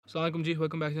Assalamualaikum ji,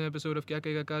 welcome back to an episode of Kya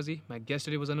Kahega Kazi. My guest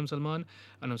today was Anam Salman.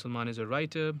 Anam Salman is a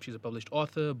writer. She's a published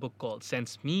author, a book called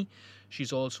Sense Me.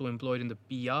 She's also employed in the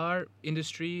PR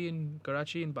industry in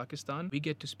Karachi, in Pakistan. We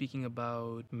get to speaking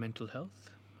about mental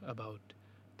health, about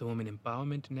the women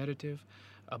empowerment narrative,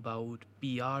 about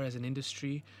PR as an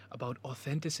industry, about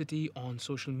authenticity on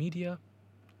social media,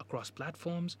 across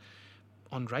platforms,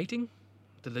 on writing,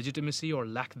 the legitimacy or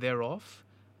lack thereof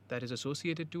that is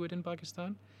associated to it in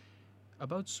Pakistan,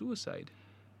 about suicide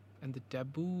and the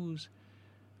taboos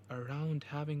around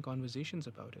having conversations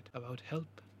about it, about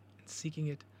help and seeking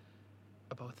it,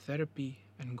 about therapy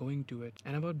and going to it,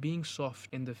 and about being soft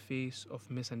in the face of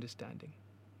misunderstanding.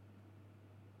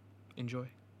 Enjoy.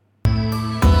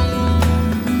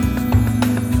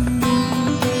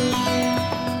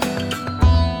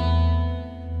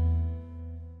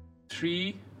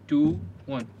 3, 2,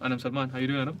 1. Anam Salman, how you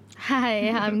doing, Anam? Hi,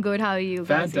 I'm good. How are you?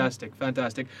 Fantastic.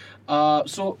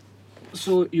 So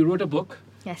you wrote a book.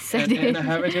 Yes, I and, did. and I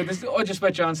have it here. Just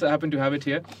by chance, I happen to have it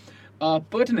here.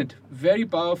 Pertinent, very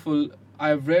powerful.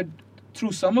 I've read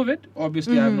through some of it.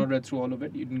 Obviously, I have not read through all of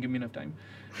it. You didn't give me enough time.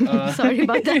 Sorry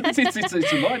about that.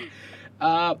 it's a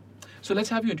lot. So let's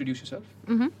have you introduce yourself.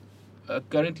 Mm-hmm.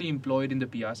 Currently employed in the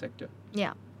PR sector.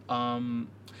 Yeah.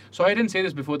 So I didn't say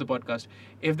this before the podcast.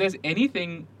 If there's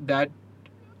anything that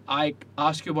I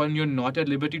ask you about and you're not at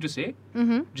liberty to say,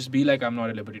 just be like, I'm not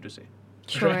at liberty to say.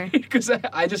 Sure. Because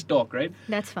I just talk, right?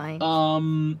 That's fine.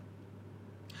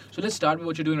 So let's start with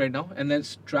what you're doing right now and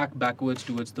let's track backwards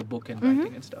towards the book and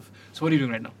writing and stuff. So what are you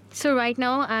doing right now? So right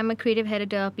now, I'm a creative head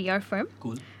at a PR firm.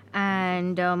 Cool.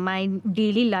 And my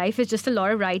daily life is just a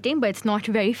lot of writing, but it's not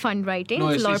very fun writing. No,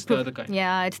 it's a lot it's of the other kind.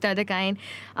 Yeah, it's the other kind.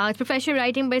 It's professional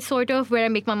writing, but it's sort of where I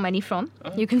make my money from.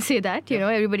 You can say that. You know,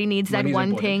 everybody needs Money that is one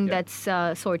important, thing yeah.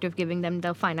 that's sort of giving them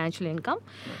the financial income.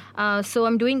 So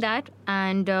I'm doing that,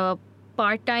 and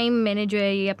part-time मैंने जो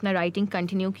है ये अपना writing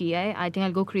continue किया है. I think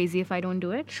I'll go crazy if I don't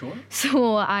do it. Sure.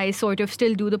 So I sort of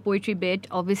still do the poetry bit.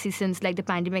 Obviously, since like the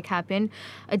pandemic happened,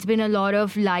 it's been a lot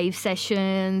of live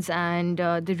sessions and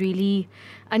the really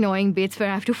annoying bits where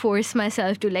I have to force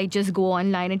myself to like just go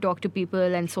online and talk to people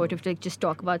and sort of like just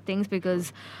talk about things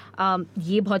because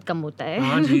ये बहुत कम होता है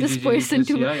this person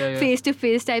to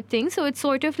face-to-face type thing. So it's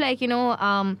sort of like, you know,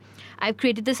 I've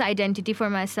created this identity for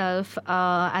myself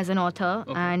as an author,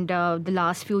 and the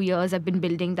last few years I've been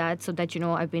building that so that, you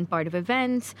know, I've been part of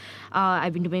events,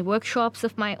 I've been doing workshops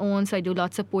of my own, so I do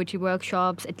lots of poetry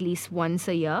workshops at least once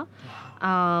a year.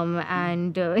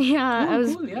 And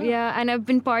and I've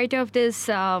been part of this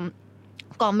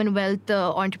Commonwealth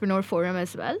Entrepreneur Forum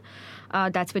as well.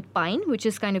 That's with Pine, which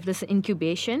is kind of this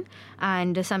incubation.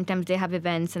 And sometimes they have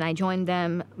events and I join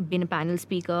them, been a panel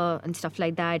speaker and stuff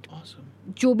like that. Awesome.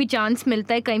 जो भी chance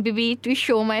मिलता है कहीं पे भी to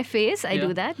show my face, I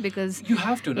do that because... You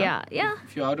have to, no? Yeah.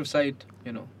 If you're out of sight,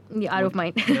 you know. Yeah, out of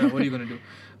mind. What are you going to do?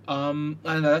 And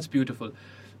that's beautiful.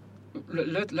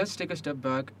 Let's take a step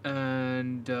back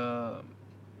and...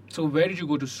 so where did you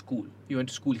go to school? You went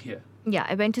to school here? Yeah,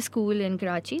 I went to school in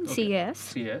Karachi, in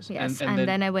CAS. CAS. Yes, and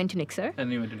then I went to Nixer.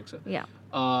 And you went to Nixer. Yeah.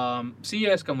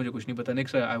 CAS का मुझे कुछ नहीं पता.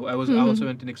 Nixer, I also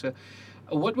went to Nixer.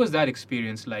 What was that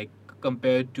experience like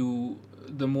compared to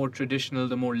the more traditional,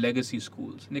 the more legacy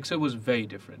schools? Nixer was very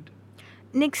different.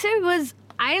 Nixer was...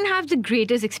 I didn't have the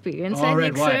greatest experience at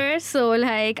Alright, Nixer, why? so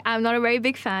like I'm not a very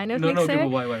big fan of No, Nixer.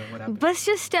 why? What happened? But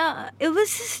just it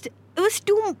was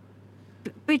too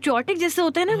patriotic जैसे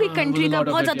होता है ना कोई country का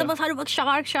बहुत ज़्यादा बस हर वक्त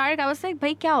shark. I was like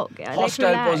भाई क्या हो गया? Hostile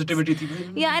relax. positivity थी.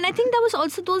 Yeah, and I think that was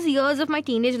also those years of my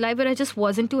teenage life where I just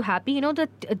wasn't too happy. You know, that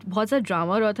बहुत सा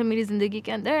drama रहा था मेरी ज़िंदगी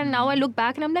के अंदर, and now I look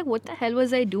back and I'm like, what the hell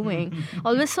was I doing?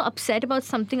 Always so upset about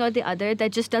something or the other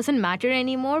that just doesn't matter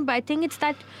anymore. But I think it's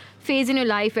that phase in your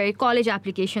life where college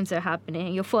applications are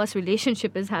happening, your first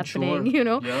relationship is happening, you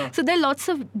know. Yeah. So there are lots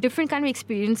of different kind of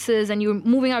experiences, and you're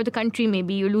moving out of the country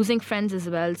maybe, you're losing friends as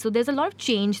well. So there's a lot of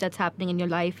change that's happening in your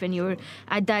life when you're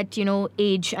at that, you know,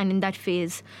 age and in that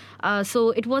phase.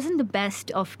 So it wasn't the best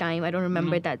of time. I don't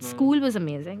remember that. School was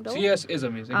amazing though. CS is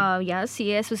amazing. Yeah,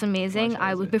 CS was amazing.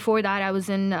 Before that I was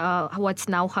in what's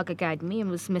now Huck Academy, and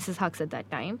was Mrs. Huck's at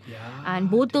that time. Yeah, and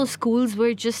both those schools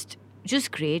were just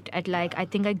great at like I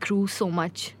think I grew so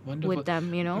much with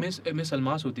them, you know. Miss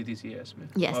Almas hoti thi CS mein.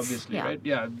 Yes, obviously, yeah. right?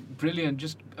 Yeah, brilliant,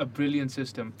 just a brilliant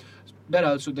system. But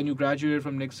also then you graduated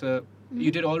from Nixer. You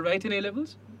did all right in A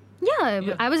levels?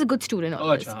 Yeah, I was a good student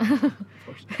always. of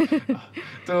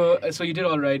course. So you did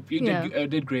all right. You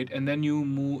did great, and then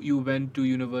you went to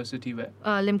university where?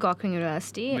 Lim Kok Keng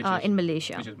University in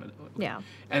Malaysia. Which is okay. Yeah.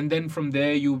 And then from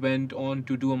there you went on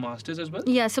to do a master's as well?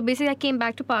 Yeah, so basically I came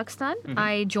back to Pakistan.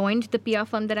 I joined the PR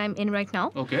firm that I'm in right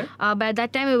now. Okay. But at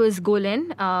that time it was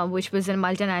Golan, which was a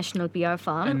multinational PR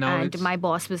firm. And now my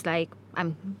boss was like,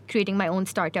 I'm creating my own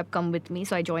startup, come with me.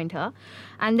 So I joined her.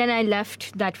 And then I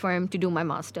left that firm to do my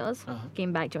master's.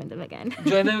 Came back, joined them again.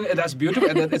 Joined them, that's beautiful.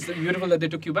 And it's beautiful that they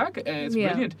took you back. It's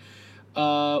brilliant.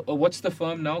 What's the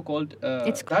firm now called?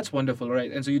 That's wonderful,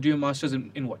 right? And so you do your master's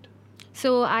in what?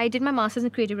 So I did my master's in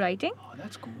creative writing. Oh,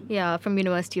 that's cool. Yeah, from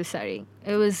University of Surrey.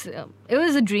 It was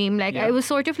a dream. Like it was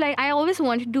sort of like I always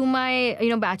wanted to do my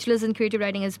bachelor's in creative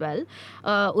writing as well.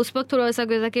 Us waqt thoda sa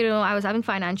I was having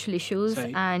financial issues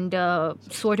and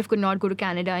sort of could not go to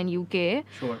Canada and UK.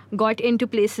 Sure. Got into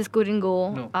places, couldn't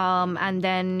go. No. And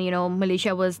then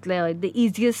Malaysia was the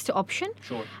easiest option.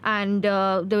 Sure. And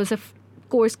there was a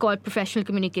course called professional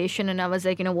communication, and I was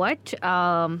like, you know what?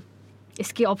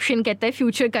 Iski option कहता है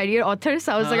future career author,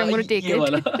 so I was like, I'm going to take it.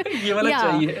 ये वाला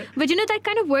चाहिए. But that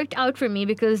kind of worked out for me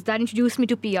because that introduced me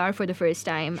to PR for the first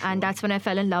time, and that's when I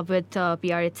fell in love with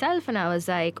PR itself, and I was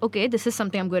like, okay, this is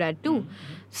something I'm good at too.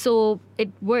 So it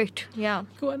worked. Yeah.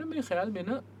 क्यों ना मेरे ख्याल में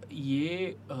ना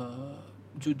ये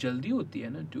जो जल्दी होती है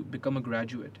ना to become a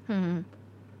graduate.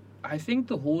 I think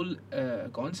the whole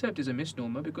concept is a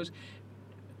misnomer because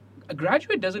a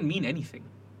graduate doesn't mean anything.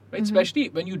 Right? Especially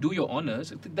when you do your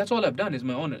honors. That's all I've done is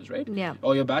my honors, right? Yeah.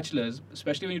 Or your bachelor's,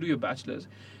 especially when you do your bachelor's.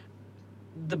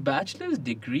 The bachelor's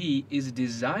degree is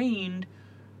designed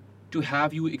to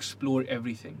have you explore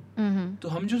everything. So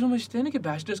हम जो समझते हैं ना कि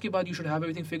bachelor's के बाद you should have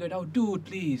everything figured out. Dude,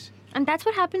 please. And that's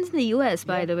what happens in the US,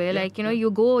 by the way. Like, you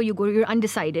go, you're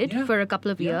undecided for a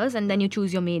couple of years, and then you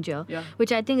choose your major,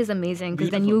 which I think is amazing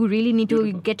because then you really need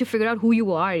to get to figure out who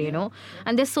you are, you know.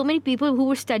 And there's so many people who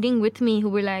were studying with me who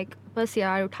were like, bas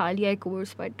yaar, utha liya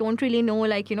course, but don't really know,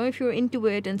 like, if you're into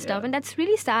it and stuff. And that's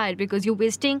really sad because you're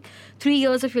wasting 3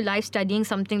 years of your life studying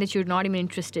something that you're not even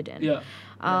interested in.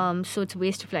 So it's a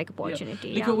waste of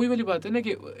opportunity. Like वही वाली बात है ना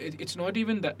कि it's not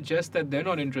even that just that they're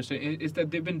not interested. It's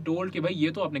that they've been told कि भाई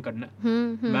ये तो आपने करना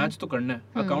है, maths तो करना है,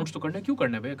 accounts तो करना है, क्यों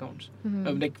करना है भाई accounts?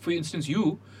 Like for instance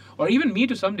you, or even me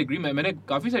to some degree, मैंने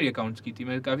काफी सारी accounts की थी,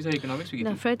 मैंने काफी सारी economics भी की थी.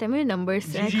 नफरत है मेरे numbers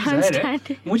से, I can't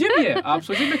stand it. मुझे भी है. आप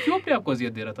सोचिए मैं क्यों अपने आप को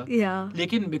अजियत दे रहा था.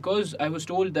 लेकिन because I was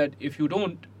told that if you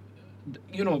don't,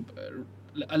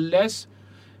 unless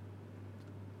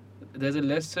there's a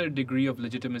lesser degree of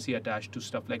legitimacy attached to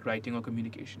stuff like writing or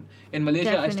communication. In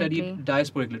Malaysia, I studied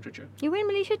diasporic literature. You were in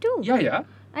Malaysia too? Yeah.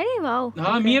 Wow.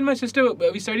 Me and my sister,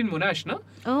 we studied in Monash, na?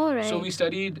 Oh, right. So we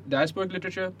studied diasporic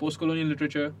literature, post-colonial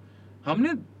literature.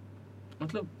 हमने,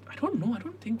 I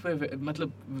don't think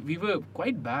we were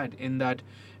quite bad in that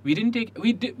we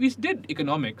did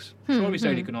economics. Sure, we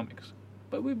studied economics.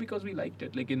 But because we liked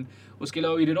it. Like in uske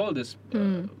alawa, we did all this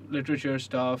literature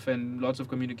stuff and lots of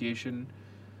communication.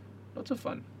 Lots of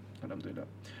fun, alhamdulillah.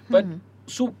 But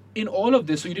so in all of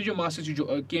this, so you did your master's,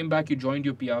 you came back, you joined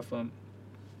your PR firm,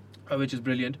 which is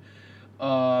brilliant.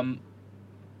 And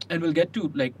we'll get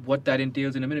to like what that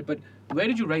entails in a minute. But where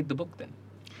did you write the book then?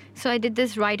 So I did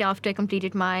this right after I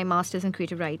completed my master's in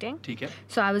creative writing. Okay.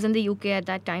 So I was in the UK at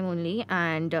that time only,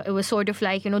 and it was sort of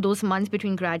like those months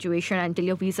between graduation until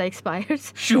your visa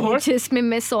expires. Sure. जिसमें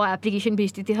मैं 100 application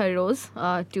भेजती थी हर रोज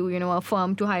to a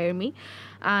firm to hire me.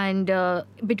 And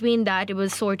between that, it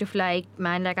was sort of like,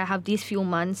 man, like I have these few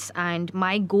months, and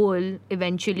my goal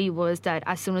eventually was that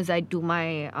as soon as I do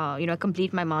my,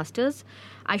 complete my master's,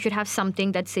 I should have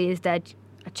something that says that,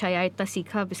 अच्छा यार इतना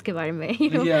सीखा अब इसके बारे में,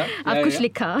 अब कुछ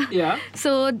लिखा.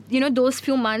 So, those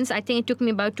few months, I think it took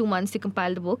me about 2 months to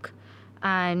compile the book.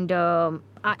 And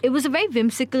it was a very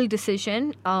whimsical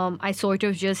decision. I sort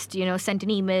of just, sent an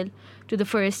email to the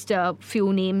first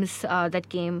few names that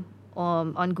came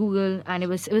on Google, and it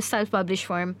was self-published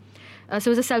firm. So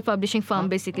it was a self-publishing firm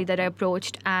basically that I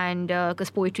approached, and because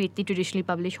poetry itni traditionally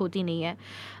published hoti nahi hai.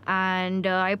 And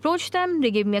I approached them. They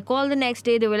gave me a call the next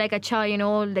day. They were like,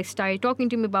 "Acha, like started talking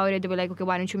to me about it." They were like, "Okay,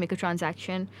 why don't you make a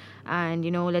transaction, and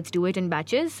let's do it in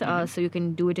batches, so you can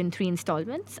do it in 3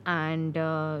 installments, and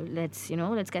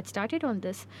let's get started on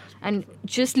this." And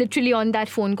just literally on that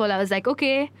phone call, I was like,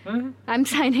 "Okay, I'm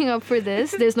signing up for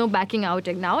this. There's no backing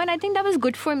out now." And I think that was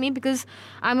good for me because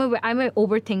I'm an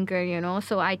overthinker,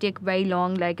 so I take very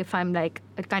long, like if I'm like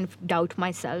I kind of doubt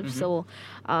myself. So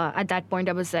at that point,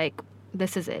 I was like,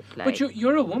 this is it. Like, but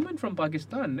you're a woman from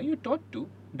Pakistan. You're taught to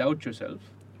doubt yourself.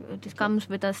 It comes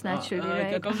with us naturally,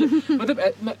 right?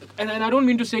 And I don't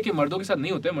mean to say कि मर्दों के साथ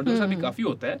नहीं होता है, मर्दों के साथ भी काफी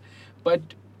होता है. But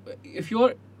if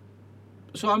you're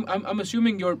So I'm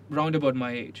assuming you're round about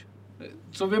my age.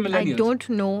 So we're I millennials. don't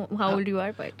know how हाँ. old you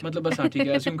are, but मतलब बस हाँ ठीक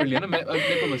है assume कर लिया ना मैं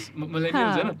देखो बस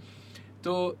millennials है ना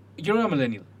तो you're a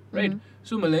millennial right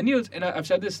so millennials and I've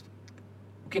said this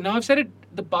okay now I've said it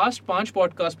the past 5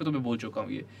 podcasts पे तो मैं बोल चुका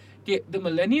हूँ ये कि the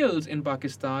millennials in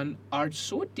Pakistan are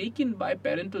so taken by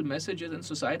parental messages and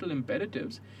societal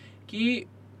imperatives कि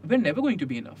we're never going to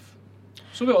be enough.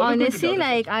 So we're always honestly, going to doubt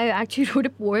like I actually wrote a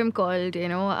poem called,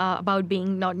 about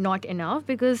being not enough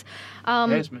because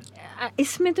ourselves. है इसमें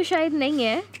इसमें तो शायद नहीं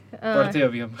है. पढ़ते हैं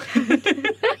अभी हम.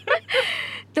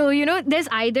 So there's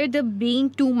either the being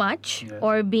too much Yes.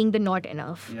 or being the not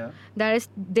enough. Yeah. That is,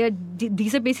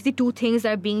 these are basically two things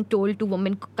that are being told to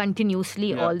women continuously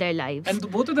Yeah. all their lives. And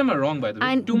both of them are wrong by the way.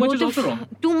 And Too much both is also of- wrong.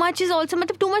 Too much is also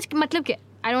matlab, too much matlab kya?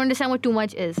 I don't understand what too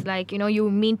much is. Like, you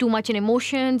mean too much in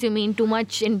emotions, you mean too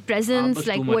much in presence. but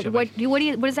Like, too much what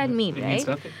does that mean, It right? means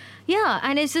nothing. Yeah,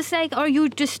 and it's just like, are you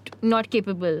just not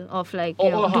capable of like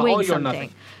doing or you're something?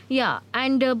 nothing. Yeah,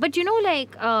 and but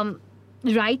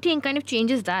writing kind of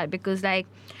changes that because like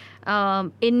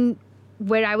in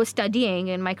where I was studying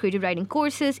in my creative writing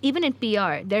courses, even in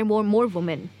PR, there were more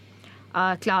women.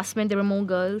 Classmen, there were more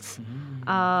girls.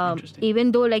 Interesting.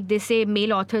 Even though like they say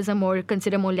male authors are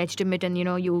considered more legitimate, and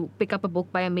you pick up a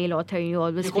book by a male author, you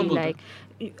always ये कौन feel बोलता like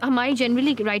हमारी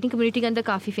generally writing community के अंदर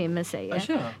काफी famous है.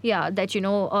 अच्छा. Yeah, that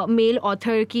male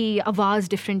author की आवाज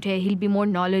different है. He'll be more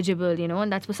knowledgeable,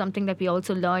 and that was something that we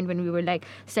also learned when we were like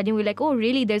studying. We were like, oh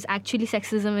really? There's actually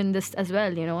sexism in this as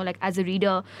well. Like as a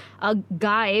reader, a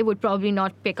guy would probably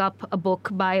not pick up a book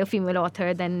by a female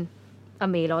author than a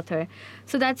male author.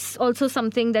 So that's also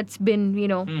something that's been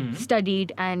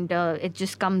studied, and it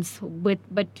just comes with.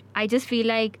 But I just feel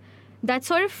like that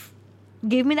sort of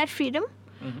gave me that freedom.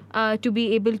 To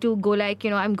be able to go like,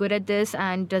 I'm good at this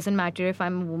and doesn't matter if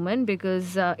I'm a woman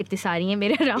because itni sari hain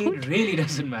mere around. It really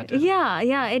doesn't matter.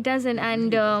 Yeah, it doesn't.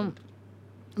 And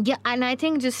and I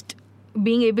think just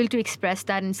being able to express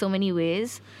that in so many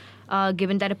ways,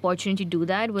 given that opportunity to do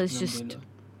that was just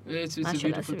Alhamdulillah. It's a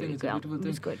mashallah, beautiful thing. really It's a beautiful it thing.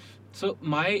 was good. So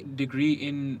my degree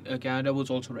in Canada was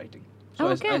also writing. So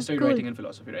Okay, I studied cool. writing and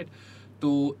philosophy, right?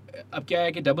 तो अब क्या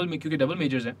है कि क्योंकि double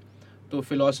majors हैं, तो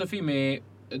philosophy में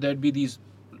there'd be these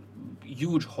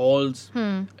huge halls,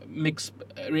 mix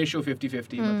ratio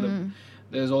 50-50. मतलब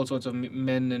there's all sorts of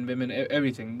men and women,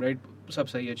 everything, right? सब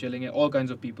सही है, chilling है, all kinds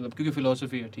of people. अब क्योंकि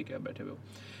philosophy है, ठीक है, बैठे हुए हो.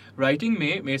 Writing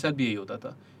में मेरे साथ भी यही होता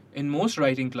था. In most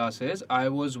writing classes, I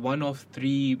was one of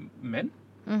 3 men,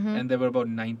 and there were about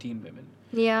 19 women.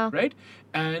 Yeah. Right?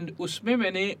 And उसमें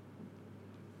मैंने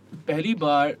पहली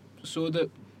बार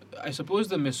I suppose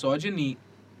the misogyny,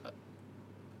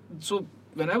 so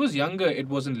when I was younger it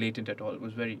wasn't latent at all, it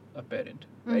was very apparent,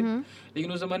 right?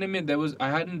 लेकिन उस ज़माने में I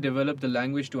hadn't developed the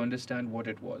language to understand what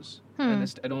it was.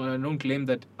 And I don't claim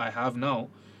that I have now,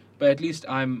 but at least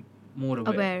I'm more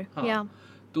aware. हाँ. Yeah.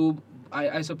 तो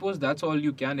I suppose that's all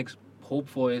you can hope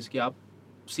for is कि आप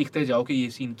सीखते जाओ कि ये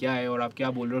scene क्या है और आप क्या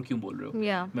बोल रहे हो, क्यों बोल रहे हो.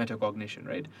 Yeah. Metacognition,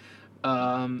 right?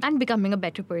 And becoming a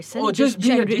better person. Oh, just be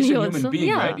a generally decent also. human being,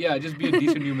 Yeah. right? Yeah, just be a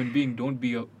decent human being. Don't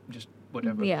be just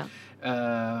whatever. Yeah.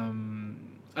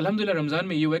 अल्हम्दुलिल्लाह रमज़ान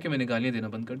में ये हुआ कि मैंने गालियाँ देना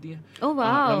बंद कर दी हैं. Oh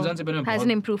wow. रमज़ान से पहले मैं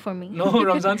Hasn't improved for me. No,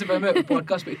 Ramzan से पहले मैं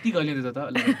पॉडकास्ट पे इतनी गालियाँ देता था.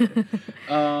 अल्लाह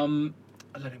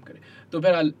रहम करे. तो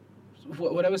फिर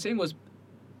what I was saying was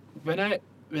when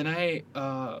I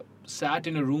sat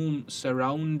in a room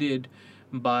surrounded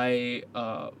by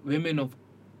women of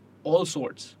all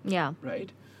sorts, Yeah.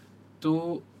 right?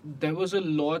 So there was a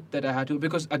lot that I had to,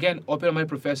 because again, और फिर हमारे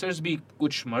professors भी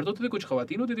कुछ मर्द होते थे, कुछ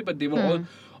ख़वातीन होती थी, but they were all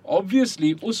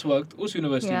obviously उस वक्त उस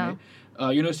university Yeah. में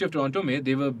University of Toronto में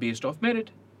they were based off merit.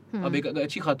 अब एक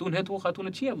अच्छी खातून है तो वो खातून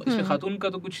अच्छी है, इसमें खातून का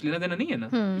तो कुछ लेना देना नहीं है ना.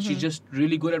 She's just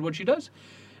really good at what she does.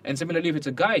 And similarly, if it's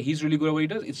a guy, he's really good at what he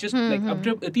does. It's just like up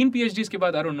to 3 PhDs के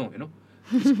बाद, I don't know,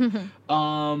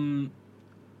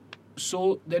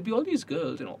 So there'd be all these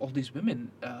girls, all these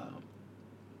women,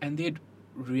 and they'd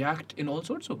react in all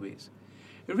sorts of ways.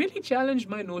 It really challenged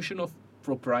my notion of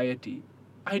propriety.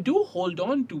 I do hold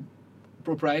on to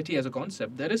propriety as a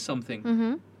concept. There is something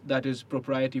that is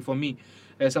propriety for me.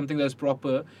 There's something that is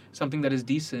proper, something that is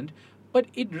decent. But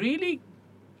it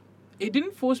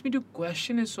didn't force me to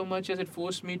question it so much as it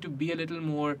forced me to be a little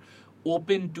more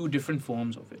open to different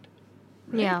forms of it.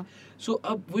 Right? Yeah. So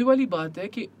अब वही वाली बात है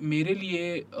कि मेरे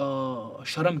लिए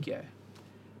शर्म क्या है,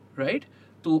 right?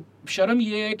 तो शर्म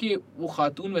ये है कि वो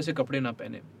खातून वैसे कपड़े ना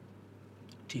पहने,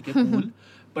 ठीक है, cool.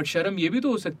 But शर्म ये भी तो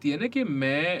हो सकती है ना कि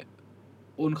मैं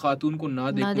उन खातून को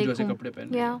ना देखूं जो ऐसे कपड़े पहन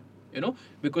रही हैं,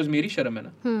 because मेरी शर्म है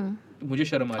ना, तो मुझे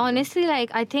शर्म आ रही है. Honestly,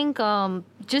 like I think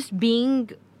just being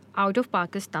out of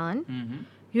Pakistan,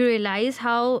 you realize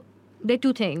how there are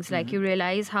two things. Like, you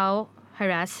realize how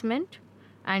harassment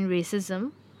and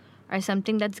racism are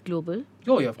something that's global.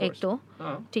 Oh, yeah, of एक course.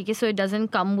 तो ठीक है, so it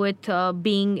doesn't come with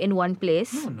being in one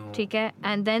place. No. ठीक है,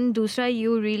 and then दूसरा,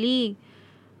 you really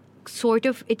sort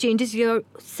of, it changes your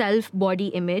self body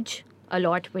image a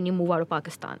lot when you move out of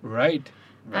Pakistan. Right.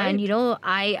 And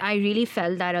I really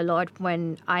felt that a lot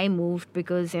when I moved,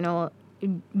 because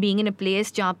being in a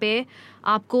place जहाँ पे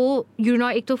आपको you're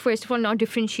not, एक तो first of all not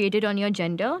differentiated on your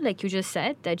gender, like you just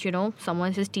said, that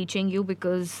someone is teaching you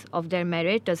because of their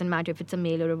merit, doesn't matter if it's a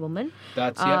male or a woman.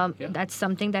 That's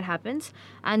something that happens.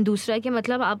 And दूसरा कि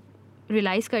मतलब आप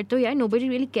realize करते हो यार, nobody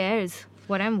really cares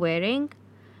what I'm wearing,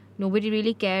 nobody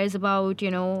really cares about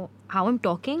how I'm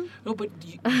talking. No, but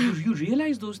you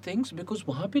realize those things because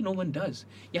वहाँ पे no one does.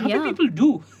 यहाँ पे people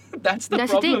do. That's the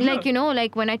problem. The thing. Like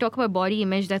like when I talk about body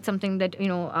image, that's something that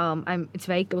it's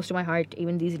very close to my heart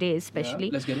even these days, especially.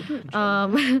 Yeah, let's get into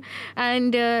it.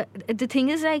 And the thing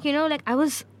is, like like I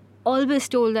was always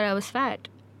told that I was fat,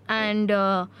 and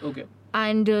okay.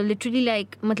 And literally,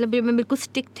 like, matlab मैं बिल्कुल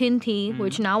stick thin थी,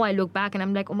 which now I look back and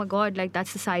I'm like, oh my god, like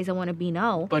that's the size I want to be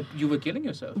now. But you were killing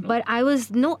yourself. No? But I was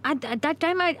at that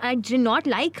time I did not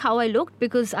like how I looked,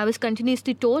 because I was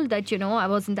continuously told that I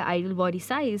wasn't the ideal body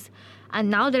size.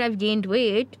 And now that I've gained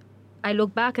weight, I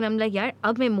look back and I'm like, यार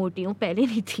अब मैं मोटी हूँ, पहले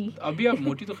नहीं थी. अभी आप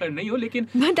मोटी तो खैर नहीं हो, लेकिन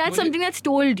but that's something that's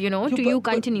told to you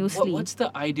continuously. What's the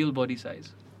ideal body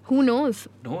size? Who knows?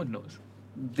 No one knows.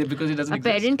 Because it doesn't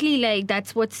apparently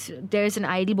exist. Like there's an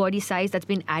ideal body size that's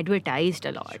been advertised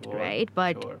a lot, right?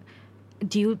 But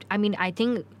I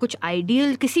think कुछ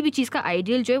ideal, किसी भी चीज का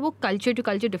ideal जो है वो culture to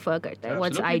culture differ करता है.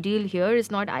 What's ideal here is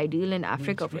not ideal in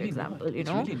Africa, for example. It's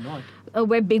really not.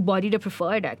 Where big bodied are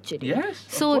preferred, actually. Yes.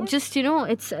 So just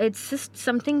it's just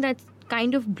something that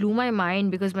kind of blew my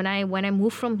mind, because when I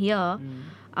moved from here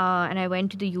and I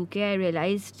went to the UK, I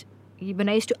realized. When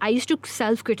I used to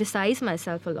self-criticize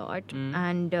myself a lot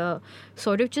and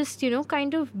sort of just,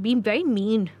 kind of be very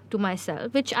mean to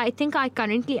myself, which I think I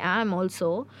currently am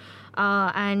also.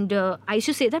 And I used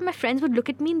to say that my friends would look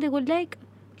at me and they would like,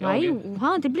 why?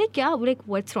 They'd be like, yeah, like,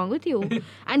 what's wrong with you?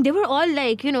 And they were all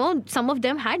like, some of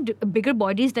them had bigger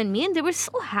bodies than me, and they were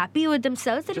so happy with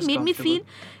themselves that just it made me feel,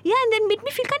 and then made me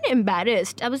feel kind of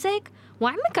embarrassed. I was like,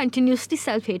 why am I continuously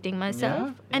self-hating myself?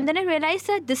 Yeah. And then I realized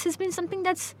that this has been something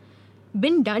that's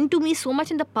been done to me so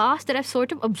much in the past that I've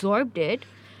sort of absorbed it,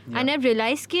 and I've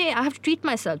realized that I have to treat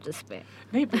myself this way.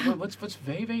 नहीं, but what's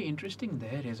very very interesting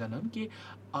there is Anam कि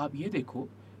आप ये देखो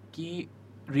कि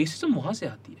racism वहाँ से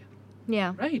आती है.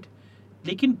 Yeah. Right.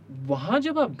 लेकिन वहाँ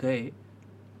जब आप गए,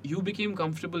 you became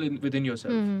comfortable within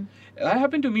yourself. That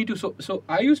happened to me too. So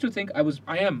I used to think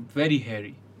I am very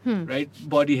hairy, right?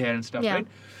 Body hair and stuff, right?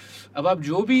 अब आप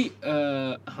जो भी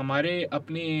हमारे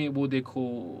अपने वो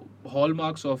देखो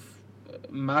hallmarks of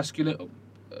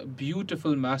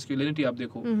beautiful masculinity आप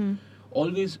देखो,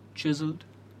 always chiseled,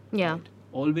 right?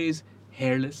 Always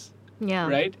hairless,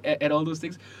 right? And all those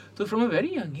things. So from a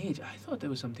very young age, I thought there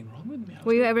was something wrong with me.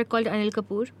 Were you ever called Anil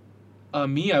Kapoor?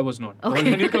 Me, I was not.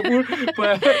 Okay. Anil Kapoor,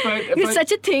 but it's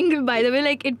such a thing, by the way.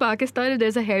 Like in Pakistan, if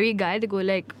there's a hairy guy, they go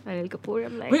like Anil Kapoor.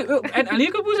 I'm like, wait, and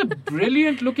Anil Kapoor is a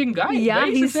brilliant-looking guy. Yeah,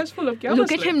 very successful.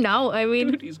 Look at him now. I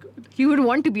mean, dude, he's good. You would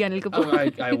want to be Anil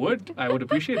Kapoor. I would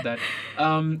appreciate that.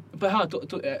 But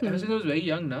ever since I was very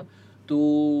young,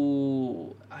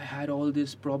 so I had all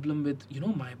this problem with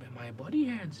my body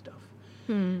hair and stuff.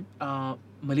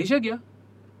 Malaysia gaya,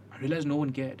 I realized no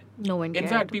one cared. No one cared. In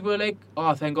fact, people are like,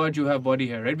 oh, thank God you have body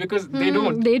hair, right? Because they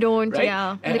don't. They don't, right?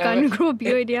 yeah. They can't grow a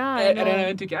beard, yeah. And I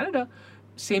went to Canada,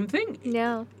 same thing.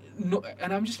 Yeah. No,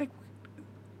 and I'm just like,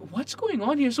 what's going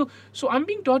on here? So I'm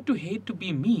being taught to hate to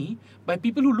be me by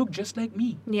people who look just like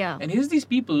me. Yeah. And here's these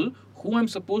people who I'm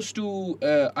supposed to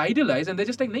idolize, and they're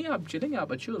just like, nahi, I'm chilling,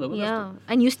 I'm chill. Yeah.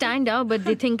 And you stand out, but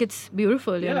they think it's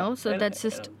beautiful, you know? So that's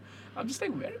just... I'm just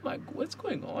like, what's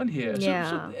going on here? Yeah.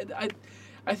 So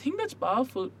I think that's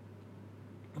powerful.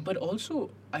 But also,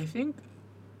 I think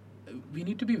we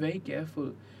need to be very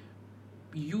careful.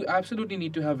 You absolutely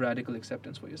need to have radical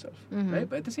acceptance for yourself, right?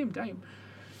 But at the same time,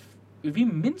 if we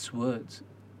mince words,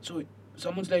 so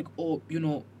someone's like, oh,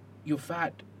 you're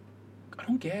fat. I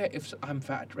don't care if I'm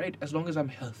fat, right? As long as I'm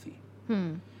healthy.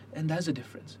 And that's the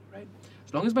difference, right?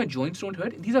 As long as my joints don't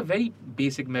hurt, these are very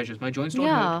basic measures. My joints don't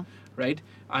hurt, right?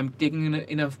 I'm taking in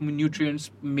enough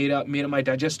nutrients. My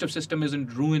digestive system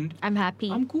isn't ruined. I'm happy.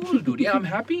 I'm cool, dude. Yeah, I'm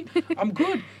happy. I'm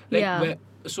good.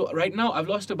 So right now, I've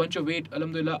lost a bunch of weight.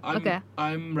 Alhamdulillah.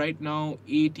 I'm right now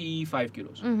 85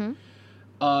 kilos.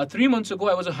 3 months ago,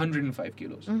 I was 105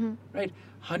 kilos. Right?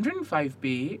 105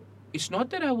 pay, it's not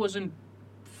that I wasn't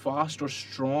fast or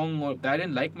strong or that I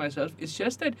didn't like myself. It's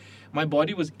just that my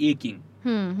body was aching.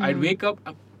 I'd wake up.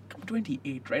 I'm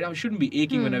 28, right? I shouldn't be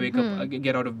aching when I wake up,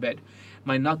 get out of bed.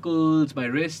 My knuckles, my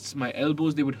wrists, my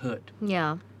elbows, they would hurt.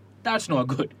 Yeah. That's not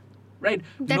good, right?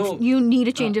 That's you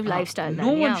need a change of lifestyle.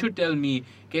 No one should tell me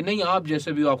कि नहीं आप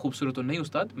जैसे भी हो आप खूबसूरत हो नहीं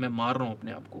उस्ताद मैं मार रहा हूँ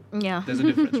अपने आप को. Yeah. There's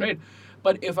a difference, right?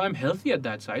 But if I'm healthy at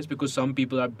that size, because some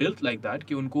people are built like that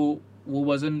कि उनको वो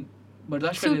वजन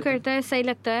बर्दाश्त कर सूट लेते हैं. करता है, सही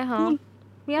लगता है, हाँ.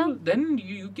 Yeah. Well, then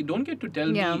you don't get to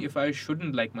tell me if I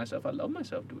shouldn't like myself. I love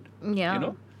myself, dude. Yeah. You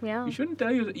know? Yeah. You shouldn't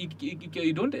tell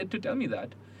you don't get to tell me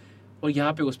that. और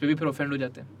यहाँ पे उस पे भी फिर offend हो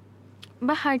जाते हैं.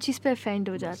 But हर चीज़ पे offend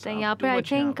हो जाता है. यहाँ पे I much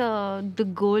think the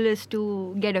goal is to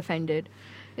get offended.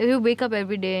 If you wake up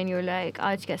every day and you're like,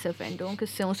 आज कैसे offend हूँ? Because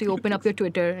so you open up your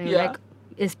Twitter and you're like,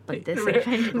 is this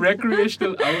offending?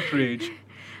 Recreational outrage.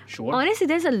 Sure. Honestly,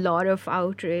 there's a lot of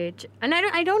outrage, and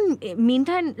I don't mean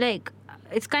that like.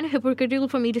 It's kind of hypocritical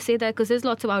for me to say that because there's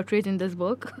lots of outrage in this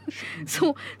book.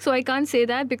 so I can't say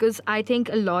that because I think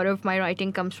a lot of my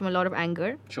writing comes from a lot of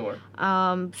anger. Sure.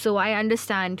 So I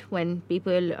understand when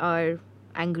people are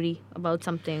angry about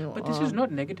something. But this is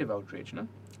not negative outrage, no?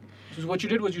 So what you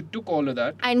did was you took all of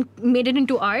that and made it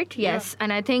into art, yes.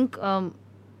 And I think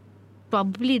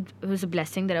probably it was a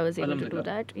blessing that I was able to do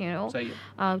that, you know.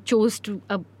 Chose to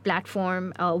a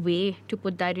platform, a way to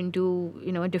put that into,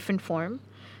 you know, a different form.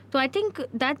 So I think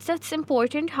that's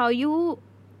important, how you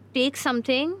take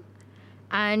something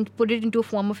and put it into a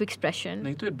form of expression.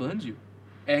 नहीं तो it burns you.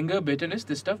 Anger, bitterness,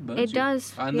 this stuff burns you. It does.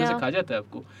 अंदर से खा जाता है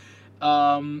आपको.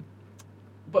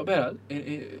 But बहरहाल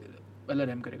अल्लाह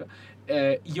रहम करेगा.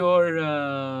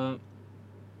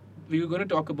 We were going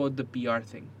to talk about the PR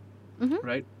thing,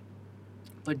 right?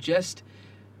 But just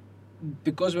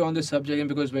because we're on this subject and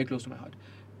because it's very close to my heart.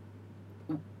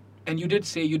 And you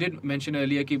did mention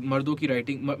earlier that मर्दों की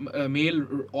writing, male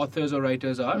authors or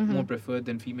writers are more preferred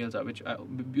than females are, which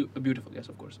beautiful, yes,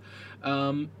 of course.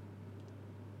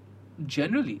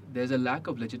 Generally, there's a lack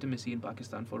of legitimacy in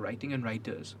Pakistan for writing and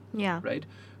writers. Yeah. Right?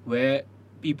 Where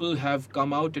people have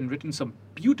come out and written some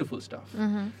beautiful stuff.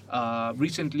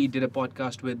 Recently did a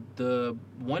podcast with the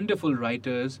wonderful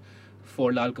writers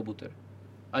for Lal Kabutar.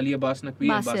 Ali Abbas Naqvi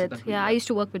and Basit Naqvi. Yeah, I used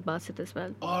to work with Basit as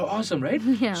well. Oh, awesome, right?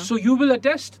 Yeah. So you will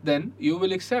attest then, you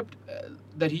will accept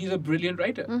that he's a brilliant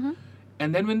writer.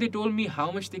 And then when they told me how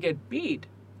much they get paid,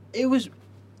 it was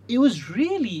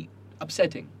really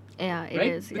upsetting. Yeah, it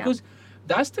right? is. Because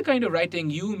that's the kind of writing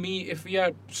you, me, if we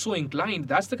are so inclined,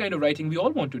 that's the kind of writing we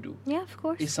all want to do. Yeah, of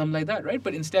course. Is something like that, right?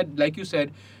 But instead, like you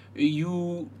said,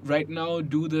 you right now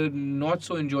do the not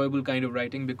so enjoyable kind of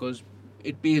writing because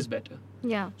it pays better.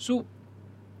 Yeah. So,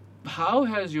 how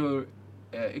has your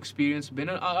experience been?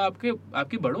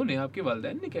 आपके बड़ों ने, आपके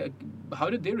वालिदैन ने क्या? How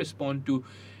did they respond to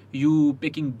you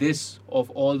picking this of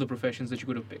all the professions that you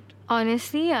could have picked?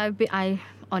 Honestly, I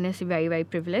honestly very, very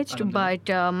privileged. But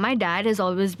my dad has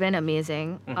always been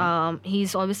amazing.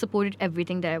 He's always supported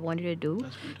everything that I wanted to do.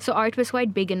 So art was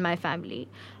quite big in my family.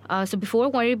 So before I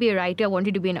wanted to be a writer, I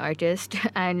wanted to be an artist.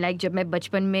 And like जब मैं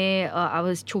बचपन में I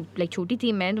was छोटी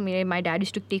थी मैं, तो my dad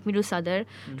used to take me to Sadar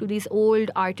to these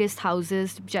old artist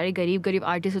houses. बेचारे गरीब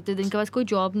artists होते थे, जिनके पास कोई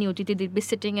job नहीं होती थी. They'd be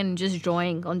sitting and just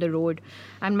drawing on the road.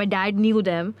 And my dad knew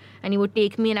them, and he would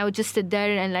take me, and I would just sit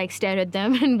there and like stare at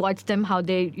them and watch them how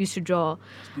they used to draw.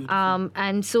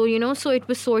 And so so it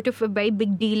was sort of a very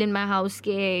big deal in my house.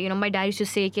 के my dad used to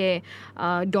say कि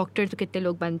doctor तो कितने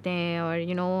लोग बनते हैं,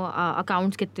 और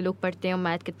accounts कितने लोग पढ़ते हैं, और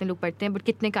math कितने लोग पढ़ते हैं, but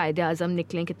कितने कायदे आज़म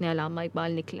निकलें, कितने अल्लामा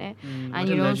इकबाल निकलें.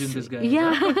 And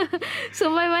so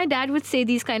my dad would say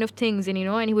these kind of things, and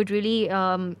and he would really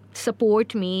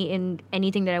support me in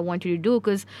anything that I wanted to do,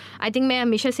 because I think मैं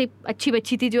हमेशा से अच्छी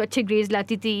बच्ची थी जो अच्छे grades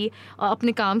लाती थी,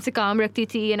 अपने काम से काम रखती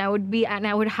थी, and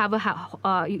I would have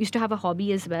used to have a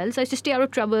hobby as well, so I used to stay out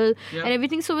of trouble and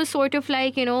everything. So it was sort of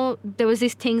like there was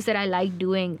these things that I liked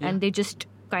doing, and they just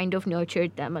kind of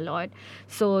nurtured them a lot.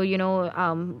 So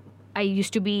I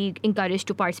used to be encouraged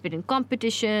to participate in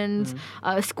competitions.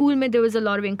 School mein there was a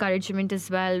lot of encouragement as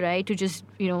well, right? To just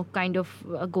kind of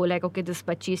go like, okay, this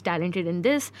bachi is talented in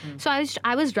this. So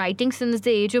I was writing since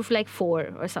the age of like 4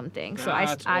 or something. So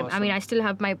I mean I still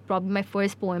have probably my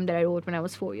first poem that I wrote when I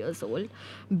was 4 years old.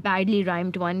 Badly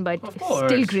rhymed one, but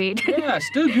still great. Yeah,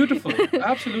 still beautiful.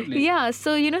 Absolutely. Yeah.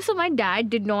 So so my dad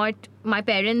did not. My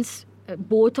parents,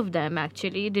 both of them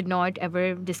actually, did not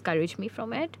ever discourage me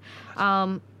from it.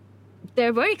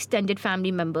 There were extended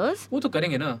family members. वो तो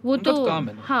करेंगे ना. वो तो काम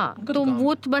है ना. हाँ. तो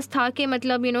वो तो बस था कि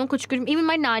मतलब कुछ even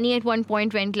my nanny at one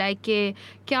point went like कि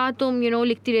क्या तुम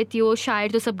लिखती रहती हो,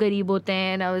 शायर तो सब गरीब होते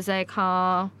हैं. And I was like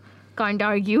हाँ, can't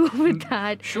argue with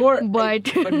that. Sure,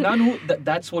 But but none who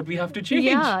that's what we have to change.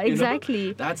 yeah, you know?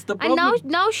 exactly. That's the And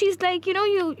problem. now she's like, you know,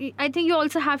 I think you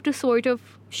also have to sort of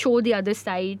show the other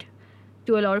side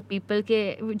to a lot of people के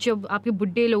जब आपके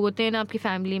बुड्ढे लोग होते हैं ना आपकी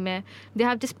family में, they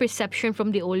have this perception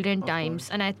from the olden times,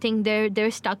 and I think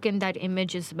they're stuck in that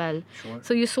image as well. Sure.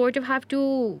 So you sort of have to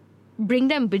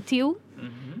bring them with you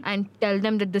Mm-hmm. and tell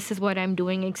them that this is what I'm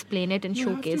doing, explain it and You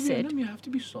have to showcase be, it. You have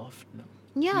to be soft now.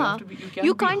 Yeah, you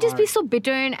you can't just be hard. so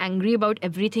bitter and angry about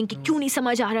everything कि क्यों नहीं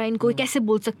समझ आ रहा है इनको, कैसे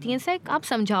बोल सकती हैं. It's like आप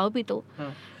समझाओ भी तो, हाँ.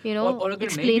 you know, और अगर नहीं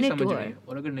explain भी it to समझ her. रही है,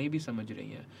 और अगर नहीं भी समझ रही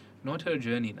है, not her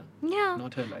journey ना. Yeah.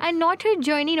 Not her life. And not her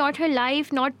journey, not her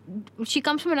life, not she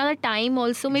comes from another time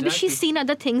also. Maybe she's Exactly. seen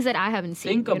other things that I haven't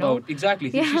seen. Think you know? about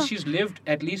exactly. Yeah. She's lived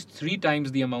at least 3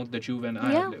 times the amount that you and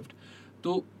I have lived.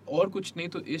 तो और कुछ नहीं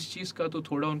तो इस चीज का तो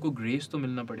थोड़ा उनको ग्रेस तो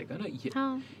मिलना पड़ेगा ना.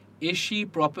 हाँ. Is she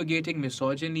propagating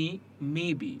misogyny?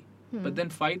 Maybe. But then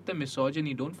fight the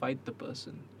misogyny, don't fight the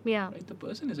person. Yeah. Right? The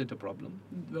person isn't a problem.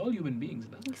 We're all human beings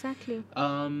now. Exactly.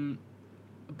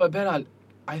 But Behral,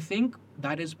 I think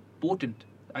that is potent.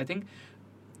 I think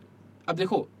अब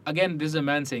देखो, again, this is a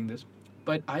man saying this,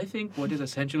 but I think what is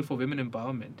essential for women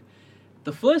empowerment,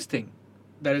 the first thing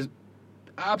that is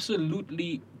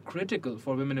absolutely critical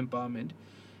for women empowerment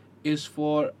is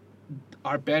for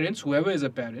our parents, whoever is a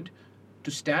parent,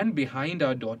 to stand behind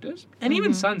our daughters and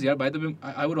even sons. Yeah, by the way,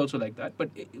 I would also like that, but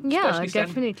Yeah,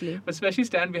 definitely. especially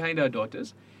stand behind our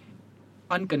daughters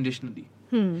unconditionally.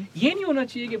 ये नहीं होना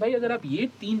चाहिए कि भाई अगर आप ये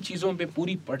 3 चीजों पे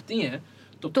पूरी पढ़ती हैं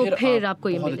तो फिर आप आपको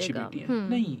ये बहुत अच्छी मिलेगा. बेटी हैं.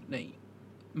 नहीं,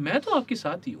 मैं तो आपके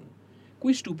साथ ही हूँ.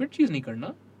 कोई स्टूपिड चीज नहीं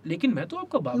करना, लेकिन मैं तो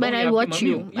आपका बाबा But हूँ, I'll आपकी watch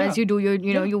मम्मी you हूँ. as you do your,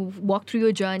 you walk through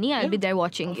your journey. I'll be Yeah. there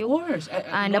watching Of you course.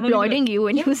 and not only applauding that- you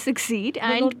when Yeah. you succeed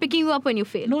and no. picking you up when you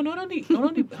fail. No, not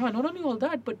only all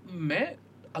that, but मैं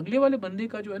अगले वाले बंदे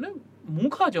का जो है ना मुंह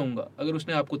खा जाऊंगा अगर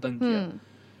उसने आपको तंग किया.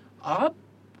 आप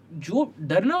जो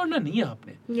डरना वरना नहीं है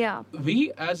आपने. Yeah.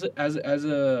 We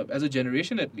as a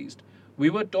generation at least, we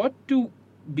were taught to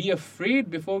be afraid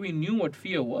before we knew what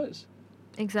fear was.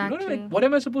 Exactly. You know, like, what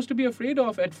am I supposed to be afraid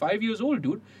of at 5 years old,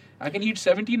 dude? I can eat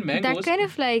 17 mangoes. That kind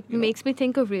of like you know. makes me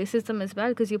think of racism as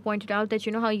well, because you pointed out that,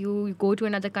 you know, how you go to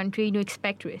another country and you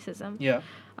expect racism.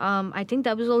 Yeah. I think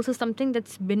that was also something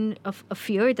that's been a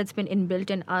fear that's been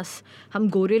inbuilt in us. हम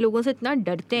गोरे लोगों से इतना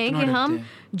डरते हैं कि हम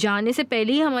जाने से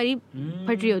पहले ही हमारी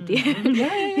फट रही होती है.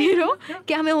 You know,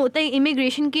 कि हमें होता है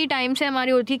इमिग्रेशन की टाइम से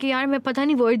हमारी होती है कि यार मैं पता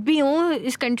नहीं वर्ड भी हूँ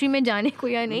इस कंट्री में जाने को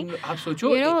या नहीं. आप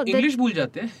सोचो, You know, इंग्लिश भूल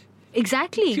जाते हैं.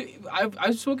 Exactly.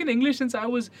 I've spoken English since I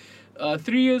was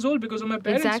 3 years old because of my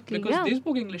parents. Exactly, because yeah. they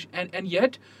spoke English. And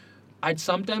yet, I'd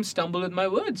sometimes stumble with my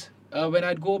words when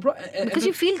I'd go abroad. Because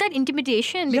you feel that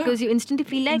intimidation, because you instantly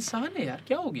feel like, इंसान है यार,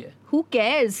 क्या हो गया? who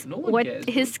cares No one what cares,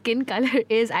 his skin color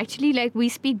is? Actually, like,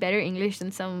 we speak better English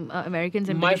than some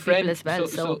Americans and My British friend, people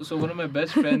as well. so one of my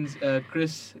best friends,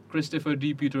 Christopher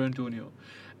D. Peter Antonio,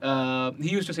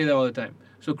 he used to say that all the time.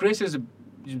 So Chris is a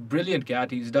brilliant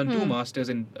cat. He's done 2 masters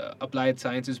in applied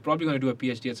science. He's probably going to do a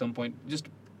PhD at some point. Just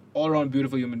all-around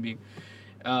beautiful human being.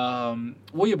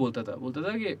 वो ये बोलता था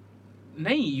कि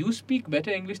नहीं, you speak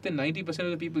better English than 90%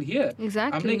 of the people here.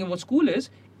 Exactly. I'm like, and what's cool is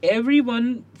everyone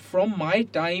from my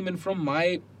time and from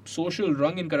my social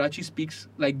rung in Karachi speaks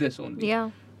like this only.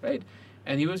 Yeah. Right?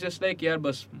 And he was just like, यार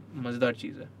बस मजेदार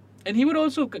चीज़ है. And he would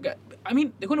also, I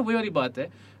mean, देखो ना वही वाली बात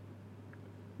है.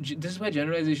 This is why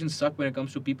generalizations suck when it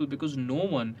comes to people, because no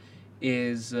one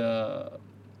is,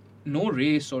 no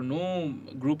race or no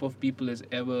group of people is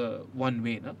ever one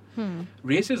way. Na?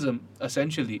 Racism,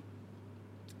 essentially,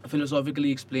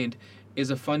 philosophically explained, is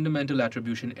a fundamental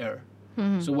attribution error.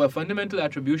 So a fundamental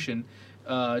attribution,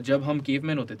 जब हम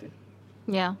cavemen होते थे,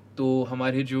 Yeah. तो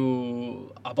हमारे जो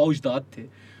अबाउजदाद थे,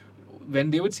 when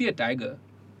they would see a tiger,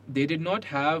 they did not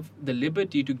have the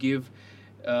liberty to give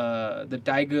the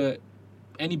tiger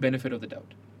any benefit of the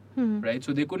doubt. Right?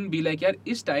 So they couldn't be like, यार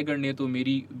इस tiger ने तो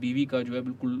मेरी बीवी का जो है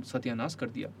बिल्कुल सत्यानाश कर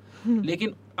दिया.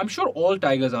 लेकिन I'm sure all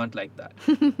tigers aren't like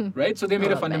that. Right? So they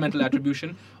made a fundamental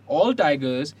attribution. All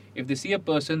tigers, if they see a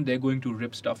person, they're going to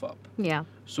rip stuff up. Yeah.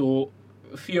 So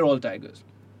fear all tigers.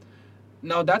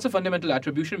 Now that's a fundamental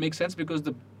attribution. Makes sense because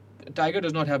the tiger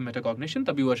does not have metacognition.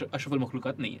 तभी वो अशरफुल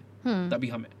मखलूकात नहीं है. तभी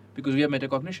हम हैं. Because we have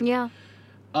metacognition. Yeah.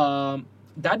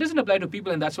 That doesn't apply to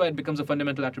people, and that's why it becomes a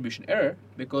fundamental attribution error,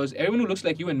 because everyone who looks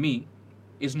like you and me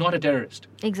is not a terrorist,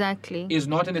 Exactly. is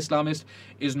not an Islamist,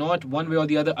 is not one way or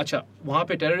the other. अच्छा, वहाँ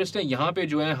पे terrorist हैं, यहाँ पे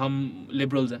जो है हम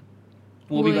liberals हैं.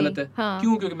 वो भी वही, गलत है. हाँ.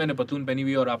 क्यों? क्योंकि मैंने पतलून पहनी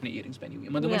हुई है और आपने earrings पहनी हुई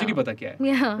है. मतलब मुझे Yeah. नहीं पता क्या है.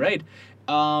 Yeah. Right?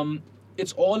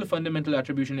 It's all a fundamental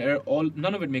attribution error.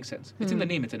 None of it makes sense. It's in the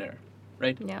name. It's an error.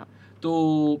 Right? Yeah. So,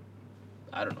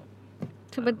 I don't know.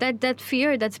 So, but that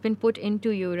fear that's been put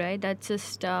into you, right? That's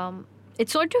just it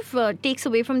sort of takes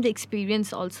away from the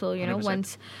experience. Also, you know,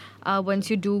 100%. once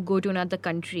you do go to another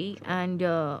country, and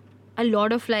a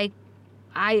lot of like,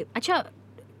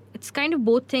 it's kind of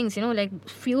both things, you know. Like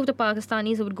few of the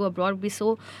Pakistanis who would go abroad would be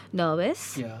so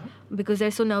nervous Yeah. because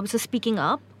they're so nervous of speaking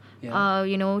up. Yeah.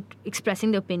 You know,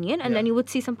 expressing the opinion, and then Yeah. you would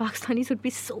see some Pakistanis who'd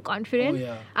be so confident. Oh,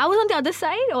 yeah. I was on the other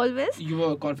side always. You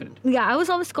were confident. Yeah, I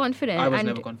was always confident. I was and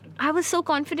never confident. I was so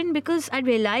confident because I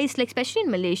realized, like, especially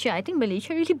in Malaysia, I think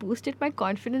Malaysia really boosted my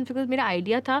confidence because my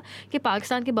idea था कि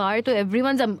पाकिस्तान के बाहर तो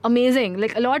everyone's amazing,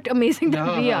 like a lot amazing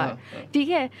than we are. ठीक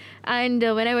है? And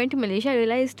when I went to Malaysia, I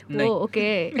realized, नहीं. whoa,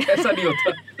 okay. ऐसा नहीं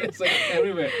होता. It's like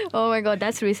everywhere. Oh my God,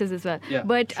 that's racist as well. Yeah,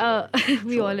 But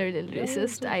we Sure. all are a little Yeah,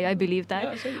 racist. yeah, I believe that.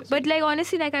 Yeah, same. But like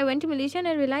honestly, like I went to Malaysia and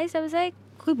I realized, I was like,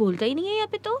 कोई बोलता ही नहीं है यहाँ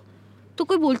पे तो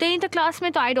कोई बोलता ही नहीं था क्लास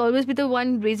में, तो I'd always be the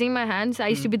one raising my hands. I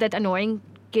used to be that annoying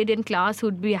kid in class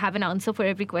who'd have an answer for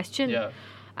every question. Yeah.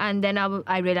 And then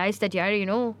I realized that, yeah, you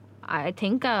know, I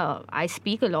think I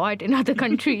speak a lot in other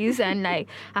countries and like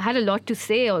I had a lot to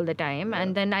say all the time.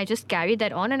 And then I just carried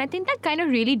that on. And I think that kind of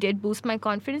really did boost my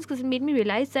confidence because it made me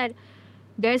realize that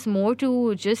there's more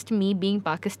to just me being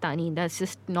Pakistani. That's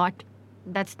just not,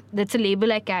 that's a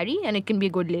label I carry, and it can be a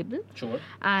good label. Sure.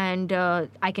 And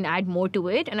I can add more to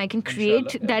it, and I can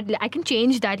create Inshallah, that. I can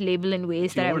change that label in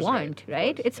ways that I Yours, want.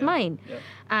 Right? Yours, It's yeah, mine. yeah.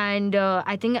 And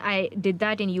I think I did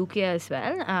that in UK as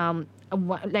well.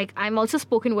 Like I'm also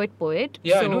spoken word poet.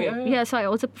 Yeah, I so, know, yeah. So I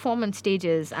also perform on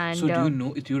stages. And So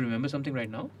do you remember something right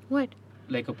now? what?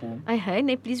 Like a poem? I heard.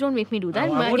 No, please don't make me do that. I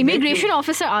My won't make immigration you.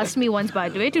 officer asked me once, by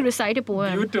the way, to recite a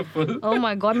poem. Beautiful. Oh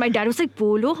my God, my dad was like,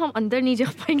 "Bolo, hum andar nahi ja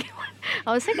payenge."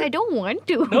 I was like, "I don't want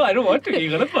to." No, I don't want to. ये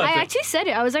गलत बात I है. actually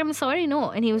said it. I was like, "I'm sorry, no."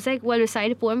 And he was like, "Well,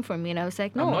 recite a poem for me." And I was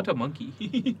like, "No, I'm not a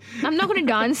monkey. I'm not going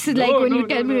to dance like when you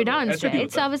tell me to dance, ऐसे नहीं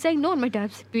right?" So I होता. was like, "No." And my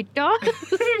dad was like, "Beta."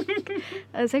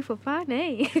 I was like, "Papa,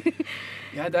 nahi."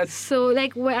 Yeah, that's So,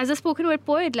 like, as a spoken word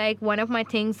poet, like, one of my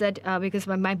things that, because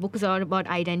my books are about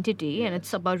identity and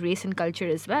it's about race and culture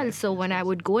as well. So, when I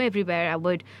would go everywhere, I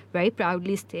would very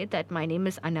proudly state that my name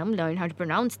is Anam, learn how to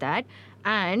pronounce that.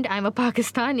 And I'm a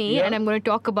Pakistani Yeah. and I'm going to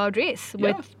talk about race Yeah.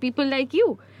 with people like you.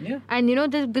 Yeah. And, you know,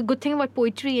 the good thing about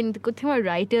poetry and the good thing about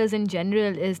writers in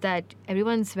general is that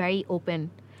everyone's very open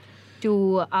to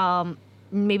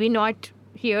maybe not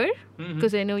here,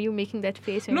 because I know you're making that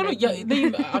face. and No, like,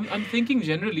 I'm thinking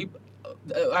generally.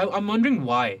 I'm wondering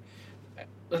why.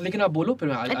 लेकिन आप बोलो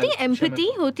फिर I think empathy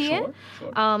होती है.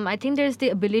 Sure. I think there's the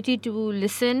ability to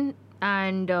listen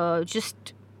and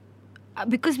just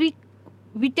because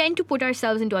we tend to put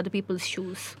ourselves into other people's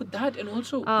shoes. But that, and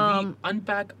also Um, we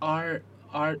unpack our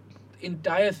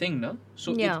entire thing, na?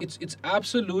 So Yeah. it's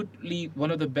absolutely one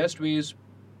of the best ways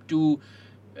to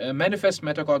manifest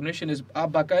metacognition is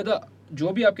आप बाकायदा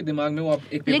जो भी आपके दिमाग में वो आप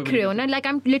एक paper लिख पे रहे हो ना, like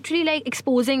I'm literally like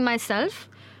exposing myself,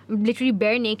 literally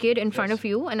bare naked in front Yes. of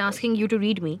you and asking you to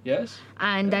read me. Yes.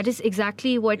 And that is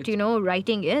exactly what you know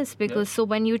writing is, because so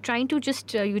when you're trying to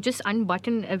just you just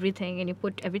unbutton everything and you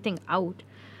put everything out,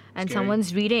 and Scary.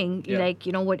 someone's reading Yeah. like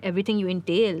you know what everything you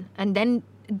entail, and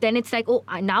then it's like, oh,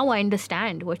 now I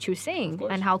understand what you're saying.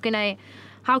 course. And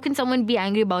how can someone be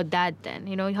angry about that then?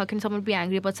 You know, how can someone be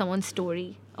angry about someone's story?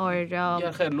 Or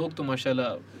यार खैर लोग तो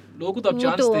माशाल्लाह लोगों को तो आप वो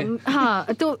जानते हैं. तो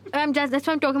हाँ तो that's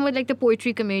why I'm talking about like the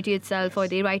poetry community itself or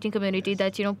the writing community,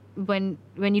 that you know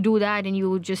when you do that and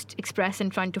you just express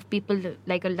in front of people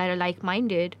that are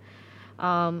like-minded,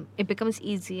 it becomes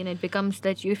easy and it becomes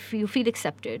that you feel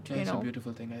accepted. Yeah, You it's a know,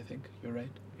 beautiful thing, I think. You're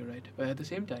right. But at the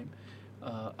same time,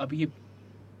 अभी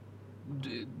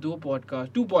two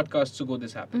podcasts ago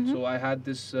this happened. So I had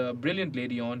this brilliant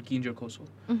lady on, Kinjer Khoso,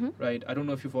 right? I don't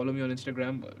know if you follow me on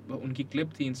Instagram, but unki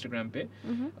clip thi Instagram pe.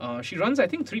 She runs, I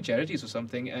think, 3 charities or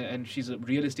something, and she's a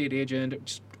real estate agent,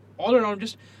 just all around,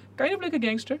 just kind of like a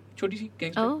gangster, choti si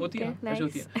gangster. Oh, hoti hai, okay, aise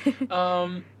hoti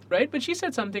hai. Right? But she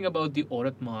said something about the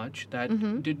Aurat March that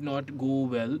did not go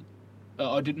well,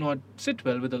 or did not sit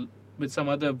well with some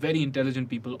other very intelligent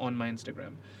people on my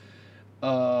Instagram.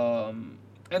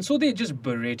 And so they just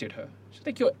berated her. She's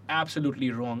like, "You're absolutely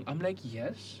wrong." I'm like,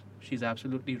 yes, she's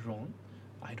absolutely wrong.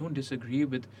 I don't disagree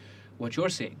with what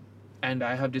you're saying. And I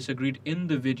have disagreed in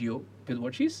the video with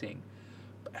what she's saying.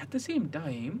 But at the same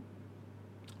time,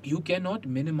 you cannot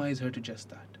minimize her to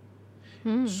just that.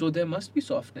 So there must be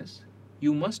softness.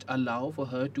 You must allow for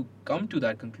her to come to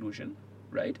that conclusion,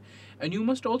 right? And you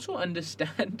must also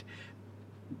understand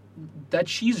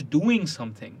that she's doing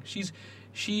something.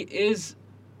 She is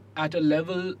at a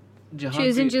level She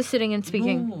isn't just sitting and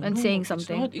speaking and saying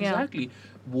something. It's not, exactly.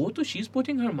 वो तो she's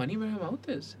putting her money where her mouth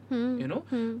is. You know?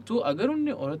 तो अगर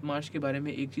उन्होंने औरत मार्च के बारे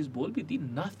में एक चीज बोल भी थी,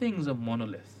 nothing's a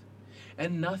monolith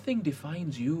and nothing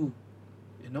defines you.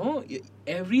 You know,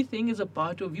 everything is a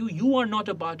part of you. You are not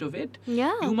a part of it.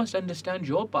 Yeah. You must understand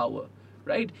your power,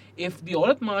 right? If the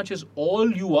Aurat March is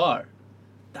all you are,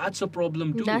 that's a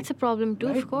problem too. That's a problem too,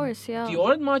 right? of course, yeah. The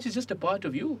Aurat March is just a part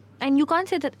of you. And you can't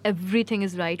say that everything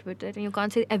is right with it, and you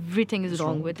can't say everything is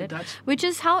wrong with it. That's Which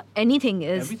is how anything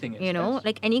is. Everything is, you know, yes.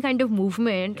 like any kind of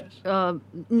movement. Yes.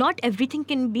 Not everything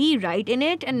can be right in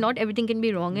it, and not everything can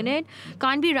be wrong in it.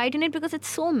 Can't be right in it because it's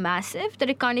so massive that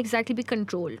it can't exactly be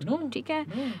controlled. No, ठीक है?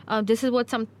 no. This is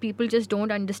what some people just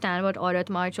don't understand about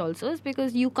Aurat March also, is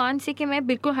because you can't say कि मैं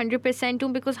बिल्कुल 100%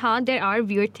 हूँ, because हाँ, there are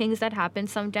weird things that happen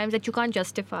sometimes that you can't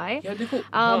justify. Yeah,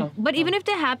 देखो, But even if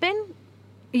they happen,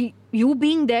 you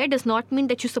being there does not mean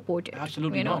that you support it.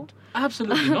 Absolutely you know? not.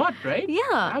 Absolutely not, right?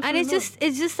 Yeah, and Absolutely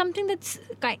it's just something that's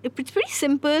it's pretty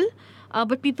simple.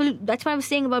 But people, that's what I was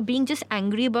saying about being just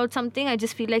angry about something. I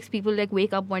just feel like people like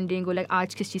wake up one day and go like,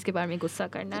 आज किस चीज़ के बारे में गुस्सा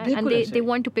करना है? And they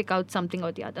want to pick out something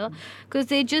or the other, because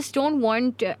they just don't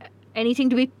want anything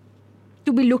to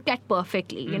be looked at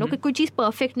perfectly. You know, कि कोई चीज़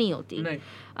perfect नहीं होती. नहीं.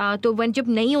 तो when जब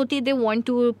नहीं होती, they want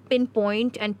to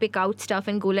pinpoint and pick out stuff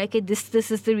and go like, hey,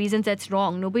 this is the reasons that's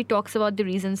wrong. Nobody talks about the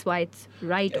reasons why it's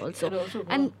right also.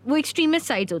 And वो extremist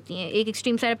sides होती हैं. एक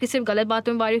extreme side आपकी सिर्फ गलत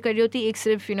बातों में बात कर रही होती है, एक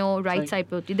सिर्फ right side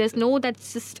पे होती है. There's no,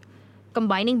 that's just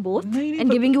combining both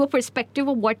and giving you a perspective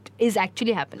of what is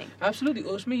actually happening. Absolutely.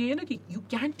 उसमें ये है ना कि you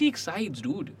can't take sides,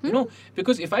 dude. You know,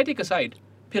 because if I take a side,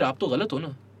 फिर आप तो गलत हो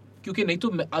ना. क्योंकि नहीं तो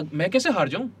मैं कैसे हार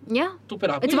जाऊं? Yeah. तो फिर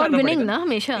आपको It's about winning ना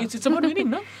हमेशा. It's about winning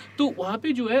ना. तो वहाँ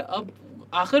पे जो है अब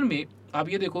आखिर में आप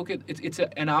ये देखो कि it's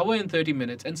an hour and 30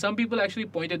 minutes, and some people actually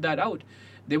pointed that out.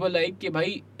 They were like कि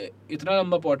भाई इतना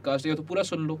लंबा पॉडकास्ट है तो पूरा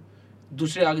सुन लो.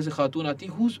 दूसरे आगे से खातून आती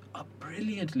है, who's a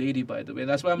brilliant lady, by the way.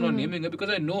 That's why I'm not naming her,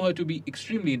 because I know her to be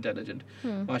extremely intelligent.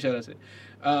 माशाल्लाह से.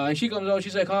 And she comes out,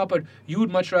 she's like, हाँ, but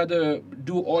you'd much rather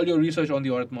do all your research on the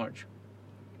Aurat March.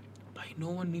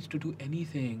 No one needs to do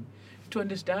anything to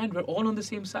understand we're all on the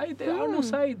same side. There are no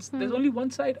sides. There's only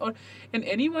one side. And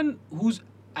anyone who's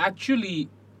actually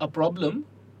a problem,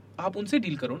 आप उनसे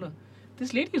deal करो ना.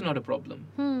 This lady is not a problem.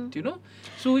 Do you know?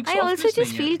 So I also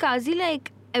just feel, Qazi,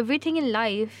 like everything in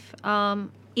life,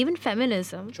 even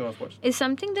feminism, sure, of course, is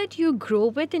something that you grow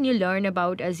with and you learn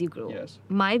about as you grow. Yes.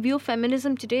 My view of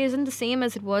feminism today isn't the same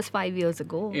as it was 5 years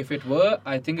ago. If it were,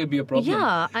 I think it'd be a problem.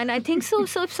 Yeah, and I think so.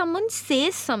 So if someone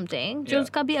says something, जो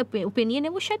उसका भी opinion है,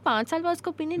 वो शायद 5 साल बाद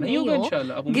उसका opinion नहीं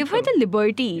हो. Give her the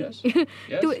liberty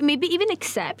to maybe even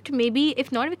accept. Maybe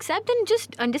if not accept, then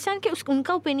just understand कि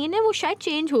उनका opinion है, वो शायद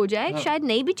change हो जाए, शायद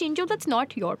नहीं भी change हो. That's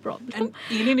not your problem. And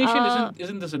alienation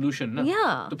isn't the solution, ना?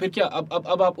 Yeah. तो फिर क्या?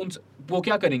 अब आप उन वो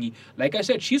क्या करेंगी? Like I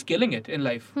said, she's killing it in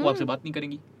life. वो आपसे बात नहीं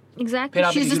करेंगी. Exactly.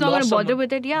 She's just not going to bother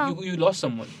with it. Yeah. You lost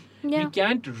someone. Yeah. You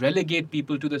can't relegate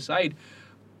people to the side.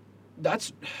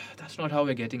 That's not how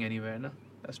we're getting anywhere, na?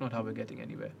 That's not how we're getting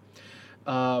anywhere.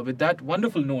 With that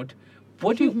wonderful note,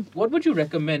 what would you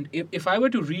recommend if I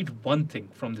were to read one thing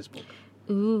from this book?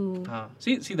 Ooh.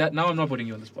 See that now I'm not putting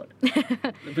you on the spot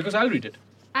because I'll read it.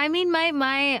 I mean,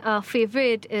 my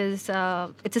favorite is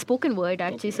it's a spoken word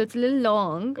actually, so it's a little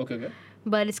long. Okay.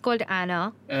 But it's called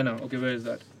Anna. Anna. Okay, where is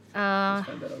that? Let's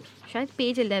find that out. शायद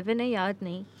page 11 है, याद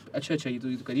नहीं. अच्छा ये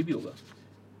तो करीब ही होगा.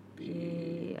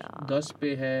 Page 10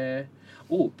 पे है.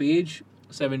 Oh, page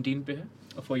 17 पे है.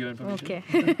 For your information. Okay.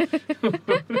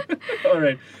 All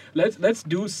right. Let's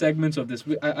do segments of this.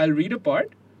 I'll read a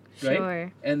part, right?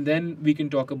 Sure. And then we can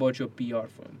talk about your PR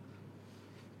firm.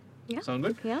 Yeah. Sound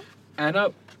good? Yeah. Anna,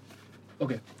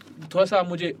 okay. थोड़ा सा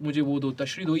मुझे वो दो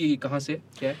तशरीह दो ये कहाँ से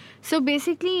क्या है? So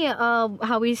basically,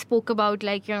 how we spoke about,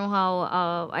 like, you know,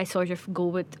 how I sort of go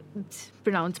with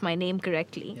pronounce my name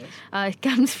correctly. Yes. It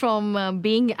comes from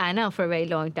being Anna for a very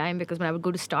long time, because when I would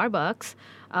go to Starbucks,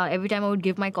 every time I would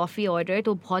give my coffee order,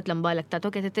 तो बहुत लंबा लगता था,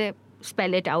 कहते थे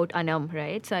spell it out, Anam,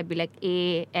 right? So I'd be like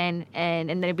A-N-N, and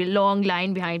then there'd be a long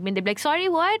line behind me, and they'd be like, sorry,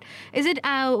 what? Is it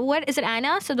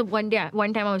Anna? So the one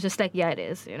time I was just like, yeah, it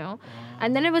is, you know?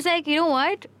 And then it was like, you know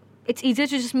what? It's easier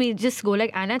to just go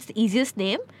like Anna. It's the easiest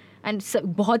name. And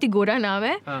बहुत ही गोरा नाम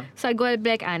है. So I go I'd be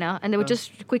like Anna, and they would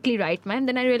just quickly write me. And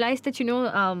then I realized that,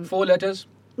 4 letters.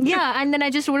 Yeah, and then I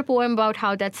just wrote a poem about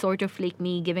how that's sort of like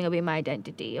me giving away my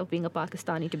identity of being a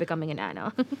Pakistani to becoming an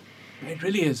Anna. It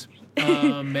really is.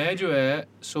 मैं जो है,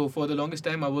 so for the longest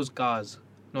time I was Kaz,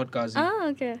 not Kazi. Ah,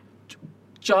 okay.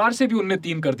 4 से भी उनने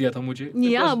 3 कर दिया था मुझे.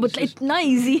 Yeah, but इतना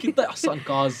easy. कितना आसान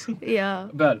Kaz. Yeah.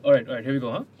 Well, all right, here we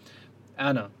go, huh?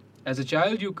 Anna, as a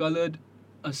child you colored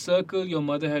a circle your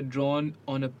mother had drawn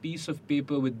on a piece of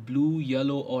paper with blue,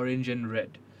 yellow, orange, and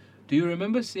red. Do you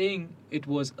remember saying it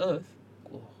was Earth?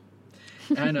 Oh.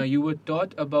 Anna, you were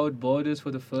taught about borders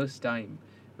for the first time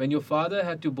when your father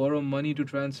had to borrow money to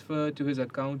transfer to his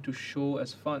account to show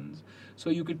as funds, so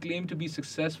you could claim to be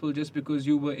successful just because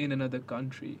you were in another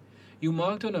country. You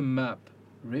marked on a map,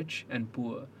 rich and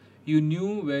poor. You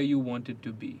knew where you wanted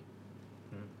to be.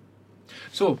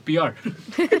 So PR,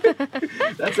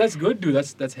 that's good, dude.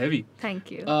 That's heavy.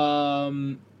 Thank you.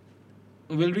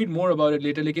 We'll read more about it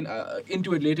later. लेकिन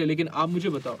into it later. लेकिन आप मुझे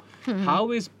बताओ,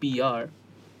 how is PR,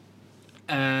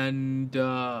 and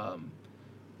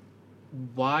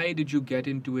why did you get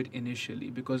into it initially?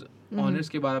 Because honors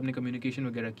के बाद आपने communication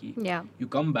वगैरह की. Yeah. You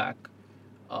come back.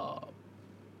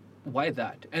 Why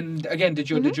that? And again, did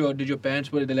your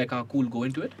parents were they like, cool, go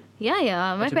into it?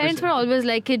 Yeah. My That's parents were impressive. always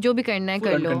like, "Jo bhi karna hai, Full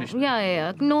kar lo." unconditional.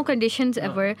 Yeah. No conditions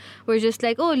ever. We're just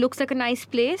like, "Oh, it looks like a nice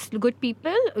place, good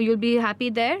people. You'll be happy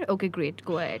there. Okay, great,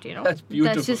 go ahead." You know. That's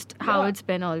beautiful. That's just how Yeah. it's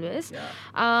been always.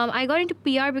 Yeah. I got into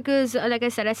PR because, like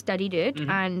I said, I studied it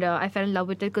and I fell in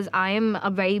love with it because I am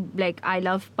I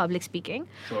love public speaking.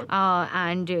 Sure.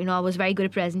 And I was very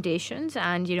good at presentations,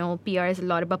 and PR is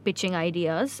a lot about pitching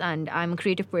ideas, and I'm a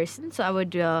creative person, so I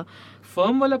would.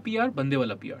 Firm wala PR, bande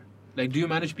wala PR. Like, do you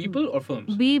manage people or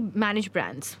firms? We manage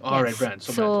brands. All right, yes. brands.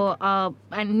 So So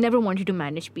I never wanted to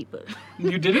manage people.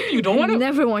 You didn't? You don't want to?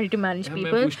 Never wanted to manage Yeah, main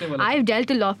people. पूछने वाला था. I've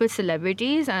dealt a lot with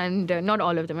celebrities, and not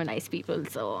all of them are nice people.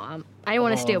 So I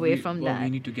want to stay away from well, that. we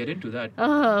need to get into that.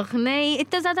 नहीं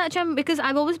इतना ज़्यादा अच्छा because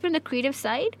I've always been the creative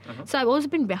side, so I've always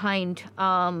been behind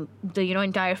the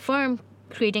entire firm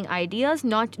creating ideas,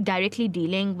 not directly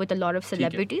dealing with a lot of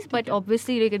celebrities, but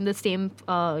obviously like in the same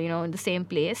in the same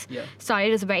place. Yeah.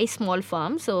 Started as a very small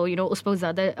firm, so उस पर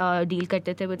ज़्यादा deal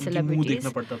करते थे with मुंह celebrities. देखना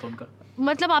पड़ता था उनका.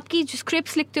 मतलब आपकी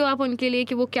scripts लिखते हो आप उनके लिए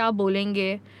कि वो क्या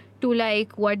बोलेंगे, to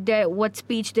like what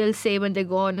speech they'll say when they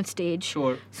go on a stage.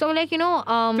 Sure. So like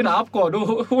फिर आप कौन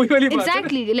हो? वही वाली बात है ना.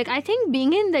 exactly, like I think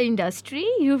being in the industry,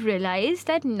 you've realized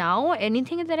that now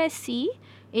anything that I see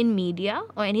in media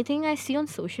or anything I see on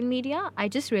social media, I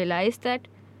just realized that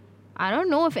I don't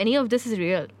know if any of this is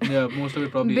real. Yeah, most of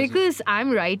it probably isn't. Because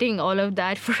I'm writing all of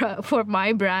that for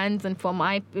my brands and for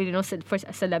my for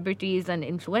celebrities and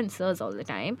influencers all the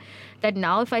time, that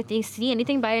now if I see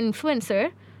anything by an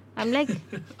influencer, I'm like,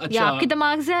 yeah, आपके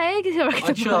दिमाग से आया है किसी और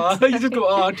के दिमाग से अच्छा, you just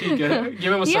go, ठीक है,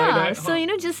 give him a side yeah, eye.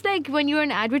 so just like when you're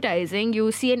in advertising,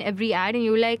 you see in every ad and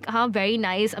you're like, very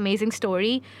nice, amazing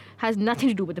story, has nothing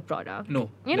to do with the product. No,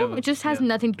 it just has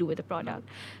nothing to do with the product.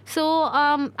 So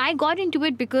I got into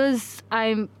it because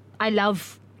I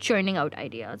love churning out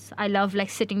ideas. I love like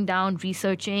sitting down,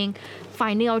 researching,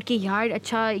 finding out कि यार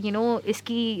अच्छा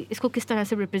इसको किस तरह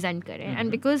से represent करें. And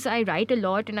because I write a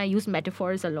lot and I use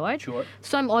metaphors a lot, Sure.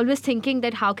 so I'm always thinking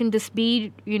that how can this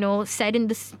be said in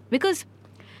this, because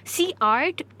see,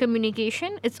 art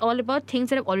communication, it's all about things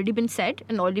that have already been said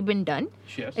and already been done.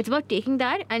 Yes. It's about taking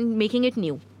that and making it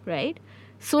new, right?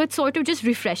 So it's sort of just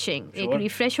refreshing. Sure. एक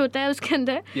refresh होता है उसके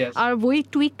अंदर Yes. और वही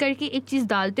tweak करके एक चीज़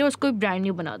डालते हो उसको brand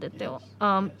new बना देते हो.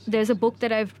 There's a book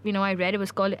that I read. It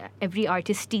was called Every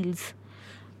Artist Steals.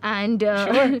 And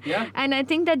Sure, yeah. and I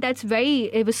think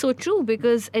it was so true,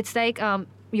 because it's like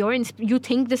you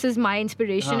think this is my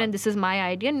inspiration and this is my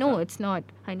idea. No, it's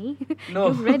not, honey. No.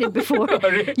 You've read it before.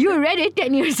 You read it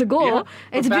 10 years ago. Yeah.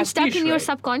 It's been stuck Pastiche, in your right?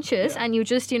 subconscious, and you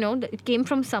just it came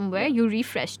from somewhere. You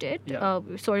refreshed it, Yeah.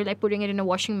 sort of like putting it in a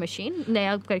washing machine.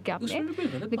 नया करके आपने उसमें भी कोई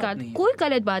गलत बात निकाल. नहीं है. कोई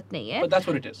गलत बात नहीं है. But that's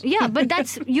what it is. Yeah, but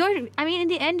that's in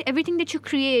the end, everything that you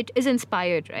create is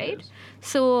inspired, right? Yes.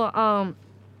 So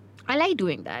I like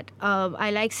doing that. I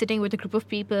like sitting with a group of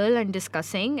people and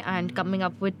discussing and coming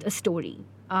up with a story.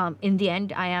 In the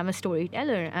end, I am a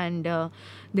storyteller, and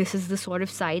this is the sort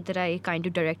of side that I kind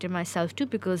of directed myself to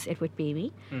because it would pay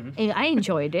me. And I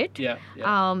enjoyed it. Yeah.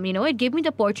 It gave me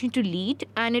the opportunity to lead,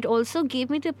 and it also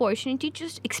gave me the opportunity to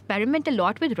just experiment a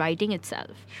lot with writing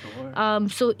itself. Sure.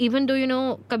 So even though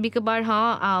kabhi kabar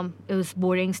it was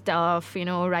boring stuff,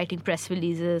 writing press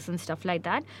releases and stuff like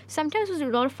that, sometimes it was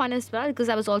a lot of fun as well, because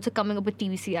I was also coming up with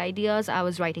TVC ideas. I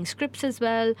was writing scripts as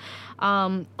well.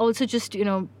 Also just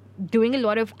doing a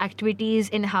lot of activities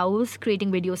in-house,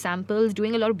 creating video samples,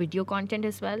 doing a lot of video content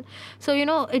as well. So,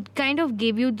 it kind of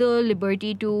gave you the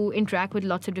liberty to interact with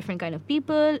lots of different kind of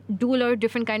people, do a lot of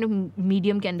different kind of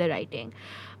medium ke andar writing.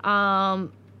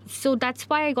 So that's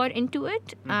why I got into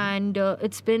it, and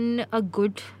it's been a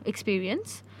good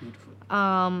experience. Beautiful.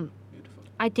 Beautiful.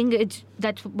 I think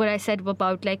that's what I said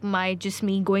about like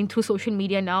me going through social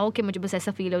media now, कि मुझे बस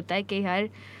ऐसा feel होता है कि यार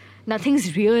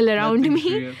nothing's real around Nothing's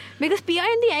me. real. Because PR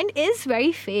in the end is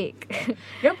very fake.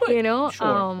 Yeah, but You know,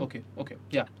 sure. Okay.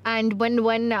 Yeah. And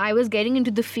when I was getting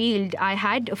into the field, I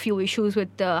had a few issues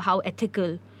with how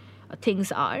ethical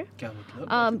things are. क्या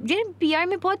मतलब? PR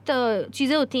में बहुत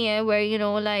चीज़ें होती हैं where, you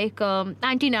know, like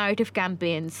anti-narrative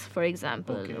campaigns, for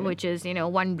example, Okay. which is, you know,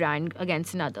 one brand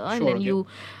against another. And Sure, then okay. you,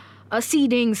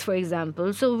 seedings, for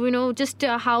example. So, you know, just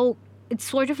how it's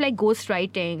sort of like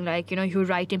ghostwriting, like, you know, you're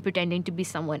writing pretending to be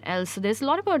someone else. So there's a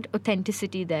lot about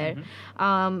authenticity there.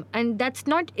 And that's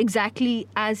not exactly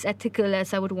as ethical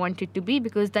as I would want it to be,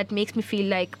 because that makes me feel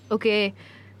like, okay,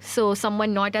 so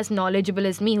someone not as knowledgeable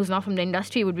as me, who's not from the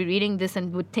industry, would be reading this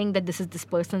and would think that this is this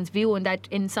person's view, and that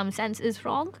in some sense is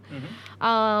wrong.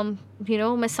 You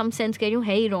know, मैं some sense कह रही हूँ,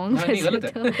 है ही wrong. हाँ, नहीं, गलत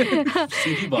है.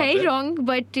 सीधी बात है ही है. wrong,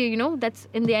 but you know, that's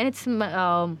in the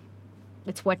end,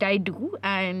 it's what I do,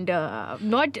 and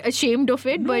not ashamed of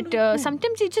it, but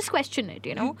sometimes you just question it,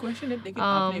 you know. You question it. लेकिन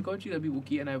आपने एक और चीज़ अभी वो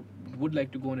की, and I would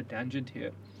like to go on a tangent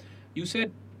here. You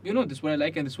said, you know, this is what I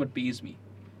like and this is what pays me.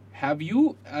 Have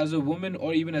you, as a woman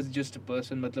or even as just a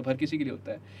person, मतलब हर किसी के लिए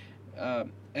होता है,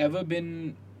 ever been,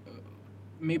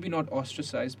 maybe not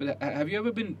ostracized, but have you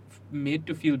ever been made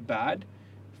to feel bad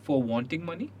for wanting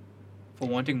money, for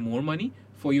wanting more money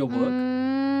for your work?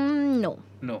 No.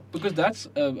 No, because that's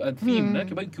a theme, ना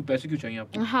कि भाई क्यों पैसे क्यों चाहिए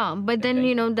आपको? But then, Okay.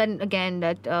 you know, then again,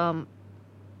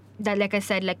 that like I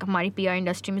said, like हमारी PR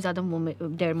industry में ज़्यादा women,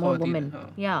 there are more खातिन women. हैं, हाँ.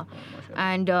 Yeah. माशाल्लाह.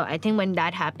 And I think when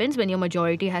that happens, when your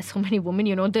majority has so many women,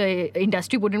 you know, the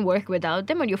industry wouldn't work without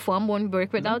them, or your firm won't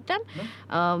work without them.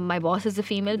 My boss is a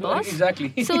female boss.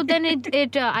 Exactly. So then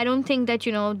I don't think that,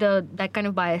 you know, that kind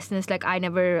of biasness, like I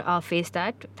never faced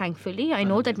that, thankfully. I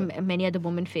know that many other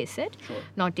women face it. Sure.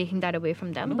 Not taking that away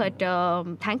from them, No. but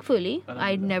thankfully I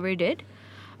Alhamdulillah. never did.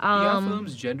 PR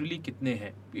firms generally कितने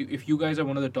हैं? If you guys are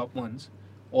one of the top ones,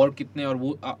 और कितने, और वो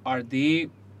are they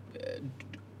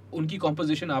उनकी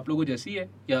composition आप लोगों जैसी है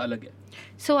या अलग है?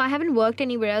 So I haven't worked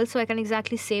anywhere else, so I can't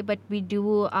exactly say, but we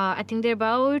do. I think there are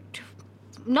about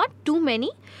not too many.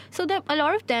 So a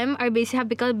lot of them are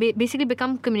basically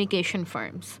become communication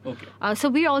firms. Okay. So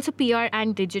we're also PR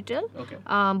and digital. Okay.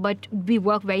 But we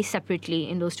work very separately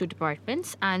in those two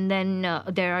departments. And then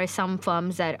there are some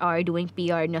firms that are doing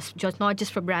PR not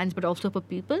just for brands, but also for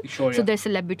people. Sure, So yeah. there's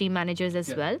celebrity managers as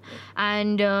Yeah, well. yeah.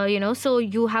 And, you know, so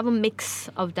you have a mix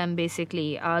of them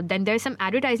basically. Then there's some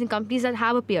advertising companies that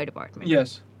have a PR department.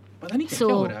 Yes. पता नहीं क्या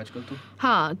So- हो रहा है आजकल तो.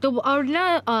 हाँ, तो और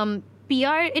ना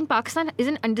PR in Pakistan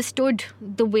isn't understood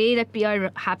the way that PR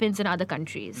happens in other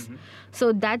countries.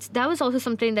 So that was also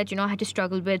something that, you know, I had to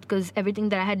struggle with, because everything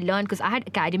that I had learned, because I had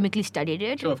academically studied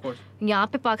it. Sure, of course. यहाँ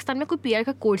पे पाकिस्तान में कोई PR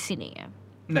का course ही नहीं है.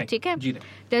 नहीं. ठीक है? जी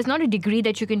नहीं. There's not a degree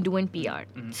that you can do in PR.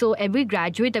 So every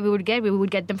graduate that we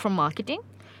would get them from marketing,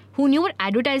 who knew what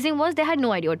advertising was, they had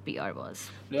no idea what PR was.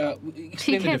 Explain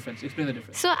ठीक the है? difference. Explain the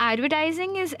difference. So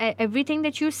advertising is everything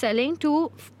that you're selling to.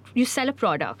 You sell a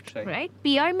product, Right. right?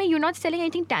 PR में you're not selling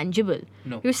anything tangible.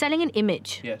 No. You're selling an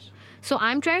image. Yes. So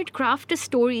I'm trying to craft a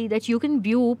story that you can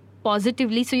view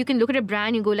positively, so you can look at a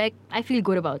brand and go like, I feel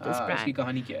good about this इसकी brand.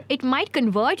 कहानी क्या है? It might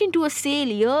convert into a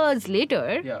sale years later,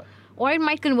 Yeah. or it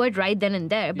might convert right then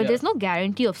and there, but Yeah. there's no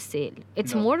guarantee of sale.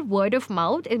 It's No. more word of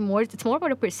mouth. It's more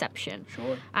about a perception.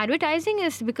 Sure. Advertising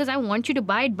is because I want you to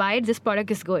buy it. This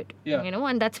product is good. Yeah. You know,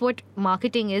 and that's what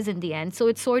marketing is in the end.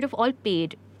 So it's sort of all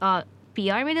paid.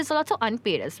 PR, I mean, there's lots of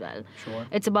unpaid as well. Sure.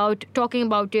 It's about talking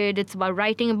about it. It's about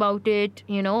writing about it.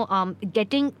 You know,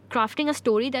 crafting a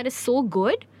story that is so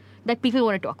good that people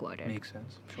want to talk about it. Makes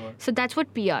sense. Sure. So that's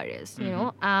what PR is. You know,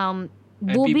 And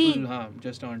वो people भी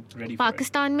just aren't ready for it.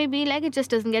 Pakistan में भी like it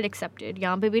just doesn't get accepted.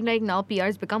 यहाँ पे भी like now PR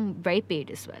has become very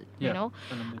paid as well. Yeah, You know,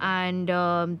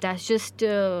 alhamdulillah. and that's just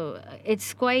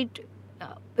it's quite.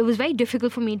 It was very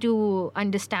difficult for me to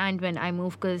understand when I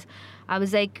moved, because I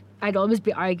was like, I'd always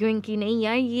be arguing कि नहीं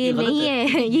यार ये नहीं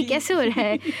है ये कैसे हो रहा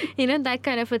है, you know, that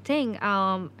kind of a thing.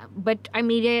 But our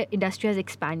media industry has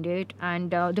expanded,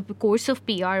 and the course of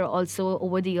PR also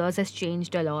over the years has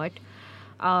changed a lot.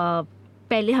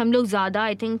 पहले हम लोग ज़्यादा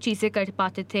I think चीज़ें कर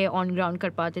पाते थे, on ground कर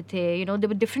पाते थे. You know, there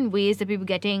were different ways that we were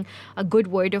getting a good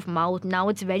word of mouth. Now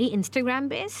it's very Instagram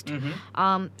based.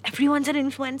 Everyone's an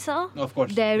influencer. Of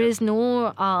course. There yeah. is no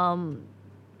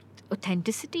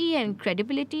authenticity and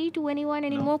credibility to anyone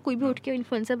anymore. कोई भी उठ के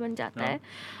influencer बन जाता है.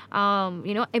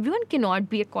 You know, everyone cannot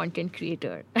be a content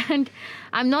creator. And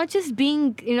I'm not just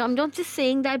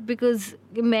saying that because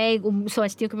मैं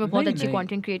सोचती हूँ कि मैं बहुत नहीं, अच्छी नहीं.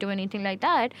 content creator or anything like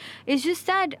that. It's just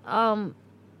that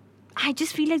I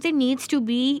just feel like there needs to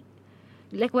be,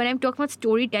 like when I'm talking about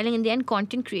storytelling, in the end,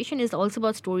 content creation is also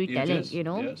about storytelling, Yes, you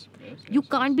know. yes, You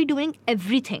can't be doing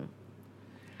everything.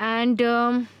 And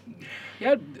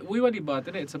यार वही वाली बात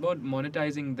है ना, it's about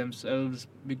monetizing themselves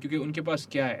क्योंकि उनके पास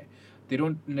क्या है, they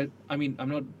don't, I mean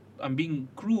I'm being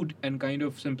crude and kind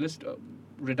of simplist,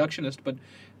 reductionist, but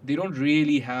they don't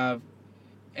really have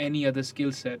any other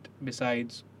skill set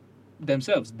besides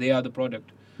themselves. They are the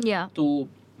product. yeah. तो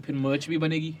फिर merch भी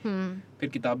बनेगी, फिर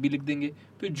किताब भी लिख देंगे,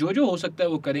 फिर जो हो सकता है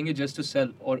वो करेंगे just to sell,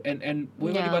 और and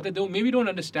वही वाली बात है, they maybe don't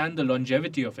understand the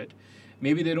longevity of it.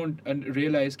 Maybe they don't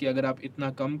realize कि अगर आप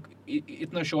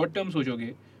इतना short term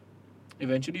सोचोगे,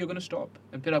 eventually you're going to stop,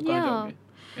 and फिर आप कहाँ जाओगे,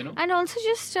 you know? And also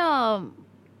just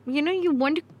you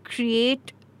want to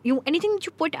create anything that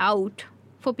you put out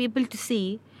for people to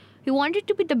see, you want it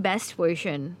to be the best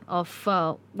version of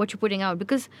what you're putting out,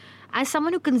 because as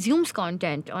someone who consumes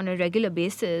content on a regular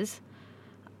basis,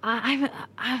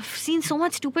 I've seen so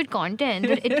much stupid content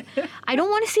that I don't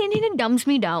want to see anything that dumbs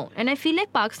me down. And I feel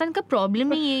like Pakistan का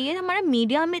problem ही यही है, हमारा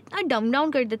media में इतना dumb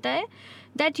down कर देता है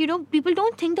that people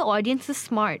don't think the audience is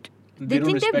smart. They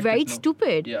think they're very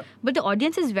stupid. Yeah. But the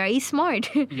audience is very smart.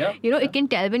 Yeah. It can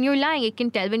tell when you're lying. It can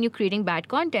tell when you're creating bad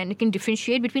content. It can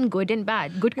differentiate between good and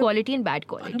bad, good quality and bad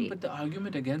quality. But the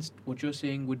argument against what you're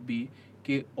saying would be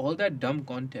कि all that dumb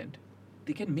content,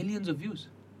 they get millions of views.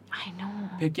 I know.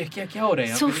 फिर क्या हो रहा है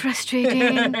यहाँ So पे?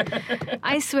 frustrating.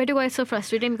 I swear to God, it's so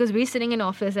frustrating because we're sitting in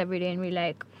office every day and we're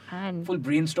like, man, Full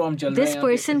brainstorm चल रहा है this यहाँ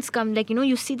पे. person's come, like,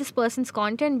 you see this person's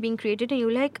content being created and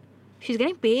you're like, she's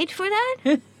getting paid for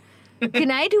that?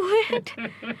 Can I do it?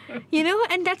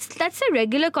 And that's a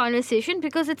regular conversation,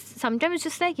 because sometimes it's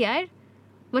just like, yeah,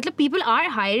 but people are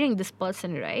hiring this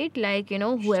person, right? Like,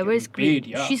 whoever is paid,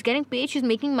 yeah. she's getting paid, she's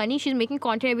making money, she's making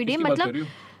content every day. किसकी बात कर मतलब, रही हो?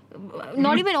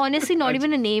 not even, honestly, not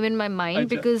even a name in my mind,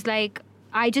 because like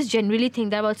I just generally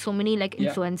think that about so many like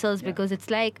influencers, because it's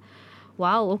like,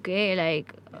 wow, okay,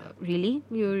 like really,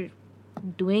 you're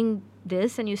doing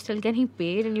this and you're still getting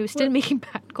paid and you're still making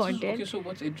bad content. Okay, so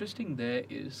what's interesting there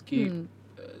is कि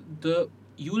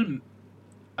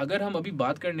अगर हम अभी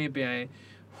बात करने पे आए,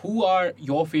 who are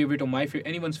your favorite or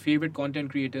anyone's favorite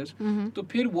content creators, तो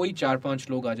फिर वही 4-5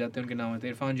 लोग आ जाते हैं, उनके नाम आते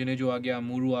हैं, इरफान जुनेजो आ गया,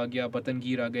 मूरू आ गया,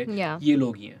 पतनगीर आ गए, ये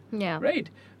लोग ही हैं, right?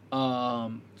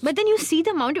 But then you see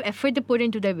the amount of effort they put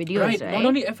into their videos, right? Not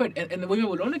only effort, and वही मैं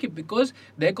बोल रहा हूँ ना कि because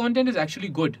their content is actually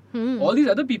good. All these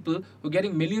other people who are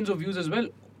getting millions of views as well,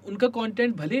 उनका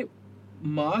content भले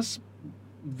mass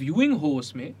viewing हो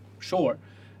उसमें, sure,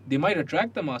 they might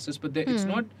attract the masses, but it's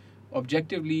not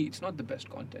objectively, it's not the best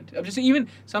content. I'm just saying, even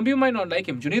some people might not like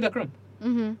him. Junaid Akram,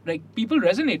 like people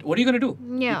resonate. What are you gonna do?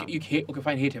 Yeah, you hate. Okay,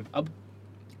 fine, hate him.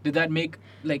 Did that make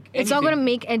like anything? It's not gonna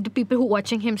make the people who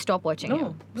watching him stop watching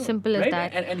him. No, simple as right?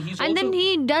 that. And he's and also, then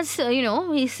he does,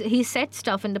 he said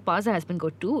stuff in the past that has been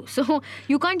good too. So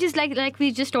you can't just like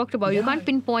we just talked about. You can't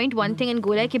pinpoint one thing and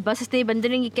go like, बस इसने बंदे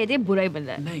ने ये कह दिया बुरा ही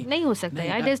बंदा है. नहीं हो सकता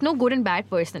यार. There's no good and bad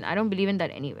person. I don't believe in that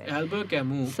anywhere. Albert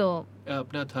Camus. So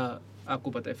अपना था,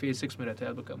 आपको पता है phase 6 में रहता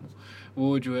है Albert Camus.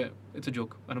 वो जो है, it's a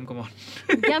joke. Anum, come on.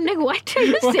 Yeah, I'm like, what are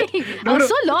you saying? I was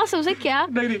so lost. I was like, क्या?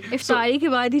 इफ्तारी के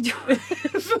बाद ही जो.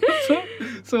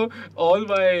 So all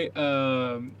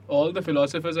the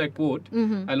philosophers I quote,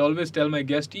 I'll always tell my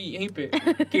guest, यहीं पे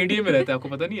KDA में रहता है, आपको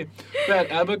पता नहीं है.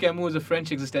 But Albert Camus was a French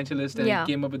existentialist and he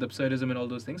came up with absurdism and all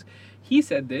those things. He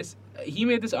said this. He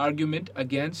made this argument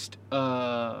against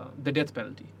the death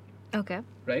penalty. Okay.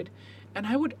 Right? And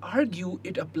I would argue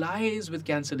it applies with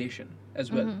cancellation as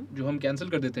well. जो हम cancel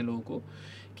कर देते हैं लोगों को,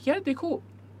 कि यार देखो,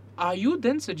 are you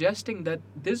then suggesting that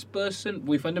this person,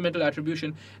 with fundamental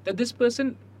attribution, that this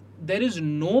person, there is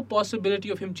no possibility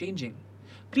of him changing?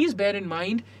 Please bear in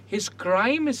mind, his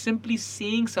crime is simply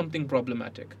saying something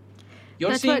problematic.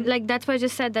 That's why I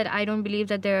just said that I don't believe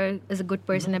that there is a good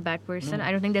person and a bad person. No.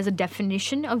 I don't think there's a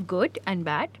definition of good and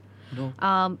bad.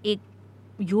 No.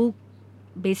 You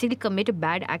basically commit a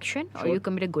bad action or you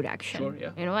commit a good action. Sure,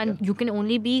 yeah. And you can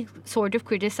only be sort of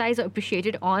criticized or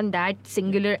appreciated on that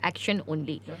singular action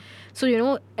only. Yeah.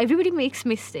 So, everybody makes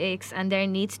mistakes and there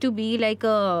needs to be like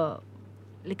a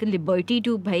liberty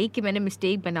to bhai कि मैंने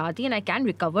mistake बना दी and I can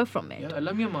recover from it. Yeah,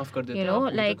 Allah मियां माफ कर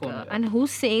देता है. And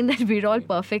who's saying that we're all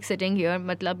perfect sitting here?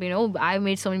 मतलब, I've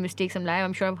made so many mistakes in life.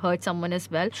 I'm sure I've hurt someone as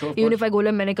well. Sure, even if I go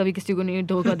like मैंने कभी किसी को नहीं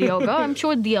धोखा दिया होगा, I'm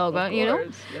sure दिया होगा,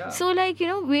 Yeah. So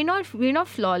we're not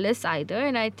flawless either,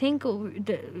 and I think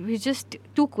we're just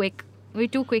too quick. We're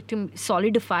too quick to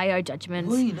solidify our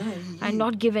judgments and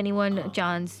not give anyone a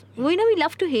chance. We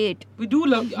love to hate. We do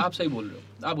love. आप सही बोल रहे हो.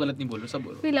 आप गलत नहीं बोल रहे हो. सब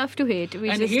बोल रहे हो. We love to hate. We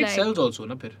and just hate like, sells also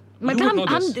ना फिर. मतलब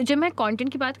हम जब मैं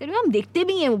कंटेंट की बात कर रही हूँ, हम देखते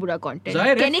भी हैं वो बुरा कंटेंट.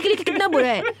 कहने के लिए कितना बुरा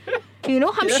है. You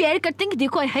know, हम शेयर करते हैं कि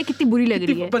देखो है कितनी बुरी लग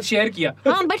रही है, पर शेयर किया.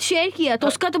 हाँ बट शेयर किया तो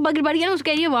उसका तो बगर बढ़ गया ना, उसको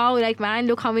कह रही है wow like man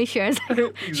look how many shares.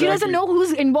 She doesn't know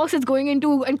whose inbox is going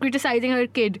into and criticizing her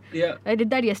kid. Yeah. I did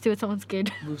that yesterday with someone's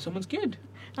kid. Someone's kid.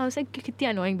 I was like कितनी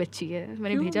annoying बच्ची है,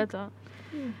 मैंने क्यों? भेजा था.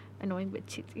 Annoying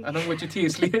बच्ची थी. Annoying बच्ची थी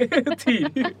इसलिए थी,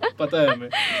 पता है हमें.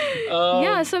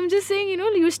 Yeah, so I'm just saying, you know,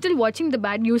 you're still watching the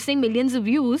bad. You're saying millions of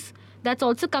views. That's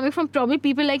also coming from probably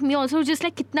people like me also, just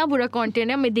like कितना बुरा content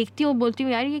है, मैं देखती हूँ बोलती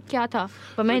हूँ यार ये क्या था,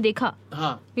 पर मैंने देखा.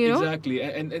 हाँ, you know? exactly.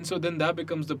 And so then that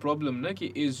becomes the problem ना कि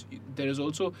there is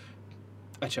also,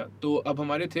 अच्छा तो अब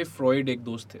हमारे थे फ्रॉइड, एक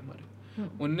दोस्त थे हमारे,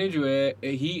 उनने जो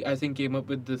है he I think came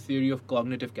up with the theory of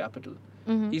cognitive capital.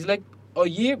 He's like, और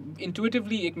ये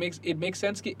intuitively it makes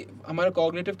sense कि हमारा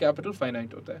cognitive capital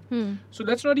finite होता है. So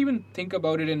let's not even think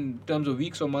about it in terms of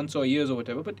weeks or months or years or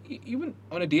whatever, but even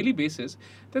on a daily basis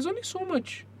there's only so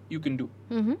much you can do,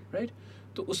 right?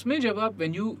 तो उसमें जब आप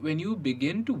when you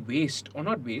begin to waste, or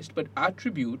not waste but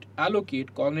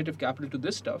allocate cognitive capital to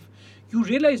this stuff, you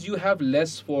realize you have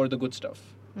less for the good stuff.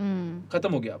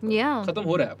 खत्म हो गया आपका. Yeah. खत्म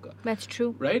हो रहा है आपका. That's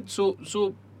true. Right?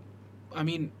 So I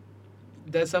mean,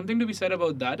 there's something to be said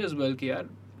about that as well, कि यार,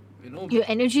 you know, Your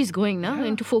energy is going now Yeah.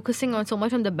 into focusing on so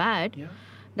much on the bad yeah.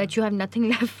 that you have nothing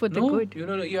left for the good. You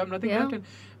know, you have nothing Yeah. left. And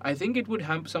I think it would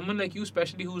have someone like you,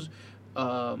 especially who's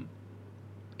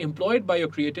employed by your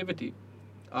creativity.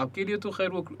 आपके लिए तो खैर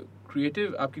वो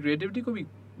आपकी creativity को भी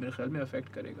मेरे ख्याल में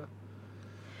affect करेगा.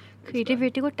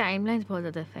 Creativity को timelines बहुत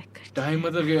ज़्यादा affect करते हैं. Time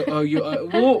मतलब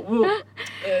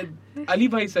वो Ali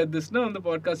भाई said this ना on the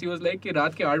podcast. He was like कि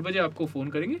रात के 8 बजे आपको फोन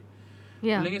करेंगे,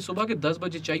 Yeah. लेकिन सुबह के 10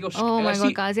 बजे चाहिए. और Oh my ऐसी-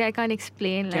 God, Kazi, I can't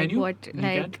explain Can like you? what You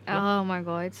like. can't? Oh my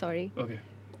God, sorry. Okay.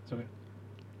 It's okay.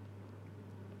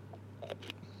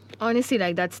 Honestly,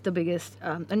 like that's the biggest,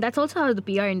 and that's also how the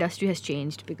PR industry has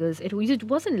changed, because it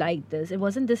wasn't like this. It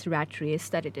wasn't this rat race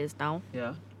that it is now.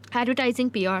 Yeah. Advertising,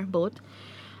 PR, both.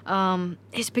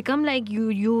 It's become like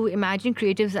you imagine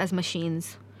creatives as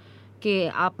machines. कि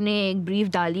आपने एक brief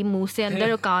डाली मुंह से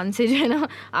अंदर और कान से जो है ना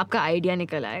आपका आइडिया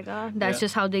निकल आएगा. That's Yeah.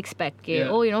 just how they expect कि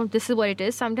Yeah. oh you know this is what it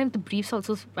is. Sometimes the briefs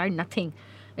also are nothing.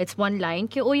 It's one line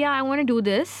कि oh yeah I want to do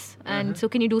this, and so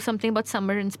can you do something about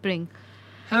summer and spring?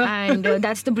 And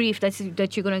that's the brief that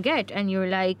you're gonna get, and you're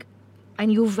like,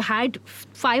 and you've had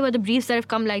 5 other briefs that have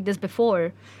come like this before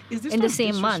Is this in the not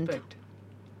same month. disrespect?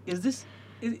 Is this?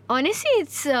 Honestly,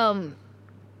 it's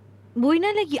वही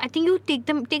ना, like I think you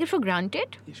take it for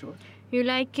granted. You sure? You're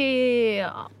like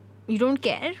you don't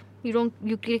care.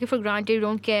 You take it for granted. You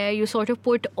don't care. You sort of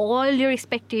put all your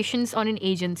expectations on an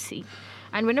agency,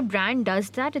 and when a brand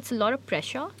does that, it's a lot of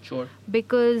pressure. Sure.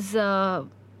 Because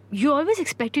you're always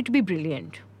expected to be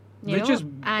brilliant. You Which know? is-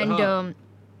 and हाँ.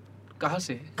 कहाँ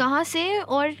से? कहाँ से,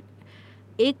 और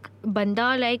एक बंदा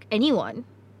like anyone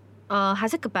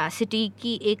has a capacity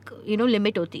की एक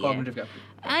limit होती है. Cognitive capital.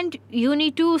 And you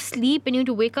need to sleep, and you need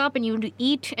to wake up, and you need to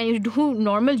eat, and you do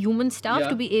normal human stuff Yeah.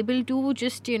 to be able to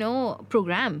just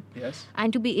program, Yes.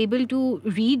 and to be able to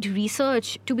read,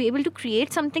 research, to be able to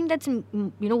create something that's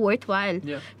worthwhile.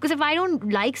 Yeah. Because if I don't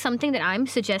like something that I'm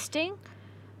suggesting,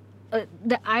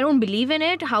 that I don't believe in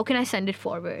it, how can I send it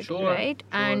forward? Sure, Right?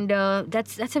 sure. And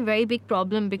that's a very big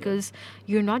problem, because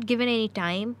you're not given any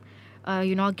time,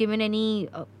 you're not given any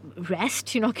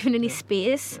rest, you're not given any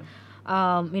space.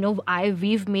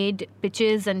 We've made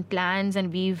pitches and plans,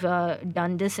 and we've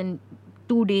done this in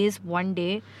 2 days, 1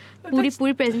 day.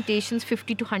 Puri presentations,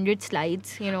 50 to 100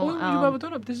 slides, मुझे बात बताओ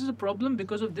ना, this is a problem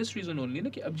because of this reason only ना,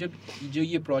 कि अब जब जो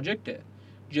ये project है,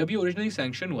 जब ये originally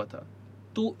sanction हुआ था,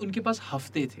 तो उनके पास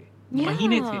हफ्ते थे,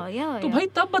 महीने थे, तो भाई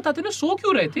तब बताते ना, सो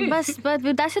क्यों रहे थे?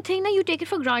 but that's the thing, ना, you take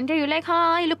it for granted. You're like,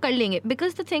 हाँ ये लोग कर लेंगे,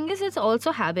 because the thing is, it's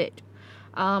also habit.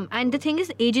 And the thing is,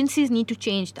 agencies need to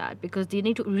change that, because they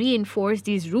need to reinforce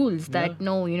these rules that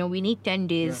no, we need 10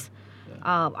 days.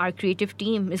 Our creative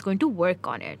team is going to work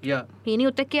on it. Yeah. ये नहीं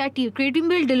होता कि यार creative team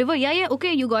will deliver. Yeah,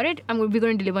 okay, you got it. We're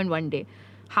going to deliver in 1 day.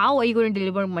 How are you going to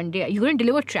deliver Monday? You're going to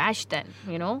deliver trash then,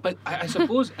 But I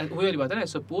suppose, I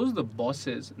suppose the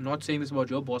bosses, not saying this about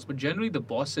your boss, but generally the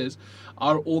bosses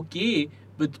are okay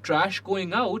with trash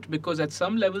going out, because at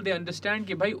some level they understand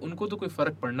कि भाई उनको तो कोई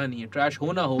फर्क पड़ना नहीं है, trash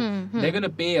हो ना हो, they're going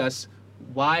to pay us.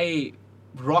 Why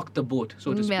rock the boat,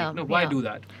 so to speak? Yeah, No, why yeah. do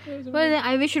that? Well,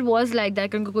 I wish it was like that,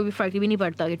 क्योंकि कोई भी फर्क भी नहीं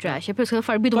पड़ता कि trash है, फिर उसका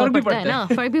फर्क भी तो बहुत पड़ता है ना,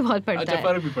 फर्क भी बहुत पड़ता है.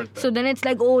 फर्क भी पड़ता है. So then it's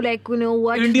like, oh, like,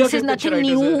 what, India this is के nothing picture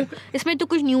new. writers हैं. इसमें तो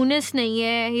कुछ newness नहीं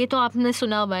है, ये तो आपने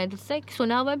सुना हुआ है. It's like,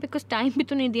 सुना हुआ है because time भी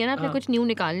तो नहीं दिया ना आपने कुछ new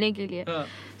निकालने के लिए.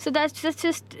 So that's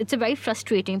just, it's a very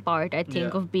frustrating part, I think,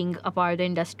 Yeah. of being a part of the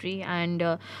industry. And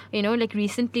like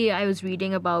recently I was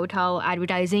reading about how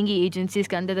advertising agencies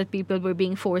that people were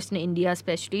being forced in India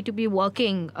especially to be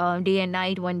working day and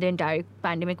night when the entire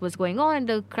pandemic was going on,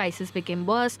 the crisis became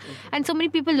worse, and so many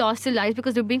people lost their lives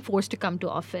because they were being forced to come to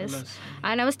office. Alas.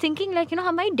 And I was thinking, like,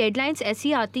 हमारी deadlines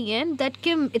ऐसी आती हैं that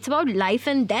it's about life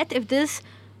and death if this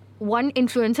one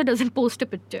influencer doesn't post a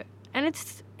picture. And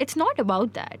it's not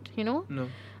about that, No.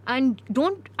 And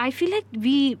I feel like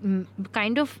we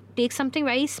kind of take something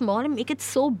very small and make it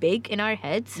so big in our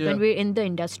heads Yeah. when we're in the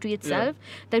industry itself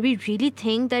that we really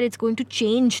think that it's going to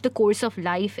change the course of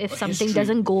life if something history.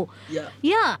 doesn't go.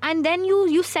 Yeah. And then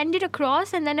you send it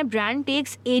across, and then a brand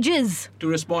takes ages To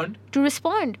respond. to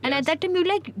respond. And Yes. at that time you're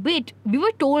like, wait, we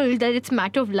were told that it's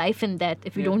matter of life and death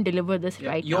if we Yeah. don't deliver this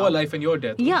right Your now. life and your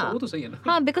death. Yeah. वो तो सही है ना.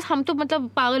 हाँ, because हम तो मतलब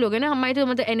पागल हो गए ना, हमारी तो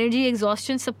मतलब energy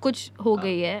exhaustion सब कुछ हो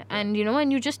गई है, and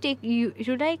and you just take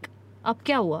you're like, अब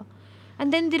क्या हुआ?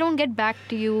 And then they don't get back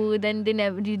to you. Then they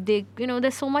never.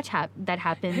 There's so much that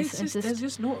happens. It's there's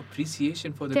just no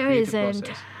appreciation for the there creative isn't.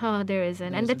 process. Oh, there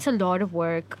isn't, and that's a lot of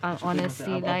work.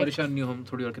 Honestly, आप like. परेशान नहीं हो, हम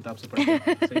थोड़ी और किताब से पढ़ते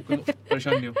हैं. सही, कोई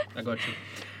परेशान नहीं हो. I got you.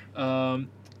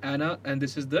 Anna, and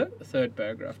this is the third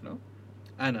paragraph now.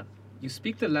 Anna, you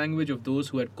speak the language of those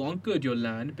who had conquered your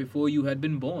land before you had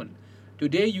been born.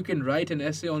 Today you can write an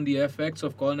essay on the effects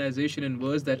of colonization in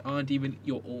words that aren't even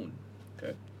your own.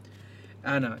 Okay.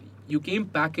 Anna, you came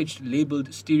packaged, labeled,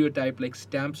 stereotyped like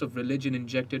stamps of religion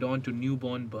injected onto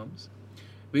newborn bums.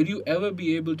 Will you ever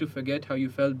be able to forget how you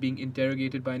felt being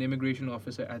interrogated by an immigration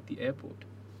officer at the airport?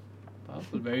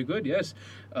 Powerful, very good, yes.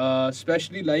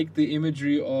 Especially like the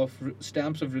imagery of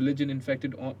stamps of religion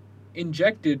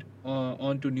injected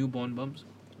onto newborn bums.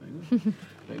 Very good.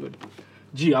 Very good.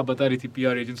 Gee, आप बता रही थी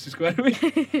PR agencies के बारे में.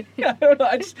 I don't know.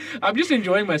 I'm just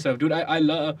enjoying myself, dude.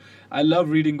 I love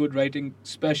reading good writing,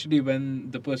 especially when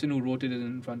the person who wrote it is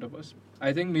in front of us.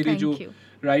 I think मेरी जो Thank you.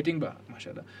 writing,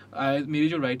 माशाल्लाह, मेरी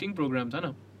जो writing program था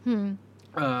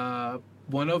ना,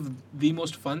 one of the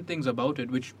most fun things about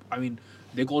it, which I mean,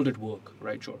 they called it work,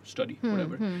 right? Sure, study,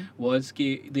 whatever. Was कि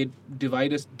they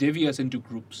divvy us into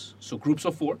groups. So groups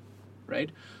of 4,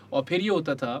 right? और फिर ये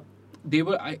होता था.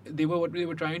 What they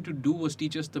were trying to do was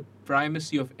teach us the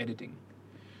primacy of editing.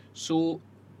 So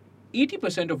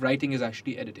 80% of writing is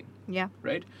actually editing, Yeah.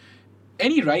 right?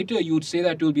 Any writer you would say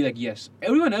that to will be like, yes.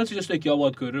 Everyone else is just like, kya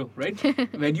baat kar rahe ho,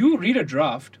 right? When you read a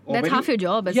draft, or That's when half your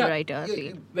job as a writer, I yeah,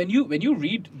 feel. when you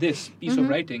read this piece of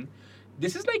writing,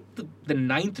 this is like the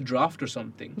 9th draft or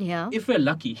something. Yeah. If we're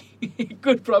lucky, it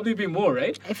could probably be more,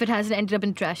 right? If it hasn't ended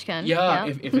up in trash can. Yeah,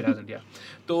 if it hasn't, yeah.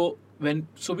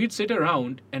 So we'd sit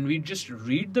around and we'd just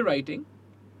read the writing,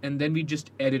 and then we'd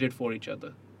just edit it for each other.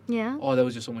 Yeah. Oh, that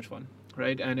was just so much fun,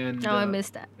 right? And Oh, I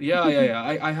miss that.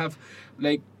 Yeah. I have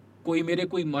like कोई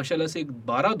माशाल्लाह से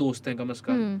 12 दोस्त हैं कम से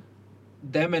कम.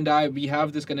 Them and I, we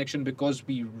have this connection because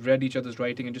we read each other's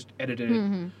writing and just edited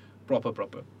it proper.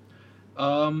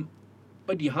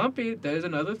 But यहाँ पे there is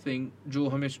another thing जो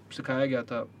हमें सिखाया गया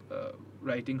था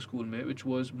writing school में, which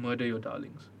was murder your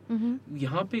darlings.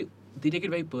 यहाँ पे they take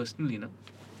it very personally, na?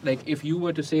 Like if you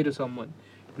were to say to someone,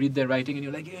 read their writing, and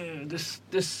you're like, yeah,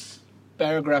 this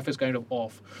paragraph is kind of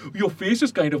off. Your face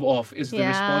is kind of off. Is the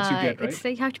response you get, right? It's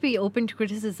like you have to be open to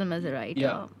criticism as a writer.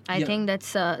 Yeah. I think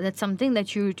that's something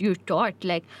that you're taught.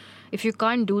 Like, if you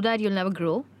can't do that, you'll never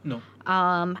grow. No.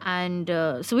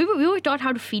 So we were taught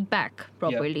how to feedback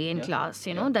properly in Yeah. class.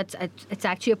 Yeah. That's it's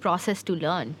actually a process to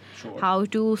learn Sure. how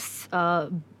to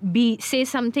say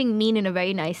something mean in a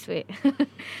very nice way.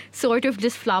 Sort of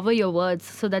just flower your words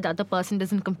so that the other person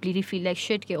doesn't completely feel like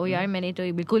shit. Oh yaar, मैंने तो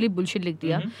बिल्कुल ही bullshit लिख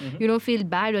दिया. You don't feel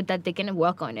bad with that. They can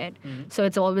work on it. So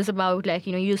it's always about like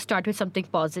you start with something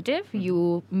positive,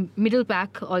 you middle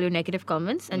pack all your negative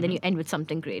comments, and then you end with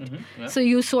something great. Yeah. So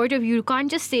you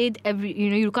can't just say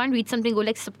you can't read something go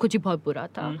like सब कुछ ही बहुत बुरा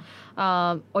था,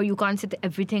 or you can't say that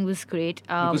everything was great.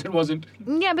 Because it wasn't.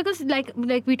 Yeah, because like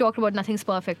we talked about, nothing's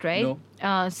perfect, right? No.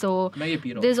 So मैं ये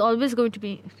P रहा हूँ. there's always going to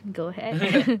be. Go ahead. मैं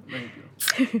ये पी रहा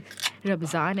हूँ.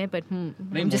 Ramzan hai, but I'm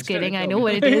नहीं, just Monster kidding. है, I क्या know हो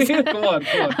what गया? it is. Come on.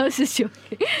 I was just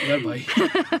joking. यार भाई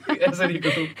ऐसा नहीं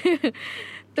करो.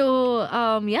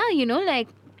 So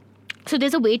like. So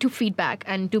there's a way to feedback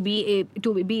and to be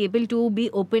able to be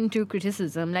open to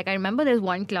criticism. Like I remember there's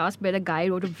one class where the guy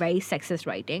wrote a very sexist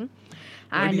writing,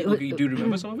 and Okay, do you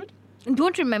remember some of it?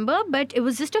 don't remember, but it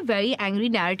was just a very angry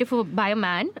narrative by a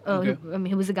man. Okay. I mean,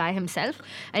 he was a guy himself,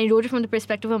 and he wrote it from the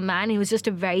perspective of a man. He was just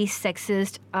a very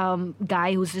sexist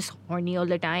guy who was just horny all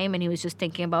the time, and he was just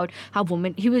thinking about how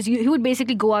women. He would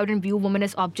basically go out and view women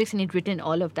as objects, and he'd written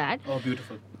all of that. Oh,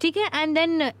 beautiful. Okay, and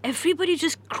then everybody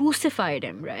just crucified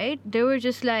him, right? They were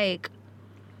like,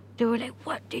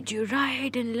 what did you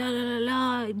write? And la la la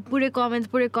la. Pure comments.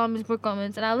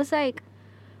 And I was like,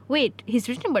 wait, he's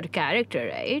written about a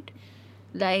character, right?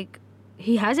 Like,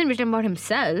 he hasn't written about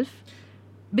himself.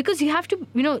 Because you have to,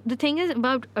 the thing is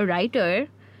about a writer,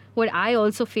 what I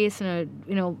also face,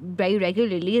 very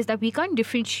regularly is that we can't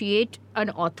differentiate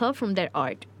an author from their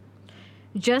art.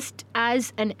 Just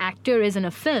as an actor is in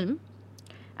a film,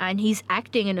 and he's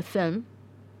acting in a film,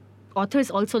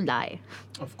 authors also lie.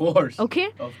 Of course. Okay?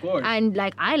 Of course. And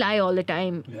like, I lie all the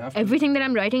time. You have to. Everything that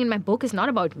I'm writing in my book is not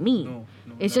about me. No,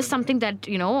 it's just something that,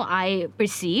 I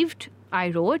perceived, I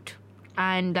wrote,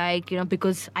 and like,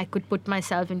 because I could put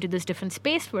myself into this different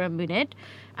space for a minute,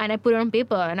 and I put it on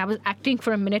paper, and I was acting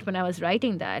for a minute when I was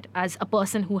writing that as a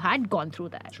person who had gone through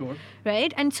that. Sure.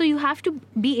 Right? And so you have to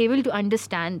be able to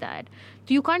understand that.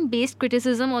 So you can't base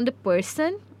criticism on the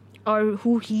person or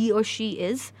who he or she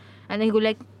is, and then you go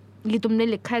like, ये तुमने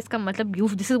लिखा है इसका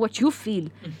मतलब this is what you feel.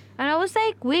 And I was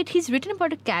like, wait, he's written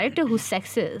about a character who's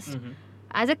sexist.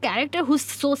 As a character who's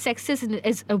so sexist and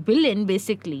is a villain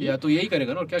basically. Yeah, तो यही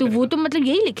करेगा ना और क्या तो करेगा? वो तो मतलब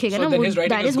यही लिखेगा So ना. then his writing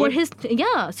That is is what good. his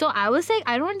So I was like,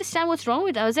 I don't understand what's wrong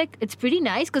with it. I was like, it's pretty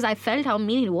nice because I felt how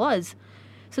mean it was.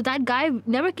 So that guy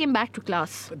never came back to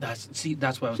class. But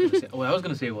that's what I was going to say. What I was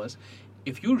going to say was,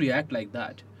 if you react like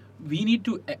that, we need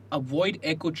to avoid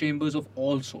echo chambers of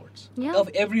all sorts. Yeah. Of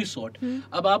every sort.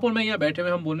 अब आप और मैं यहाँ बैठे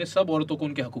हुए हम बोलने सब औरतों को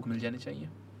उनके हकूक मिल जाने चाहिए.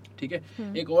 ठीक है?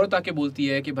 एक औरत आके बोलती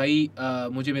है कि भाई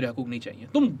मुझे मेरे हकूक नहीं चाहिए.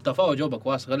 तुम दफा हो जाओ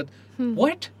बकवास गलत.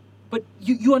 What? But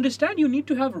you understand, you need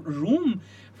to have room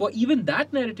for even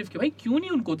that narrative कि भाई क्यों नहीं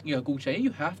उनको उनके हकूक चाहिए.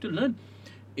 You have to learn.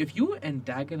 If you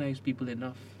antagonize people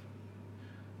enough,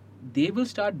 they will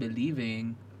start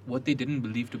believing what they didn't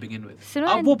believe to begin with. So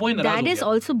अब वो point नाराज that हो is गया.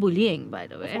 also bullying, by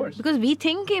the way. Of course. Because we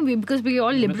think because we are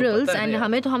all हमें तो liberals पता है and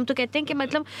यार. हम तो कहते हैं कि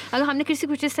मतलब अगर हमने किसी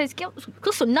को criticize किया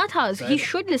उसको सुनना था. He Right.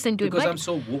 should listen to Because it. I'm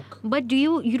so woke. But do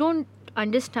you don't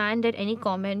understand that any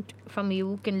comment from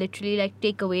you can literally like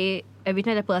take away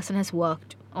everything that a person has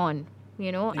worked on,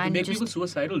 It can and make just people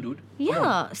suicidal, dude.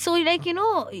 yeah. So like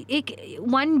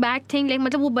one bad thing like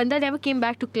मतलब वो बंदा never came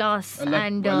back to class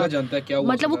and अल्लाह जानता है क्या हुआ.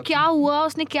 मतलब वो क्या हुआ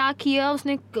उसने क्या किया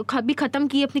उसने कभी खत्म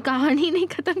की अपनी कहानी नहीं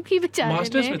खत्म की बेचारे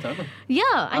मास्टर्स ने. में था ना.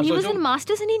 Yeah, and he was सोचो. in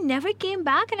masters and he never came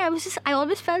back, and I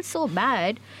always felt so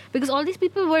bad because all these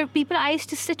people were people I used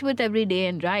to sit with every day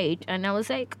and write, and I was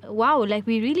like, wow, like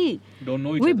we really Don't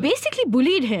know each we other. basically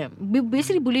bullied him. We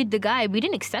basically bullied the guy. We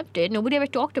didn't accept it. Nobody ever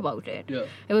talked about it. Yeah.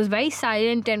 It was very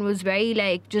silent and was very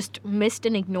like just missed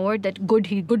and ignored. That good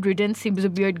riddance. He was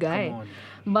a weird guy. Come on.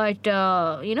 But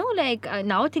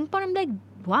now I think about him like,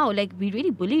 wow, like we really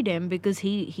bullied him because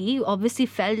he obviously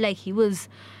felt like he was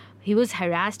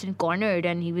harassed and cornered,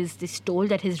 and he was just told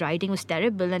that his writing was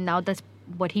terrible, and now that's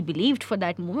what he believed for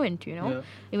that moment, Yeah.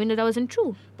 even though that wasn't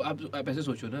true. आप ऐसे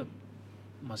सोचो ना,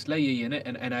 मसला यही है ना,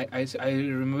 and I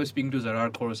remember speaking to Zarar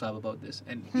Khorasab about this,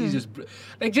 and he's just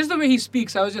the way he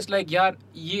speaks, I was just like, यार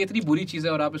ये इतनी बुरी चीज़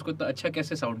है और आप इसको इतना अच्छा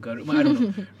कैसे sound कर रहे हो? I don't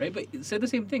know, right? But he said the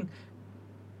same thing.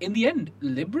 In the end,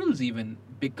 liberals even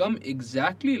become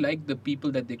exactly like the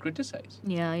people that they criticize.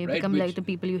 Yeah, you Right, become which- like the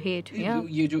people you hate. Yeah.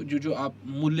 ये जो आप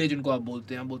मुल्ले जिनको आप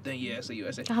बोलते हैं ये ऐसे ये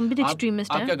ऐसे. हम भी तो आप-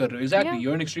 extremist आप हैं. क्या कर रहे हो? Exactly, Yeah.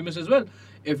 you're an extremist as well.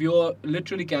 If you're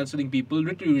literally cancelling people,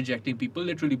 literally rejecting people,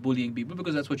 literally bullying people,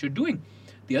 because that's what you're doing.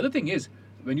 The other thing is,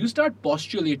 when you start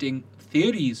postulating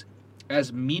theories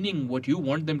as meaning what you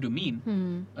want them to mean,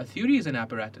 a theory is an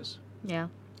apparatus. Yeah.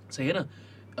 सही है ना?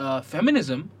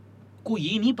 Feminism को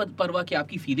ये नहीं परवाह कि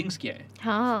आपकी feelings क्या है.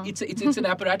 हाँ. It's an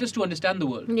apparatus to understand the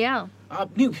world. Yeah.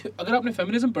 अगर आपने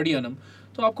फेमिनिज्म पढ़ी है ना,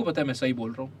 तो आपको पता है मैं सही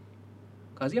बोल रहा हूँ.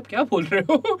 काजी आप क्या बोल रहे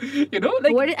हो?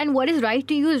 What is right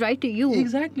to you is right to you.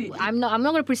 Exactly. I'm not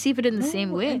going to perceive it in the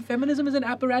same way. And feminism is an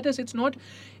apparatus. It's not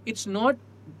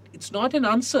an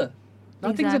answer.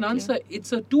 Nothing's an Exactly. answer.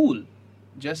 It's a tool.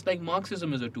 Just like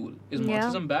Marxism is a tool. Is Yeah.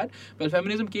 Marxism bad? Well,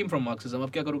 feminism came from Marxism.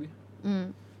 अब क्या करोगे?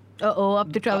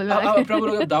 Up the trouble.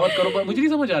 अब दावत करो, पर मुझे नहीं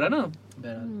समझ आ रहा ना.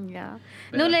 बहरहाल. Yeah.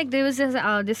 No, like there was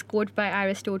this quote by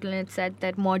Aristotle, and it said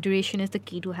that moderation is the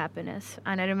key to happiness.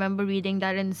 And I remember reading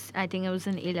that, I think it was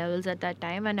in A levels at that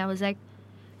time, and I was like,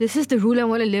 this is the rule I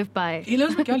want to live by.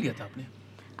 A-levels में क्या लिया था आपने?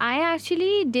 I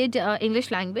actually did English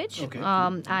language. Okay.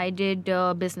 I did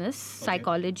business,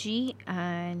 psychology,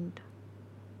 and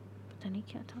पता नहीं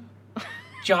क्या था.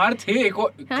 चार थे एक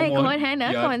और हाँ come एक on, और है ना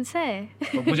यार। कौन सा है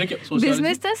तो मुझे क्या sociology?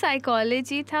 बिजनेस था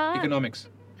साइकोलॉजी था इकोनॉमिक्स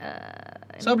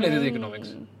सब लेते थे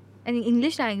इकोनॉमिक्स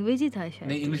इंग्लिश लैंग्वेज ही था शायद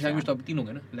नहीं इंग्लिश लैंग्वेज तो अब तीन हो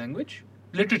गए ना language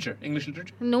literature English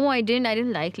literature No, I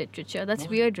didn't like literature. That's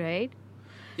No. weird, right?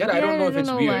 yeah I don't know I if don't it's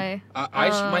know weird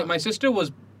why. my sister was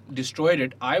destroyed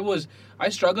it I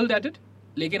struggled at it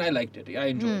lekin I liked it I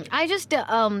enjoyed it I just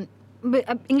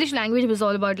English language was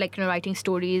all about like writing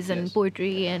stories and Yes.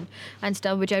 poetry and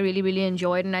stuff which I really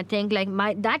enjoyed, and I think like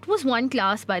that was one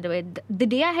class, by the way. The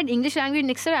day I had English language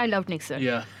Nixer, I loved Nixer.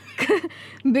 yeah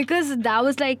Because that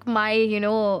was like my,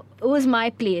 it was my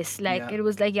place. Like Yeah. it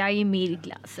was like ye meri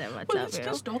class hai, well matlab,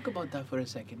 let's talk about that for a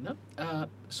second na?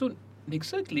 So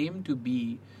Nixer claimed to be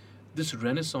this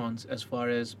renaissance as far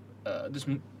as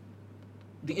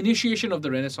the initiation of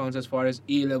the renaissance as far as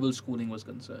A-level schooling was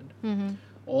concerned. Mm-hmm.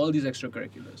 All these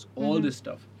extracurriculars, all this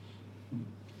stuff.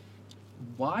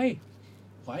 Why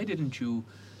didn't you?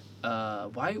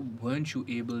 Why weren't you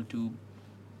able to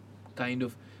kind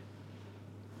of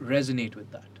resonate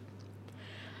with that?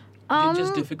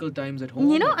 Just difficult times at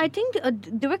home. I think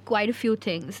there were quite a few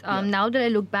things. Yeah. Now that I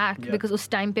look back, Yeah. because us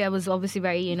time pe I was obviously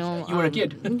very, you were a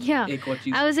kid. Yeah, एक और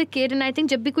चीज़. I was a kid, and I think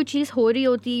जब भी कोई चीज़ हो रही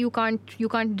होती, you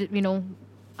can't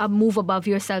move above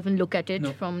yourself and look at it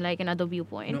No. from like another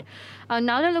viewpoint. No.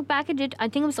 Now that I look back at it, I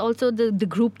think it was also the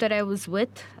group that I was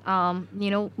with.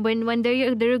 When there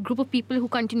are a group of people who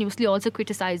continuously also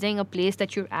criticizing a place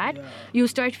that you're at, Yeah. you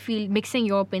start mixing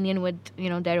your opinion with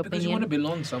their Because opinion. you want to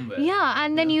belong somewhere. Yeah,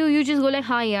 and then you just go like,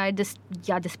 hi,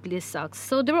 this place sucks.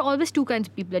 So there were always two kinds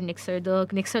of people at Nixer: the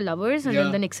Nixer lovers and then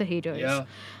Yeah. the Nixer haters. Yeah.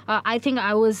 I think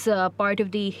I was part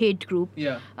of the hate group.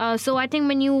 Yeah. So I think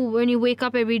when you wake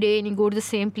up every day and you go to the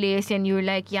same place and you're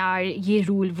like, yaar, ye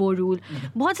rule, wo rule.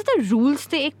 बहुत ज़्यादा rules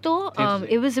थे एक तो.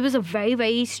 It was a very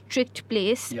very strict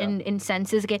place Yeah. in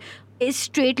senses के इस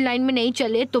straight line में नहीं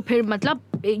चले तो फिर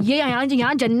मतलब ये यहाँ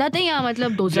जन्नत है यहाँ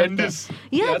मतलब दोज़ख है. Genders.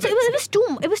 Yeah, so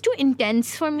it was too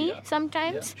intense for me Yeah.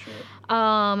 sometimes. Yeah,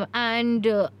 sure. And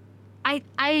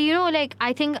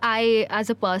I think I as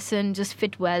a person just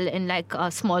fit well in like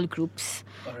small groups.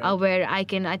 Alright. Where I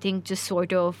think just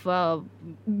sort of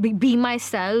be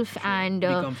myself and Be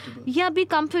comfortable. yeah, be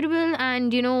comfortable,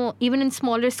 and even in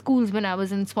smaller schools, when I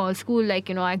was in small school,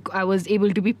 like I was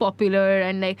able to be popular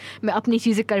and like मैं अपनी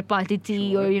चीजें कर पाती थी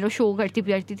Sure. or show करती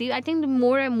थी. I think the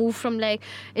more I moved from like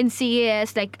in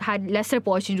CAS, like had lesser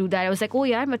opportunity to do that. I was like, oh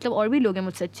यार मतलब और भी लोग हैं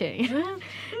मुझसे अच्छे.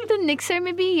 तो Nixer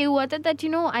में भी ये हुआ था that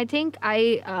I think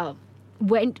I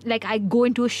went like I go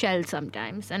into a shell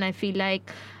sometimes, and I feel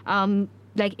like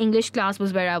English class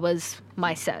was where I was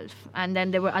myself, and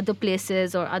then there were other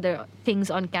places or other things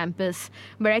on campus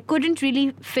where I couldn't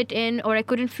really fit in, or I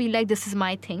couldn't feel like this is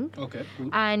my thing, Okay, cool.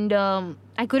 and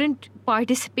I couldn't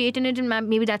participate in it, and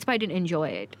maybe that's why I didn't enjoy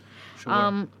it.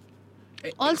 Sure.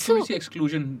 Also- थोड़ी सी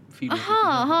exclusion feel होती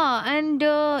थी, हाँ, and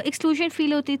exclusion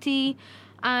feel होती थी,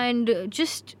 and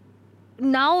just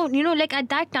now like at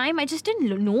that time I just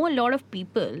didn't know a lot of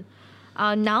people.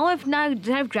 Now I've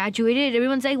graduated,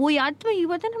 everyone's like, वो याद तुम्हें ये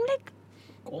पता है? I'm like,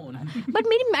 कौन? but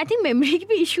I think memory की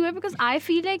भी issue है, because I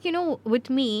feel like with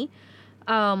me,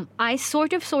 I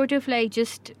sort of like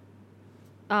just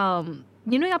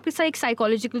आपके साथ एक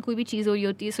psychological कोई भी चीज़ हो रही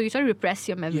होती है, so you sort of repress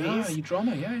your memories. Yeah, you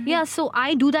trauma, yeah. Yeah, so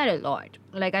I do that a lot.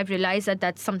 Like I've realized that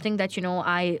that's something that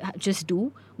I just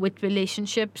do with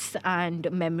relationships and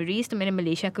memories. तो मैंने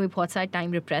Malaysia को भी बहुत सारा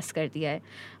time repress कर दिया है.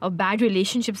 Of bad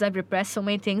relationships, I've repressed so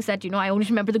many things that I only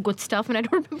remember the good stuff and I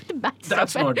don't remember the bad stuff.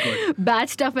 That's not good. Bad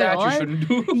stuff at That all. you shouldn't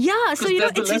do. Yeah, so 'Cause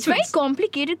that's the it's very lessons.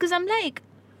 complicated, because I'm like,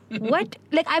 what?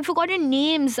 Like I've forgotten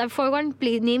names. I've forgotten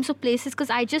names of places, because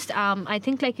I just I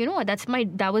think like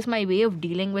that was my way of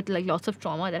dealing with like lots of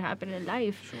trauma that happened in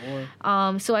life.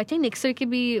 Sure. So I think Nixer के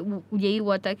भी यही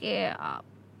हुआ था कि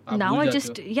now भूल I जाते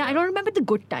just हो. I don't remember the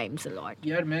good times a lot.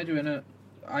 यार मैं जो है ना,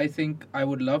 I think I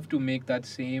would love to make that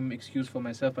same excuse for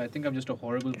myself. I think I'm just a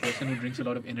horrible person who drinks a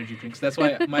lot of energy drinks. That's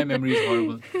why my memory is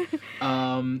horrible.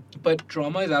 But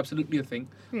trauma is absolutely a thing.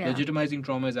 Yeah. Legitimizing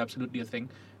trauma is absolutely a thing.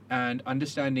 And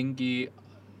understanding that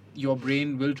your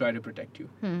brain will try to protect you.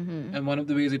 Mm-hmm. And one of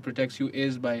the ways it protects you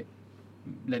is by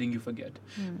letting you forget.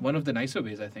 One of the nicer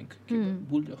ways, I think. कि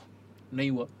भूल जाओ,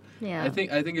 नहीं हुआ. Yeah. I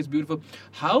think it's beautiful.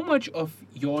 How much of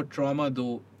your trauma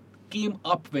though came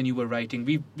up when you were writing?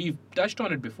 We've touched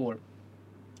on it before.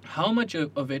 How much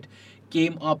of it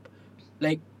came up?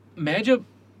 Like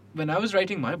when I was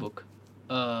writing my book,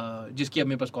 जिसकी अब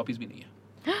मेरे पास copies भी नहीं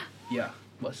है. Yeah,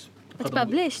 बस. It's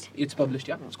published. It's published,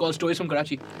 yeah. It's called Stories from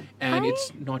Karachi. And it's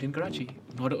not in Karachi.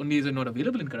 Not only is it not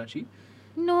available in Karachi,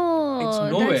 No, It's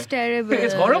nowhere. that's terrible.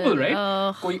 It's horrible, right?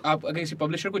 Ugh. कोई आप अगर किसी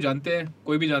publisher को जानते हैं,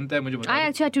 कोई भी जानता है मुझे बता I दो.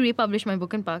 actually had to republish my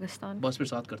book in Pakistan. बस फिर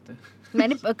साथ करते हैं.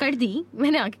 मैंने कर दी,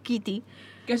 मैंने आगे की थी.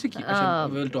 कैसे की? अच्छा,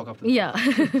 we'll talk after. Yeah.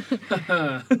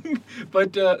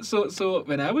 But so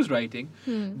when I was writing,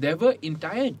 there were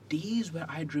entire days where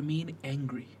I'd remain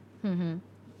angry.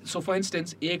 So for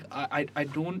instance,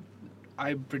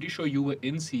 I'm pretty sure you were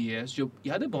in CES. जो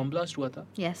याद है bomb blast हुआ था?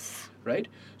 Yes. Right?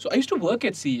 So I used to work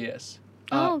at CES.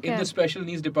 Okay. In the special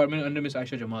needs department under Miss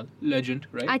Aisha Jamal, legend,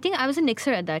 right? I think I was a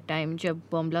Nixer at that time जब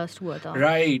bomb blast हुआ था.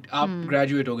 Right, आप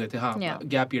graduate हो गए थे, हाँ, Yeah.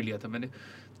 gap year लिया था मैंने.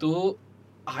 तो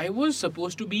I was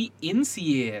supposed to be in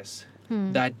CAS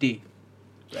that day,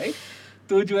 right?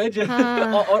 तो जो है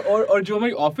और जो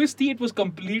हमारी office थी, it was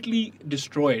completely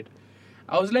destroyed.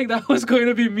 I was like, that was going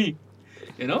to be me,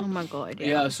 you know? Oh my God.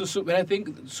 Yeah. So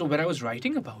when I was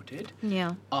writing about it,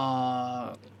 Yeah.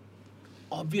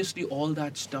 Obviously all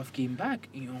that stuff came back.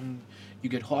 You know, you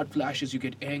get hot flashes, you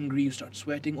get angry, you start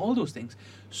sweating, all those things.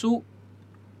 So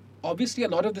obviously a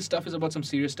lot of this stuff is about some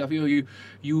serious stuff. You know,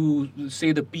 you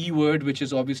say the P word, which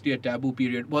is obviously a taboo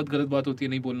period. बहुत गलत बात होती है,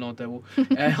 नहीं बोलना होता है वो.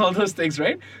 And all those things,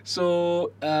 right? So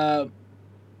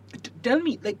tell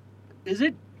me, like, is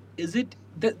it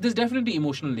there's definitely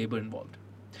emotional labor involved.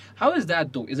 How is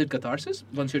that though? Is it catharsis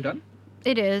once you're done?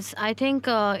 It is. I think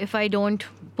if I don't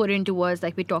put into words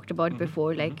like we talked about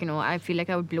before, like, you know, I feel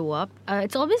like I would blow up.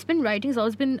 It's always been writing. It's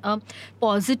always been a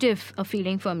positive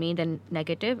feeling for me than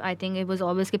negative. I think it was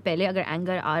always कि पहले अगर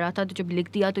anger आ रहा था तो जब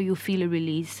लिख दिया तो you feel a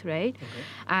release, right? Okay.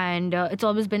 And it's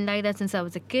always been like that since I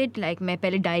was a kid. Like मैं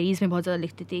पहले diaries में बहुत ज़्यादा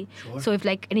लिखती थी. Sure. So if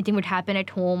like anything would happen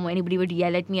at home, anybody would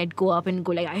yell at me, I'd go up and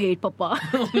go like, I hate papa.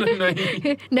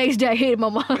 नहीं. Next day I hate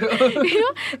mama. You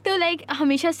know? So like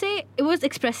हमेशा से it was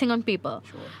expressing on paper.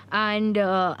 Sure. And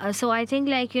so I think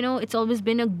like, you know, it's always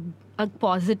been a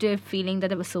positive feeling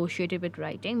that I've associated with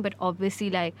writing. But obviously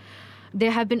like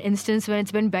there have been instances when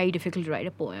it's been very difficult to write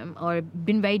a poem or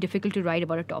been very difficult to write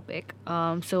about a topic.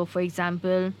 So for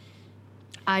example,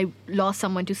 I lost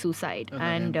someone to suicide.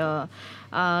 And,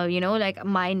 you know, like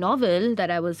my novel that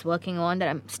I was working on, that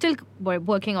I'm still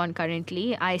working on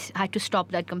currently, I had to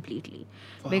stop that completely.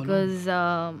 For how Because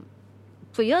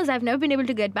for years I've never been able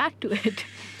to get back to it.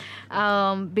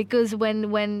 Because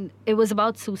when it was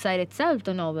about suicide itself,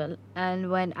 the novel, and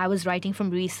when I was writing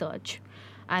from research,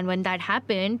 and when that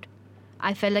happened,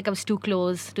 I felt like I was too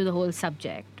close to the whole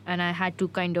subject, and I had to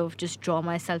kind of just draw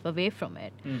myself away from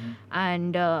it.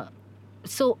 And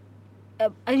so,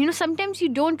 you know, sometimes you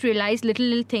don't realize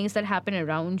little things that happen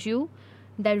around you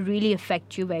that really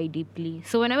affect you very deeply.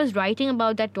 So when I was writing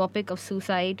about that topic of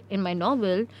suicide in my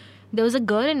novel, there was a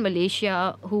girl in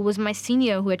Malaysia who was my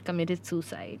senior who had committed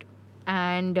suicide.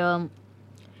 And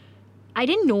I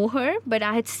didn't know her, but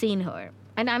I had seen her.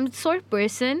 And I'm the sort of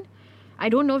person, I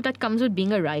don't know if that comes with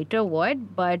being a writer or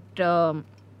what, but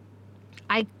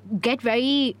I get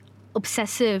very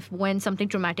obsessive when something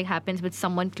traumatic happens with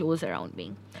someone close around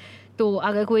me. तो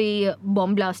अगर कोई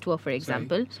bomb blast हुआ for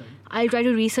example I try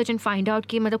to research and find out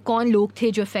कि मतलब कौन लोग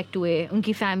थे जो इफेक्ट हुए,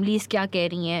 उनकी फैमिलीज क्या कह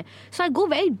रही हैं. सो आई go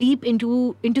very deep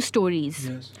into stories.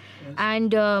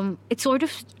 And it's sort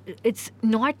of it's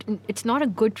not a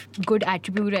good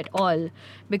attribute at all,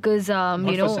 because Not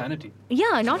you know, for sanity.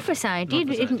 yeah, not for sanity.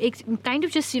 Not for It kind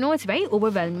of just, you know, it's very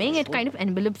overwhelming. It kind of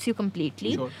envelops you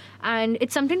completely. Sure. And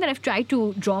it's something that I've tried to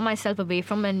draw myself away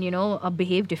from and, you know,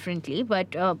 behave differently.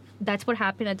 But that's what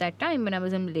happened at that time when I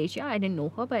was in Malaysia. I didn't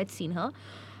know her, but I'd seen her.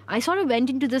 I sort of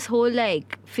went into this whole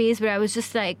like phase where I was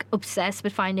just like obsessed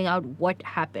with finding out what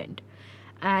happened.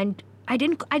 And I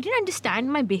didn't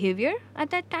understand my behavior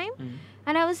at that time.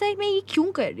 And I was like, मैं ये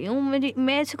क्यों कर रही हूँ?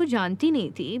 मैं ऐसे कुछ जानती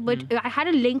नहीं थी. But I had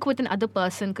a link with another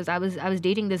person because I was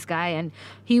dating this guy and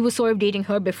he was sort of dating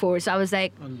her before. So I was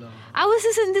like, Allah. I was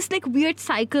just in this like weird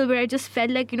cycle where I just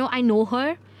felt like, you know, I know her.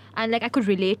 And like I could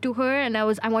relate to her, and I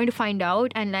wanted to find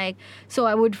out, and like so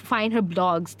I would find her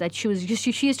blogs that she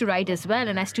used to write as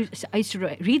well, and I used to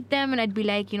read them, and I'd be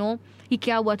like, you know, ye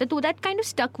kya hua tha? So that kind of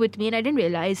stuck with me, and I didn't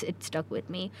realize it stuck with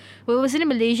me. But it was in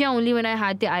Malaysia only when I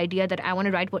had the idea that I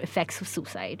want to write about effects of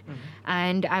suicide,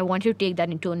 and I wanted to take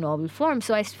that into a novel form.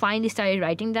 So I finally started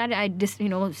writing that. I just,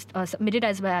 you know,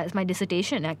 submitted as my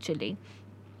dissertation actually,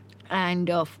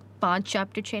 and 5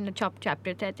 chapter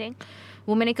थे I think.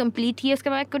 वो मैंने complete किया. उसके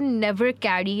बाद I could never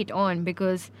carry it on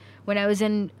because when I was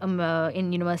in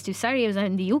University of Surrey, I was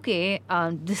in the UK,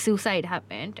 the suicide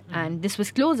happened, and this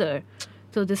was closer.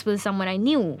 So this was someone I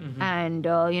knew, and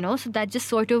you know, so that just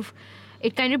sort of,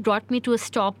 it kind of brought me to a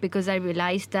stop because I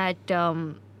realized that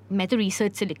मैं तो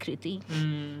research से लिख रही थी,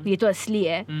 ये तो असली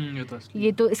है,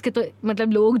 ये तो इसके तो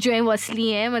मतलब लोग जो हैं वो असली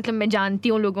हैं, मतलब मैं जानती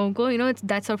हूँ लोगों को, it's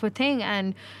that sort of a thing.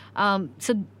 And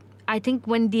so I think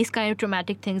when these kind of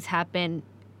traumatic things happen,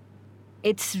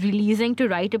 it's releasing to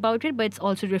write about it, but it's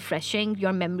also refreshing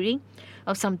your memory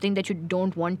of something that you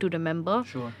don't want to remember.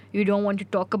 Sure. You don't want to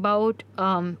talk about,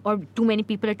 or too many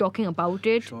people are talking about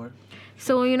it. Sure.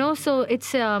 So so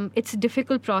it's a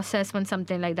difficult process when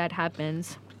something like that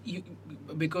happens.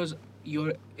 Because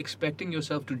you're expecting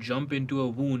yourself to jump into a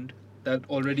wound that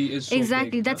already is so exactly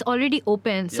big, that's already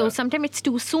open. So sometimes it's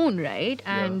too soon, right?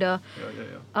 And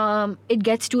it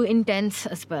gets too intense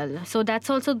as well. So that's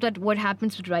also that what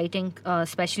happens with writing,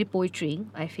 especially poetry,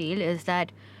 I feel, is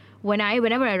that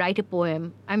whenever I write a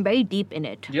poem, I'm very deep in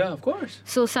it. Yeah, of course.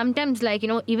 So sometimes, like,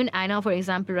 even Anna, for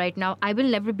example, right now, I will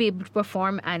never be able to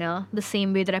perform Anna the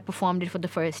same way that I performed it for the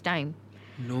first time.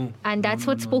 No. And that's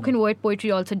what spoken word poetry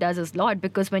also does a lot,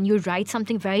 because when you write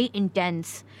something very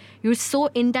intense, you're so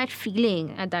in that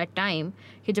feeling at that time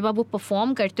कि जब आप वो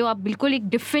perform करते हो, आप बिल्कुल एक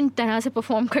different तरह से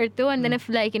perform करते हो. And then if,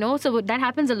 like, so that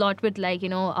happens a lot with, like,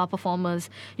 our performers.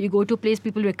 You go to a place,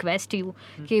 people request you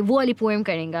कि वो वाली poem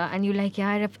करेंगा, and you're like,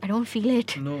 यार, I don't feel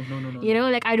it. No.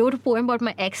 Like, I wrote a poem about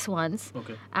my ex once.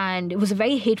 Okay. And it was a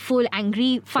very hateful,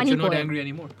 angry, funny poem. But you're not poem. angry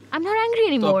anymore. I'm not angry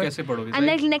anymore. तो आप कैसे पढ़ोगे? And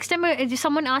like next time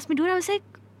someone asked me, dude, I was like,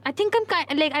 I think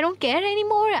I'm like, I don't care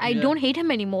anymore. I don't hate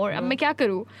him anymore. अब मैं क्या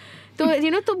करूँ? तो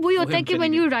तो वही होता है कि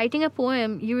when you're writing a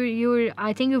poem,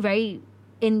 I think you're very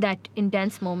in that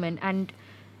intense moment, and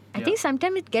I think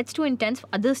sometimes it gets too intense for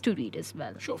others to read as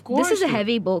well. Sure, of course. This is a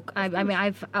heavy book. I mean,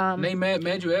 I've नहीं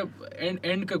मैं जो है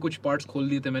end का कुछ parts खोल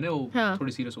दिए थे मैंने, वो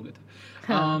थोड़ी serious हो गए थे.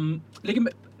 लेकिन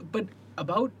but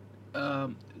about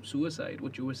suicide,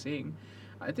 what you were saying,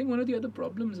 I think one of the other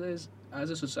problems is, as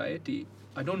a society,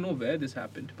 I don't know where this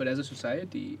happened, but as a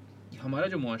society, हमारा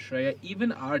जो मुआशरा है,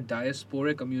 even our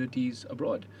diasporic communities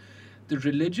abroad, the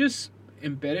religious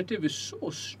imperative is so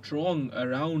strong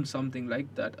around something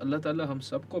like that. Allah Ta'ala हम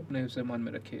सबको अपने ज़मान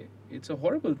में रखे. It's a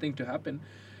horrible thing to happen,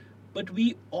 but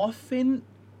we often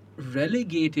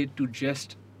relegate it to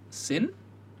just sin,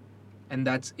 and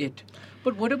that's it.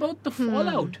 But what about the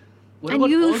fallout? What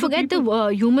and you the forget the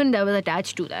human that was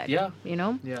attached to that. Yeah.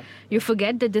 Yeah. You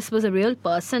forget that this was a real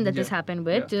person that this happened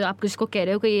with. जो आप किसको कह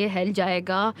रहे हो कि ये hell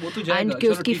जाएगा, and कि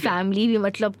उसकी family भी,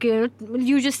 मतलब कि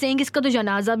you just saying इसका तो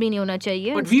जनाजा भी नहीं होना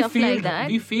चाहिए, but and stuff like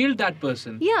that. We failed that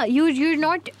person. Yeah, you're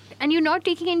not, and you're not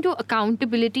taking into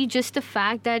accountability just the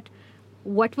fact that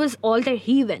what was all that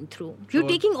he went through. You're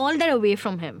taking all that away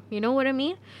from him. You know what I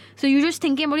mean? So you're just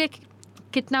thinking about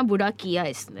कितना बुरा किया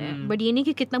इसने, but ये नहीं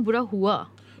कि कितना बुरा हुआ.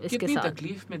 कितनी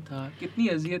तकलीफ में था, कितनी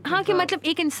अज़ियत में हाँ, कि मतलब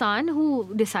एक इंसान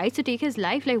who decides to take his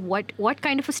life, like what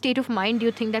kind of a state of mind do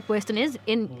you think that person is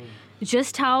in?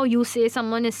 Just how you say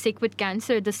someone is sick with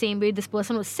cancer, the same way this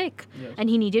person was sick and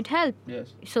he needed help.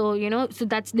 Yes. So so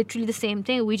that's literally the same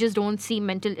thing. We just don't see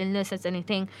mental illness as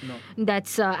anything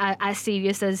that's as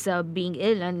serious as being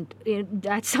ill, and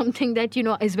that's something that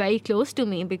is very close to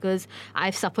me, because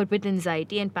I've suffered with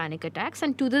anxiety and panic attacks,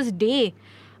 and to this day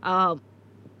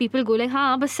people go like,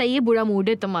 हाँ बस सही है, बुरा mood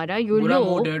है तुम्हारा, you're low. बुरा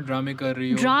mood है, ड्रामे कर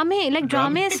रही हो.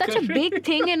 Drama is such a big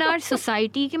thing in our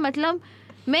society कि मतलब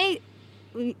मैं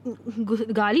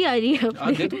गाली आ रही है.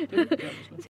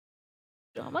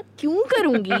 ड्रामा क्यों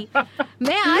करूंगी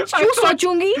मैं आज, क्यों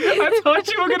सोचूंगी? I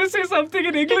thought you were going to say something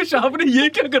in English. आपने ये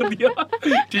क्या कर दिया?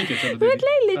 ठीक है, चलो. But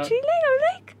like literally, I'm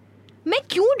like, मैं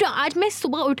क्यों आज मैं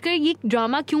सुबह उठकर ये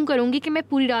ड्रामा क्यों करूंगी कि मैं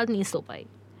पूरी रात नहीं सो पाई?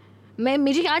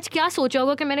 मुझे आज क्या सोचा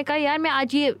होगा कि मैंने कहा यार मैं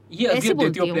आज ये ऐसे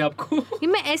बोलती हूँ अपने आप को, ये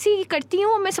मैं ऐसे ही करती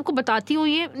हूँ, मैं सबको बताती हूँ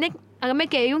ये. अगर मैं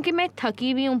कह रही हूँ कि मैं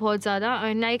थकी भी हूँ बहुत ज़्यादा,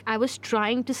 and like I was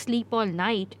trying to sleep all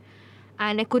night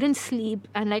and I couldn't sleep,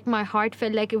 and like my heart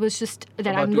felt like it was just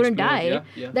that I'm going to die,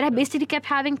 that I basically kept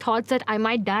having thoughts that I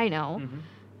might die now.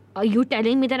 You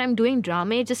telling me that I'm doing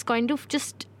drama, it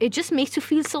just makes you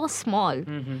feel so small,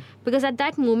 because at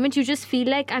that moment you just feel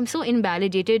like I'm so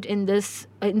invalidated in this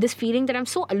feeling that I'm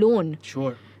so alone.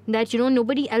 Sure. That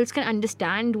nobody else can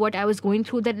understand what I was going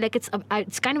through, that like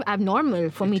it's kind of abnormal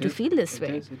for me to feel this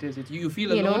way. It is. You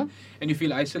feel alone and you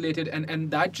feel isolated,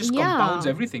 and that just compounds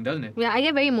everything, doesn't it? Yeah, I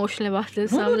get very emotional about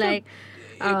this. So I'm like,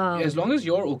 as long as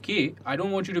you're okay, I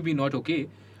don't want you to be not okay.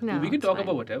 No, we can talk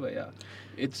about whatever. Yeah,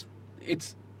 it's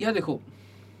देखो,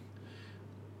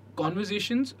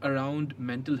 conversations around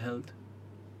mental health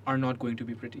are not going to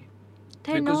be pretty.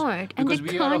 They're not, and because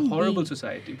we are a horrible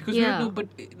society. Because but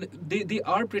they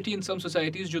are pretty in some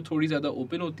societies जो थोड़ी ज़्यादा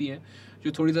open होती हैं,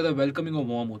 जो थोड़ी ज़्यादा welcoming और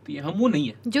warm होती हैं. हम वो नहीं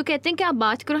है. जो कहते हैं कि आप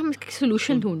बात करो, हम इसका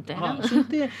solution ढूंढते हैं. हाँ,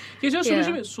 सुनते हैं. ये जो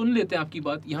solution सुन लेते हैं आपकी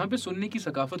बात. यहाँ पे सुनने की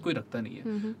सकाफत कोई रखता नहीं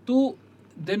है. तो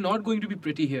they're not going to be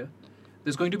pretty here.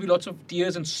 There's going to be lots of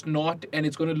tears and snot, and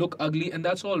it's going to look ugly, and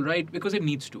that's all right because it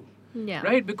needs to. Yeah.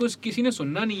 Right? Because किसी ने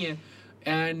सुनना नहीं है,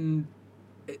 and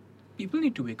people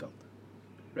need to wake up.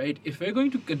 Right? If we're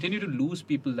going to continue to lose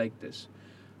people like this,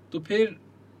 तो फिर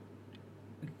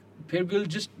we'll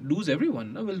just lose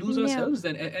everyone. No? We'll lose Yeah. ourselves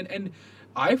then. And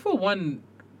I, for one,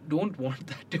 don't want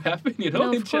that to happen. You know,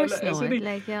 No, of course Inshallah, ऐसे not. नहीं.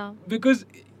 Like, yeah. Because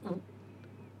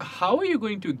how are you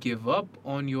going to give up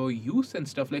on your youth and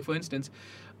stuff? Like, for instance,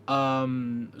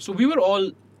 so we were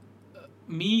all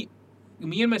me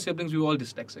and my siblings, we were all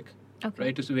dyslexic, Okay.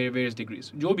 right, to various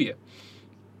degrees, jo bhi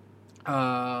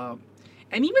hai.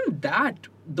 And even that,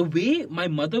 the way my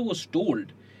mother was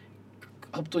told,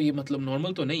 अब तो ये मतलब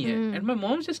normal तो नहीं है. And my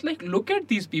mom's just like, look at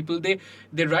these people, they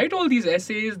write all these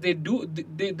essays, they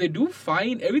do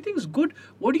fine, everything's good.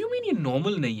 What do you mean ये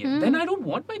normal नहीं है? Then I don't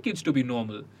want my kids to be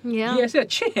normal. Yeah. ये ऐसे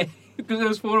अच्छे हैं because there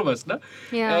was 4 of us, na?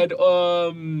 Yeah. And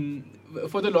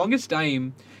for the longest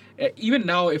time, even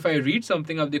now, if I read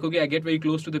something, आप देखोगे, I get very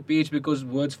close to the page because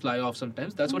words fly off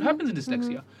sometimes. That's what happens in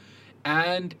dyslexia.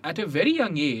 And at a very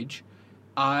young age,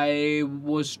 I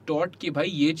was taught कि भाई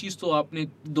ये चीज़ तो आपने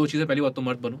 2 चीज़ें, पहली बात तो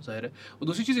मर्द बनो, ज़ाहिर है, और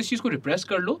दूसरी चीज़ इस चीज़ को रिप्रेस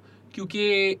कर लो,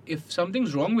 क्योंकि if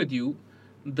something's wrong with you,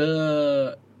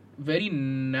 the very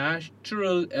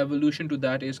natural evolution to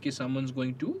that is कि someone's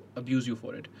going to abuse you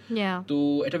for it. Yeah.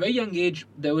 So at a very young age,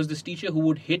 there was this teacher who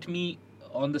would hit me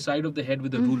on the side of the head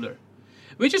with a ruler.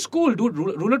 Which is cool, dude.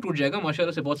 Ruler टूट जाएगा,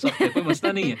 माशाल्लाह से बहुत सख्त है, कोई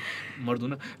मसला नहीं है, मर्द हूं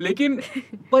ना. लेकिन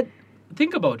but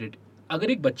think about it.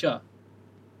 अगर एक बच्चा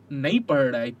नहीं पढ़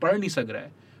रहा है, पढ़ नहीं सक रहा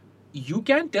है, you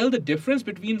can tell the difference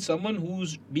between someone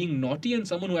who's being naughty and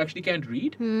someone who actually can't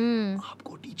read.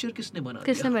 आपको टीचर किसने बना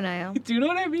किसने दिया? बनाया? Do you know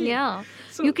what I mean? Yeah.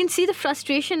 So- You can see the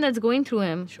frustration that's going through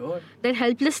him. Sure. That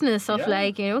helplessness of Yeah.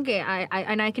 like, you know, okay,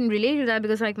 I can relate to that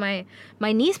because like my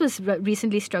niece was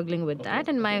recently struggling with that,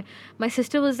 and my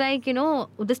sister was like, you know,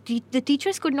 the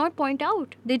teachers could not point out.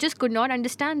 They just could not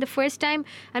understand the first time,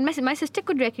 and my sister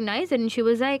could recognize it, and she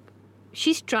was like,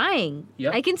 she's trying.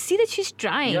 Yeah. I can see that she's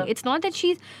trying. Yeah. It's not that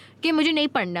she's कि मुझे नहीं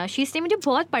पढ़ना. She's saying मुझे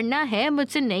बहुत पढ़ना है,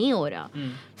 मुझसे नहीं हो रहा.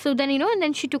 So then, you know, and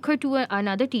then she took her to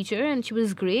another teacher, and she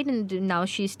was great, and now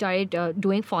she started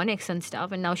doing phonics and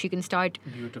stuff, and now she can start,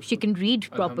 Beautiful. she can read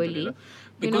properly. Alhamdulillah.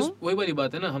 Because वही वाली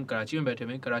बात है ना, हम कराची में बैठे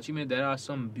हुए हैं, कराची में there are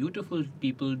some beautiful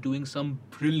people doing some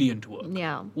brilliant work.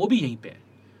 Yeah. वो भी यहीं पे है.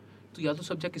 तो या तो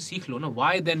सब जाके सीख लो ना.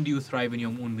 Why then do you thrive in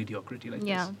your own mediocrity like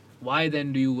Yeah. this? Why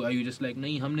then are you just like,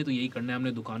 नहीं हमने तो यही करना है,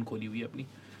 हमने दुकान खोली हुई है अपनी.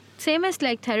 Same as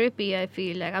like therapy, I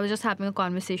feel like I was just having a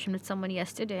conversation with someone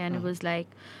yesterday, and it was like,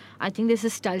 I think this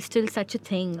is still such a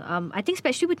thing. I think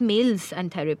especially with males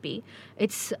and therapy,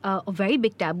 it's a very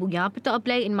big taboo. यहाँ पे तो अब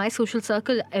like in my social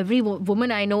circle, every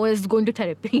woman I know is going to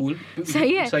therapy. Cool.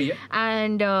 सही है. सही है.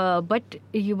 And but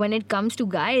when it comes to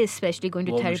guys, especially going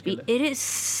to बहुत therapy, मुश्किल है. it is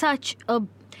such a,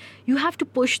 you have to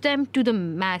push them to the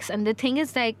max. And the thing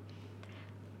is like,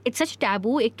 it's such a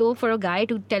taboo, ek to, for a guy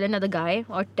to tell another guy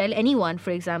or tell anyone, for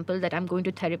example, that I'm going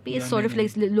to therapy. It's Yeah, sort nahi, of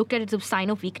like looked at as a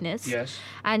sign of weakness. Yes.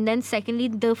 And then secondly,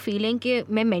 the feeling कि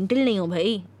मैं mental नहीं हूँ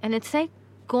भाई. And it's like,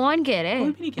 कौन कह रहा कोई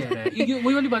है? भी नहीं कह रहा है. ये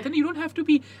वही वाली बात है ना. You don't have to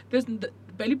be.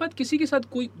 पहली बात, किसी के साथ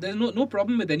कोई, there's no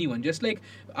problem with anyone. Just like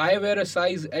I wear a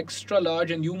size extra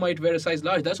large and you might wear a size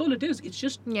large. That's all it is. It's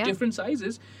just Yeah. different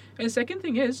sizes. And second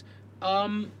thing is,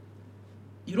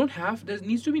 you don't have. There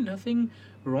needs to be nothing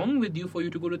wrong with you for you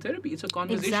to go to therapy. It's a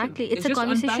conversation. Exactly. It's a just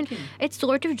conversation. unpacking. It's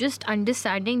sort of just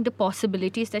understanding the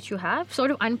possibilities that you have, sort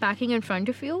of unpacking in front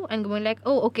of you and going like,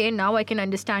 oh, okay, now I can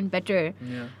understand better.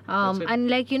 Yeah. That's it.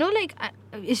 And like, you know, like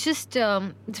it's just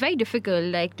it's very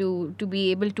difficult like to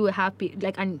be able to have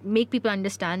like and make people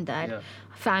understand that. Yeah.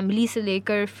 Family से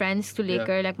लेकर, friends to Yeah.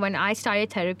 लेकर, like when I started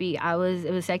therapy, it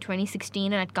was like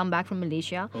 2016, and I'd come back from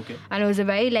Malaysia. Okay. And it was a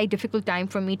very like difficult time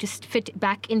for me to fit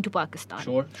back into Pakistan.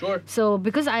 Sure. So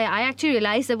because I actually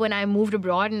realized that when I moved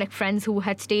abroad and like friends who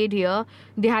had stayed here,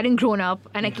 they hadn't grown up,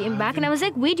 and I came back and I was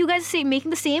like, wait, you guys are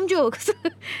making the same jokes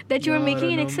that you were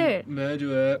making in Excel. मैं जो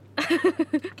है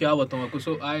क्या बताऊँ आपको.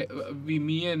 So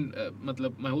me and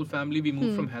मतलब my whole family, we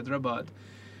moved from Hyderabad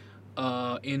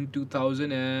in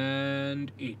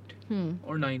 2008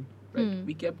 or 9. Right.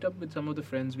 We kept up with some of the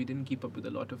friends. We didn't keep up with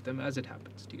a lot of them, as it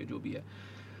happens. ठीक है, जो भी है.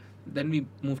 Then we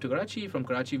moved to Karachi. From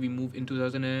Karachi, we moved in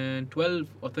 2012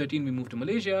 or 13. We moved to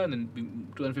Malaysia, and then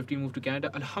 2015 moved to Canada.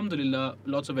 Alhamdulillah,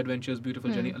 lots of adventures, beautiful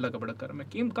journey. Allah का बड़ा करम है.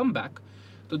 Come back.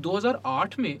 तो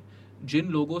 2008 में जिन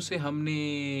लोगों से हमने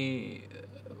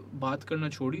बात करना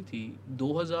छोड़ी थी,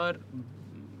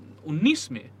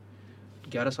 2019 में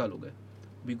 11 साल हो गए.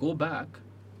 We go back.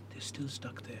 They're you're still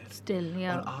stuck there. Still,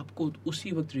 yeah. और आपको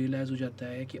उसी वक्त realize हो जाता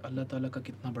है कि अल्लाह ताला का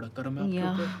कितना बड़ा करम है आपके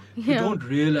Yeah. ऊपर. You Yeah. don't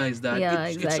realize that. Yeah,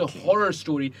 It's a exactly. horror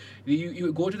story.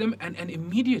 You go to them and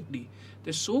immediately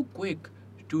they're so quick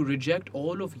to reject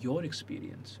all of your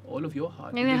experience, all of your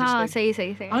heart. नहीं, They're just हाँ, like,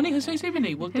 सही हाँ नहीं सही से भी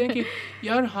नहीं बोलते हैं कि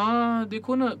यार हाँ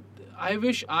देखो ना, I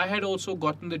wish I had also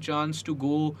gotten the chance to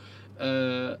go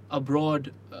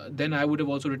abroad, then I would have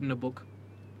also written a book.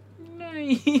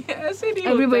 नहीं ऐसे नहीं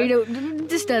Everybody होता है.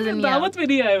 just doesn't, yeah. दावत में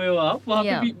नहीं आए हुए हो आप, वहाँ पे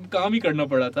Yeah. भी काम ही करना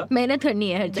पड़ा था. मेहनत करनी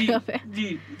है हर जी जगह पे. जी,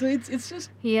 तो it's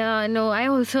just Yeah, no, I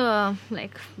also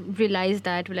like realized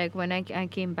that like when I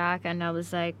came back and I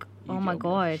was like, ये oh my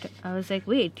क्या हुआ? god, I was like,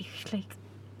 wait, like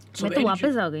So मैं तो where did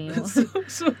वापस you- आ गई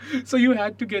हूँ. so you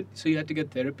had to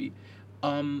get therapy.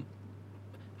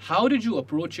 How did you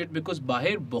approach it? Because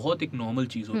बाहर बहुत एक normal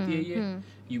चीज होती है ये.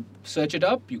 You search it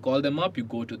up, you call them up, you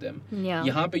go to them. Yeah.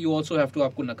 यहाँ पे you also have to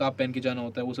आपको नकाब पहन के जाना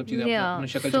होता है, वो सब चीजें Yeah, अपनी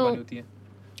शक्ल so- छुपानी होती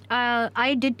है.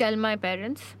 I did tell my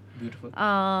parents. Beautiful.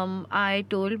 I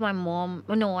told my mom.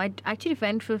 No, I actually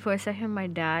went for a second my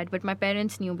dad, but my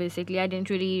parents knew basically. I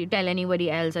didn't really tell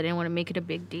anybody else. I didn't want to make it a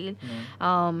big deal.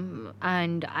 No.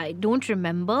 And I don't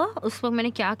remember उस वक्त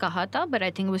मैंने क्या कहा था, but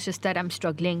I think it was just that I'm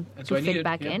struggling And so to I fit needed,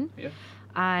 back yeah, in. Yeah.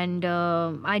 And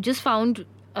I just found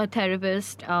a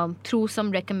therapist through some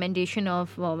recommendation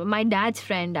of my dad's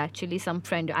friend. Actually, some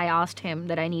friend. I asked him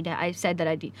that I said that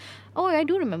I did. Oh, I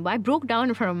do remember. I broke down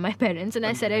in front of my parents and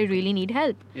I said I really need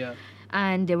help. Yeah.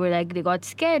 And they were like, they got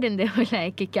scared and they were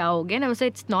like, "Ki kya ho gaya?" And I was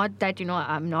like, it's not that,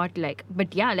 I'm not like,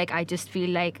 but yeah, like I just feel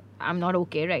like I'm not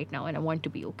okay right now and I want to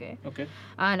be okay. Okay.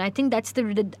 And I think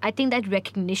I think that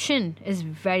recognition is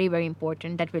very, very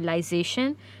important. That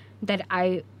realization that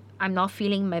I'm not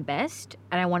feeling my best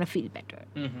and I want to feel better.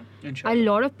 Mm-hmm. A Inshallah.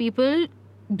 lot of people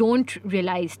don't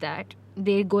realize that.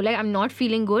 They go like, I'm not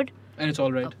feeling good. And it's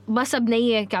all right. बस अब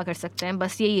नहीं है, क्या कर सकते हैं,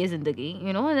 बस यही है जिंदगी.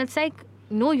 And it's like,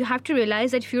 no, you have to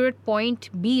realize that if you're at point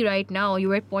B right now,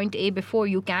 you're at point A before,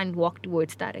 you can walk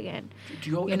towards that again.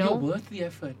 You're know? worth the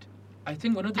effort. I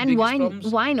think one of the And biggest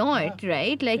problems. why not,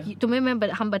 right? Like Yeah.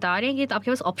 तुम्हें हम बता रहे हैं कि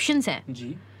आपके पास options हैं.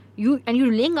 जी.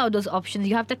 You're laying out those options.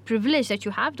 You have that privilege that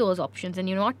you have those options, and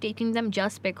you're not taking them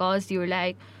just because you're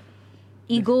like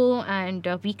ego and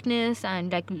weakness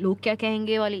and like लोग क्या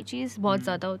कहेंगे वाली चीज़ बहुत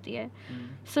ज़्यादा होती है.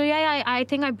 So yeah, I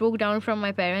think I broke down from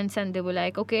my parents and they were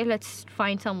like, okay, let's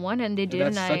find someone, and they did.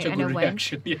 That's and such a I good went.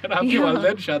 reaction. यार आपके Yeah.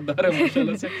 वालिदैन शानदार है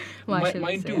माशाल्लाह से. माशाल्लाह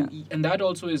Mine से, too. And that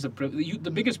also is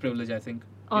the biggest privilege, I think.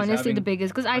 is Honestly, having the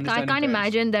biggest, because I understanding can't parents.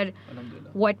 imagine that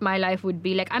Alhamdulillah. what my life would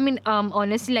be like. I mean,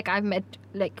 honestly, like I've met,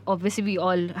 like obviously we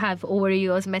all have over the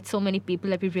years met so many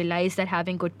people that we realize that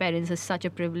having good parents is such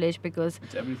a privilege, because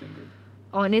It's everything good.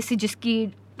 honestly जिसकी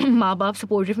माँ बाप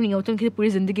supportive नहीं होते उनकी पूरी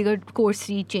जिंदगी का course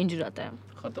ही change हो जाता है.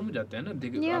 खत्म हो जाते हैं ना.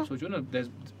 Yeah. आप सोचो ना,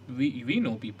 we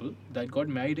know people that got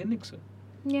married in Nixa.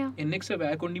 Yeah. In Nixa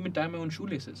where I couldn't even tie my own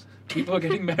shoelaces. People are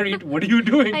getting married. What are you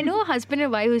doing? I know a husband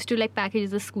and wife used to like package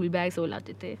the school bags वो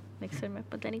लाते थे. Like sir मैं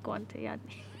पता नहीं कौन थे, याद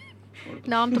नहीं.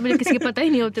 नाम तो मुझे किसी के पता ही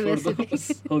नहीं होते वैसे भी.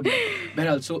 हो गया.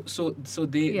 Behral, so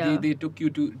Yeah. they took you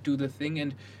to the thing.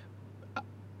 And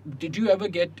did you ever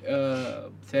get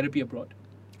therapy abroad?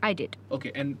 I did.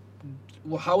 Okay, and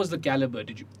how was the caliber?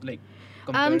 Did you like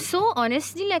compare? So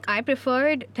honestly, like I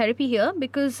preferred therapy here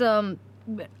because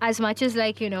as much as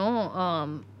like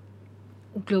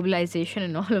globalization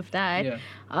and all of that,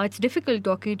 Yeah. it's difficult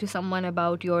talking to someone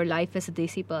about your life as a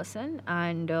Desi person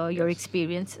and your Yes.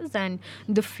 experiences and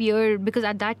the fear, because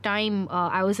at that time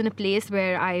I was in a place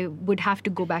where I would have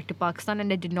to go back to Pakistan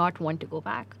and I did not want to go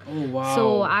back. Oh wow. So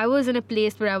I was in a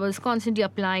place where I was constantly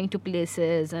applying to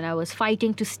places and I was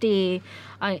fighting to stay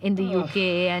in the UK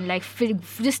and like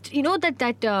just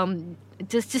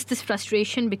just this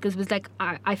frustration, because it was like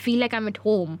I feel like I'm at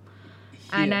home.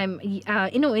 And Here.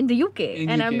 I'm in the UK. In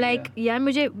And UK, I'm like, yeah.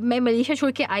 मैं Malaysia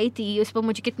छोड़ के आई थी, उस पर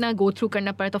मुझे कितना go through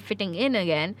करना पड़ा था fitting in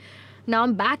again. Now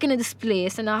I'm back in this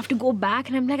place and I have to go back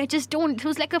and I'm like, I just don't. It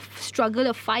was like a struggle,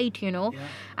 a fight, Yeah.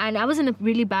 And I was in a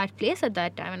really bad place at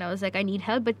that time and I was like, I need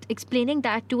help. But explaining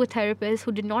that to a therapist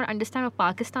who did not understand what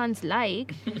Pakistan's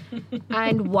like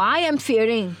and why I'm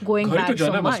fearing going घर तो back so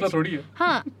जाना much. मसला थोड़ी है.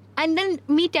 Huh. And then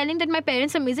me telling that my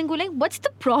parents are amazing, go like, what's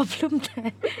the problem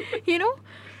then?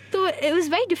 So it was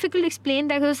very difficult to explain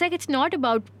that. I was like, it's not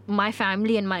about my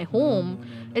family and my home.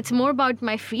 no. It's more about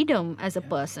my freedom as a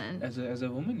person. As a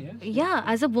woman, yeah. Yeah,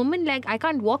 as a woman, like I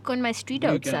can't walk on my street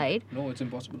No, you can't. outside. No, it's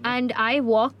impossible. And I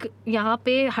walk यहाँ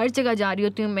पे हर जगह जा रही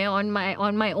होती हूँ मैं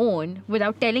on my own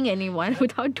without telling anyone,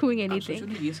 without doing आप anything.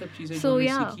 सोचो ना, ये सब चीजें So, जो हमने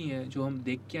yeah. सीखी हैं, जो हम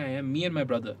देख के आए हैं, me and my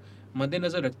brother,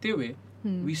 मद्देनजर रखते हुए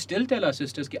We still tell our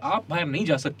sisters कि आप बाहर नहीं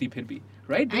जा सकती फिर भी,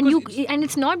 right? And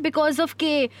it's not because of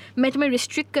के मैं तुम्हें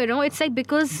restrict कर रहा हूँ. It's like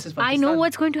because I know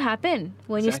what's going to happen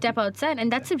when you step outside,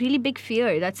 and that's a really big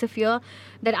fear. That's a fear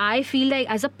that I feel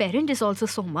like as a parent is also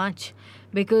so much,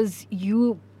 because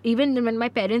even when my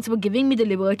parents were giving me the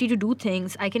liberty to do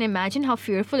things, I can imagine how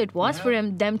fearful it was for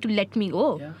them to let me go.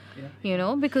 You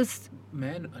know, because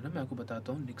मैं आपको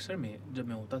बताता हूँ, निक्सर में जब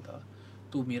मैं होता था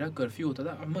तो मेरा कर्फ्यू होता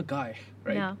था. I'm a guy,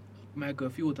 right? Yeah. मैं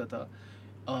कर्फ्यू होता था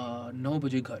 9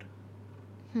 बजे घर,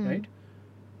 right?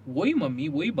 वही मम्मी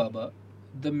वही बाबा,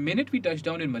 the minute we touched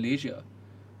down in Malaysia,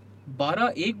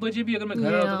 12-1 बजे भी अगर मैं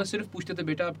घर आता था सिर्फ पूछते थे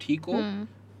बेटा आप ठीक हो,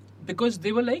 because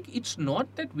they were like, it's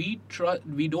not that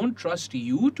we don't trust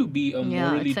you to be a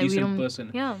morally decent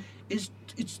person.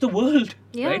 It's the world,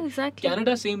 right? Exactly.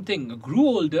 Canada, same thing. I grew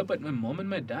older, but my mom and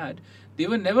my dad, they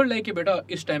were never like, beta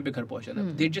is time pe ghar pahunchana.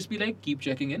 They'd just be like, keep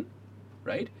checking in,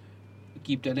 right?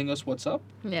 Keep telling us what's up,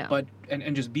 but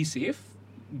and just be safe,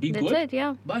 be good. That's it,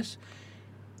 yeah. Bas,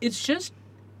 it's just,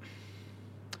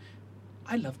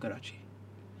 I love Karachi,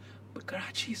 but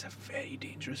Karachi is a very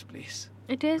dangerous place.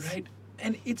 It is, right?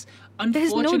 And it's unfortunate.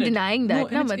 There's no denying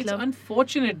that. No, it's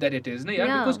unfortunate that it is,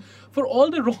 because for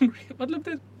all the wrong,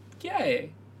 मतलब क्या है?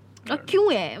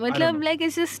 क्यों है? मतलब like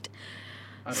it's just.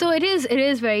 So it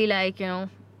is very like, you know.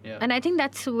 Yeah. And I think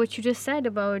that's what you just said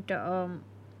about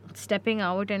stepping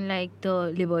out and like the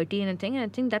liberty and thing. And I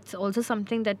think that's also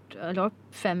something that a lot of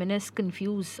feminists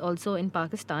confuse also in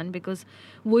Pakistan, because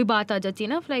वही बात आ जाती है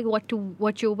ना, like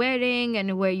what you're wearing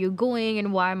and where you're going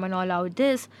and why am I not allowed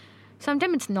this.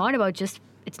 Sometimes it's not about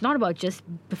just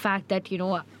the fact that, you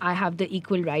know, I have the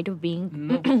equal right of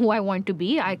being who I want to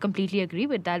be. I completely agree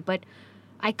with that, but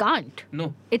I can't.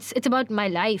 No. It's about my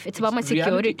life. It's about my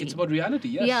security. It's about reality,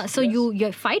 yes. Yeah, so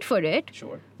you fight for it.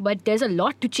 Sure. But there's a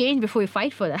lot to change before you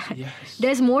fight for that. Yes.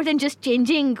 There's more than just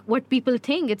changing what people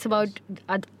think. It's about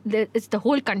it's the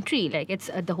whole country. Like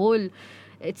it's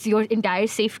it's your entire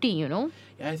safety, you know.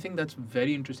 Yeah, I think that's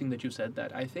very interesting that you said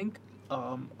that. I think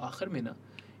आखिर में ना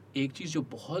एक चीज़ जो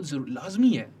बहुत लाजमी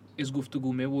है इस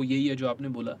गुफ्तगू में वो यही है जो आपने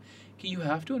बोला कि you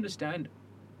have to understand,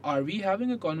 are we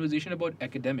having a conversation about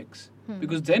academics?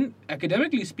 Because then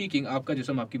academically speaking आपका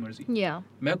जिस्म आपकी मर्जी. Yeah.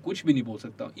 मैं कुछ भी नहीं बोल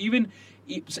सकता हूँ.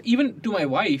 Even to my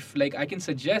wife, like I can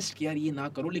suggest कि यार ये ना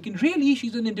करो, लेकिन really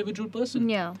she's an individual person.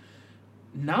 Yeah.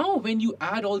 Now when you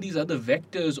add all these other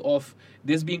vectors of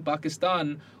this being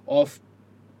Pakistan, of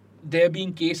there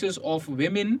being cases of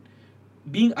women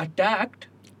being attacked,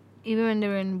 even when they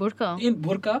were in burqa.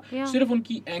 सिर्फ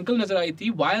उनकी ankle नजर आई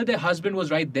थी while their husband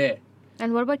was right there.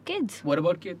 And what about kids? What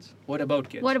about kids?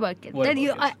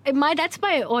 That's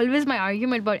always my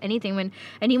argument about anything. When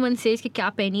anyone says कि क्या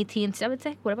पहनी थी and stuff, it's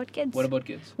like, what about kids? What about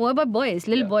kids? What about boys?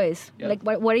 Little boys? Yeah. Like,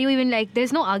 what are you even like?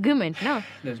 There's no argument, no?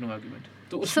 There's no argument.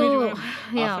 तो उसमें जो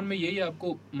है आखिर में यही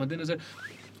आपको मद्देनजर.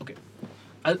 Okay,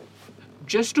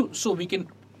 so we can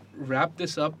wrap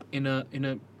this up in a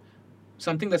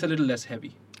something that's a little less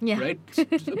heavy. Yeah. Right?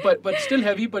 but still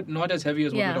heavy, but not as heavy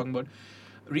as what we're talking about.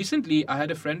 Recently, I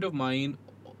had a friend of mine,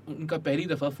 उनका पहली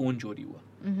दफ़ा phone चोरी हुआ.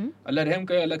 अल्लाह रहम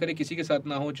करे, अल्लाह करे किसी के साथ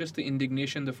ना हो. Just the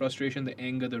indignation, the frustration, the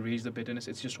anger, the rage, the bitterness,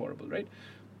 it's just horrible, right?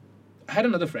 I had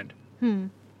another friend.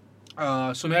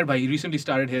 Sumer bhai recently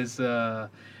started his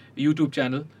YouTube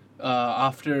channel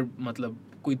after मतलब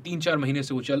कोई 3-4 महीने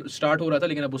से वो start हो रहा था,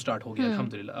 लेकिन अब वो start हो गया.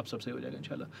 अल्हम्दुलिल्लाह, अब सब सही हो जाएगा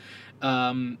इंशाल्लाह.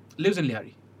 Lives in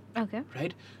Lihari. Okay.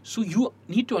 Right? So you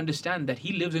need to understand that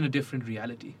he lives in a different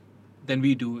reality than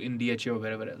we do in DHA or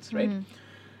wherever else, right?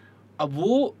 अब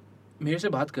वो मेरे से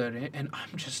बात कर रहे हैं and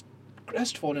I'm just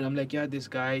crestfallen. I'm like, yeah, this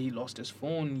guy, he lost his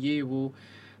phone, ये वो.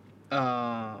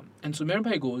 And Sumer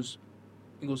bhai goes,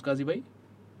 Qazi bhai,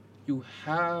 you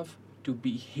have to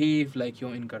behave like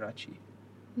you're in Karachi.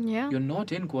 Yeah. You're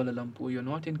not in Kuala Lumpur, you're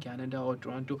not in Canada or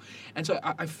Toronto. And so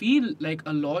I feel like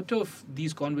a lot of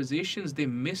these conversations, they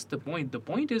miss the point. The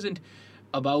point isn't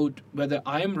about whether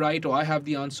I'm right or I have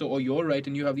the answer or you're right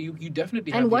and you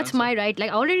definitely have and the what's answer. my right? Like,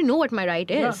 I already know what my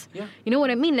right is. Yeah. You know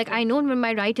what I mean? Like, I know when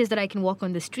my right is that I can walk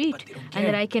on the street But they don't and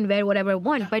that care. I can wear whatever I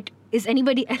want. But is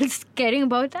anybody else caring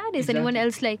about that? Is anyone Exactly.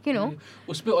 else like, you know?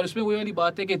 उसमें वही वाली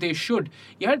बात है कि they should.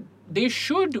 Yeah, they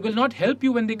should will not help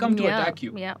you when they come to attack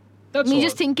you. Yeah. That's Me all.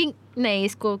 just thinking, नहीं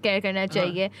इसको care करना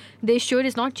चाहिए. They should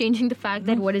is not changing the fact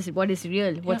that what is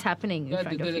real, what's happening in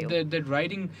front of you.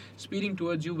 They're speeding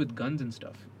towards you with guns and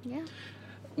stuff. Yeah.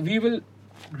 We will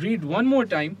read one more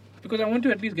time because I want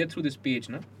to at least get through this page,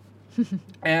 na?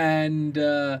 And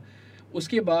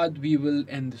uske baad we will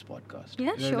end this podcast.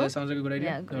 Yeah, sure. That sounds like a good idea.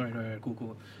 Yeah, good. All right,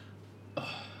 cool.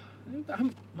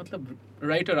 हम मतलब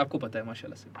writer आपको पता है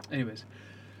माशाल्लाह से. Anyways,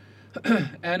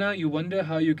 Anna, you wonder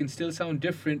how you can still sound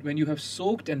different when you have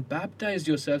soaked and baptized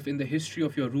yourself in the history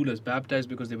of your rulers. Baptized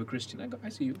because they were Christian. I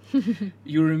see you.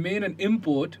 You remain an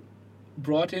import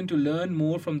brought in to learn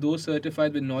more from those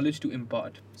certified with knowledge to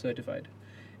impart. Certified.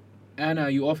 Anna,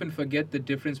 you often forget the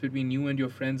difference between you and your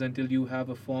friends until you have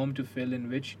a form to fill in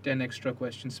which 10 extra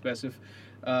questions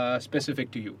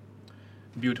specific to you.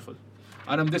 Beautiful.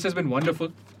 Anam, this has been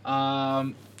wonderful.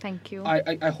 Thank you.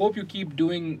 I hope you keep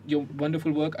doing your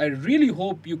wonderful work. I really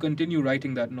hope you continue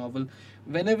writing that novel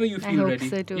whenever you feel hope ready.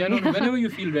 so too, Yeah, no, yeah. whenever you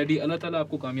feel ready, Allah Ta'ala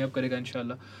aapko kamyab karega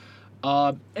inshallah.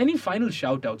 Any final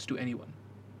shout outs to anyone?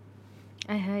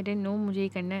 I didn't know मुझे ये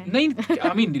करना है. नहीं,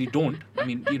 I mean, you don't. I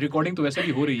mean, ये recording तो वैसे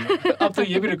भी हो रही है. अब तो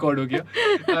ये भी record हो गया.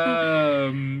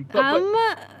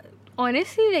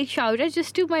 Honestly, like shout out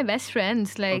just to my best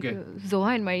friends like Okay.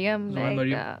 Zoha and Mariam. Zoha and Like,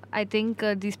 Mariam. I think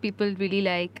these people really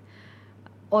like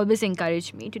always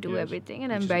encourage me to do Yes, everything,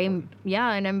 and which I'm is very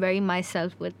important. and I'm very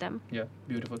myself with them. Yeah,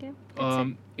 beautiful. Yeah,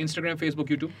 that's Instagram, Facebook,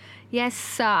 YouTube. Yes,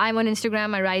 I'm on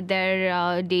Instagram. I write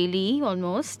there daily,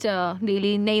 almost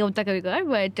daily. नहीं होता कभी कभार,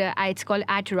 but it's called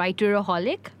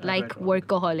 @writeraholic, like Writeraholic.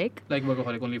 workaholic. Like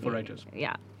workaholic only for writers.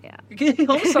 Yeah.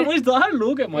 हम समझदार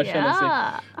लोग हैं माशाल्लाह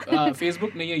Yeah. से.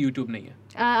 Facebook नहीं है, YouTube नहीं है.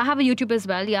 I have a YouTube as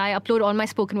well. Yeah, I upload all my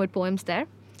spoken word poems there.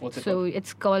 What's it So called?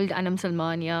 it's called Anam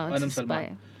Salman. Yeah. Anam it's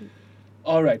Salman. by-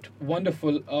 All right,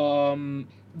 wonderful.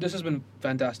 This has been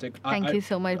fantastic. Thank you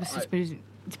so much.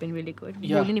 It's been really good.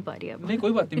 Yeah. बोल ही नहीं पा रही अब. नहीं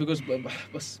कोई बात नहीं because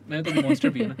बस मैंने तो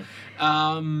monster भी है ना.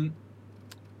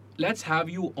 Let's have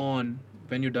you on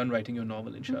when you're done writing your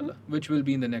novel, inshallah, which will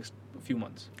be in the next few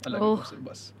months. Allah के Oh, हुक्म से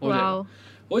बस हो wow. जाएगा.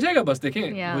 हो जाएगा बस देखें.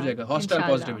 Yeah, हो जाएगा. Hostile inshallah.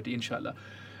 positivity, inshallah.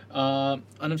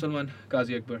 Anam Salman,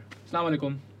 Qazi Akbar. Assalamu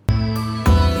alaikum.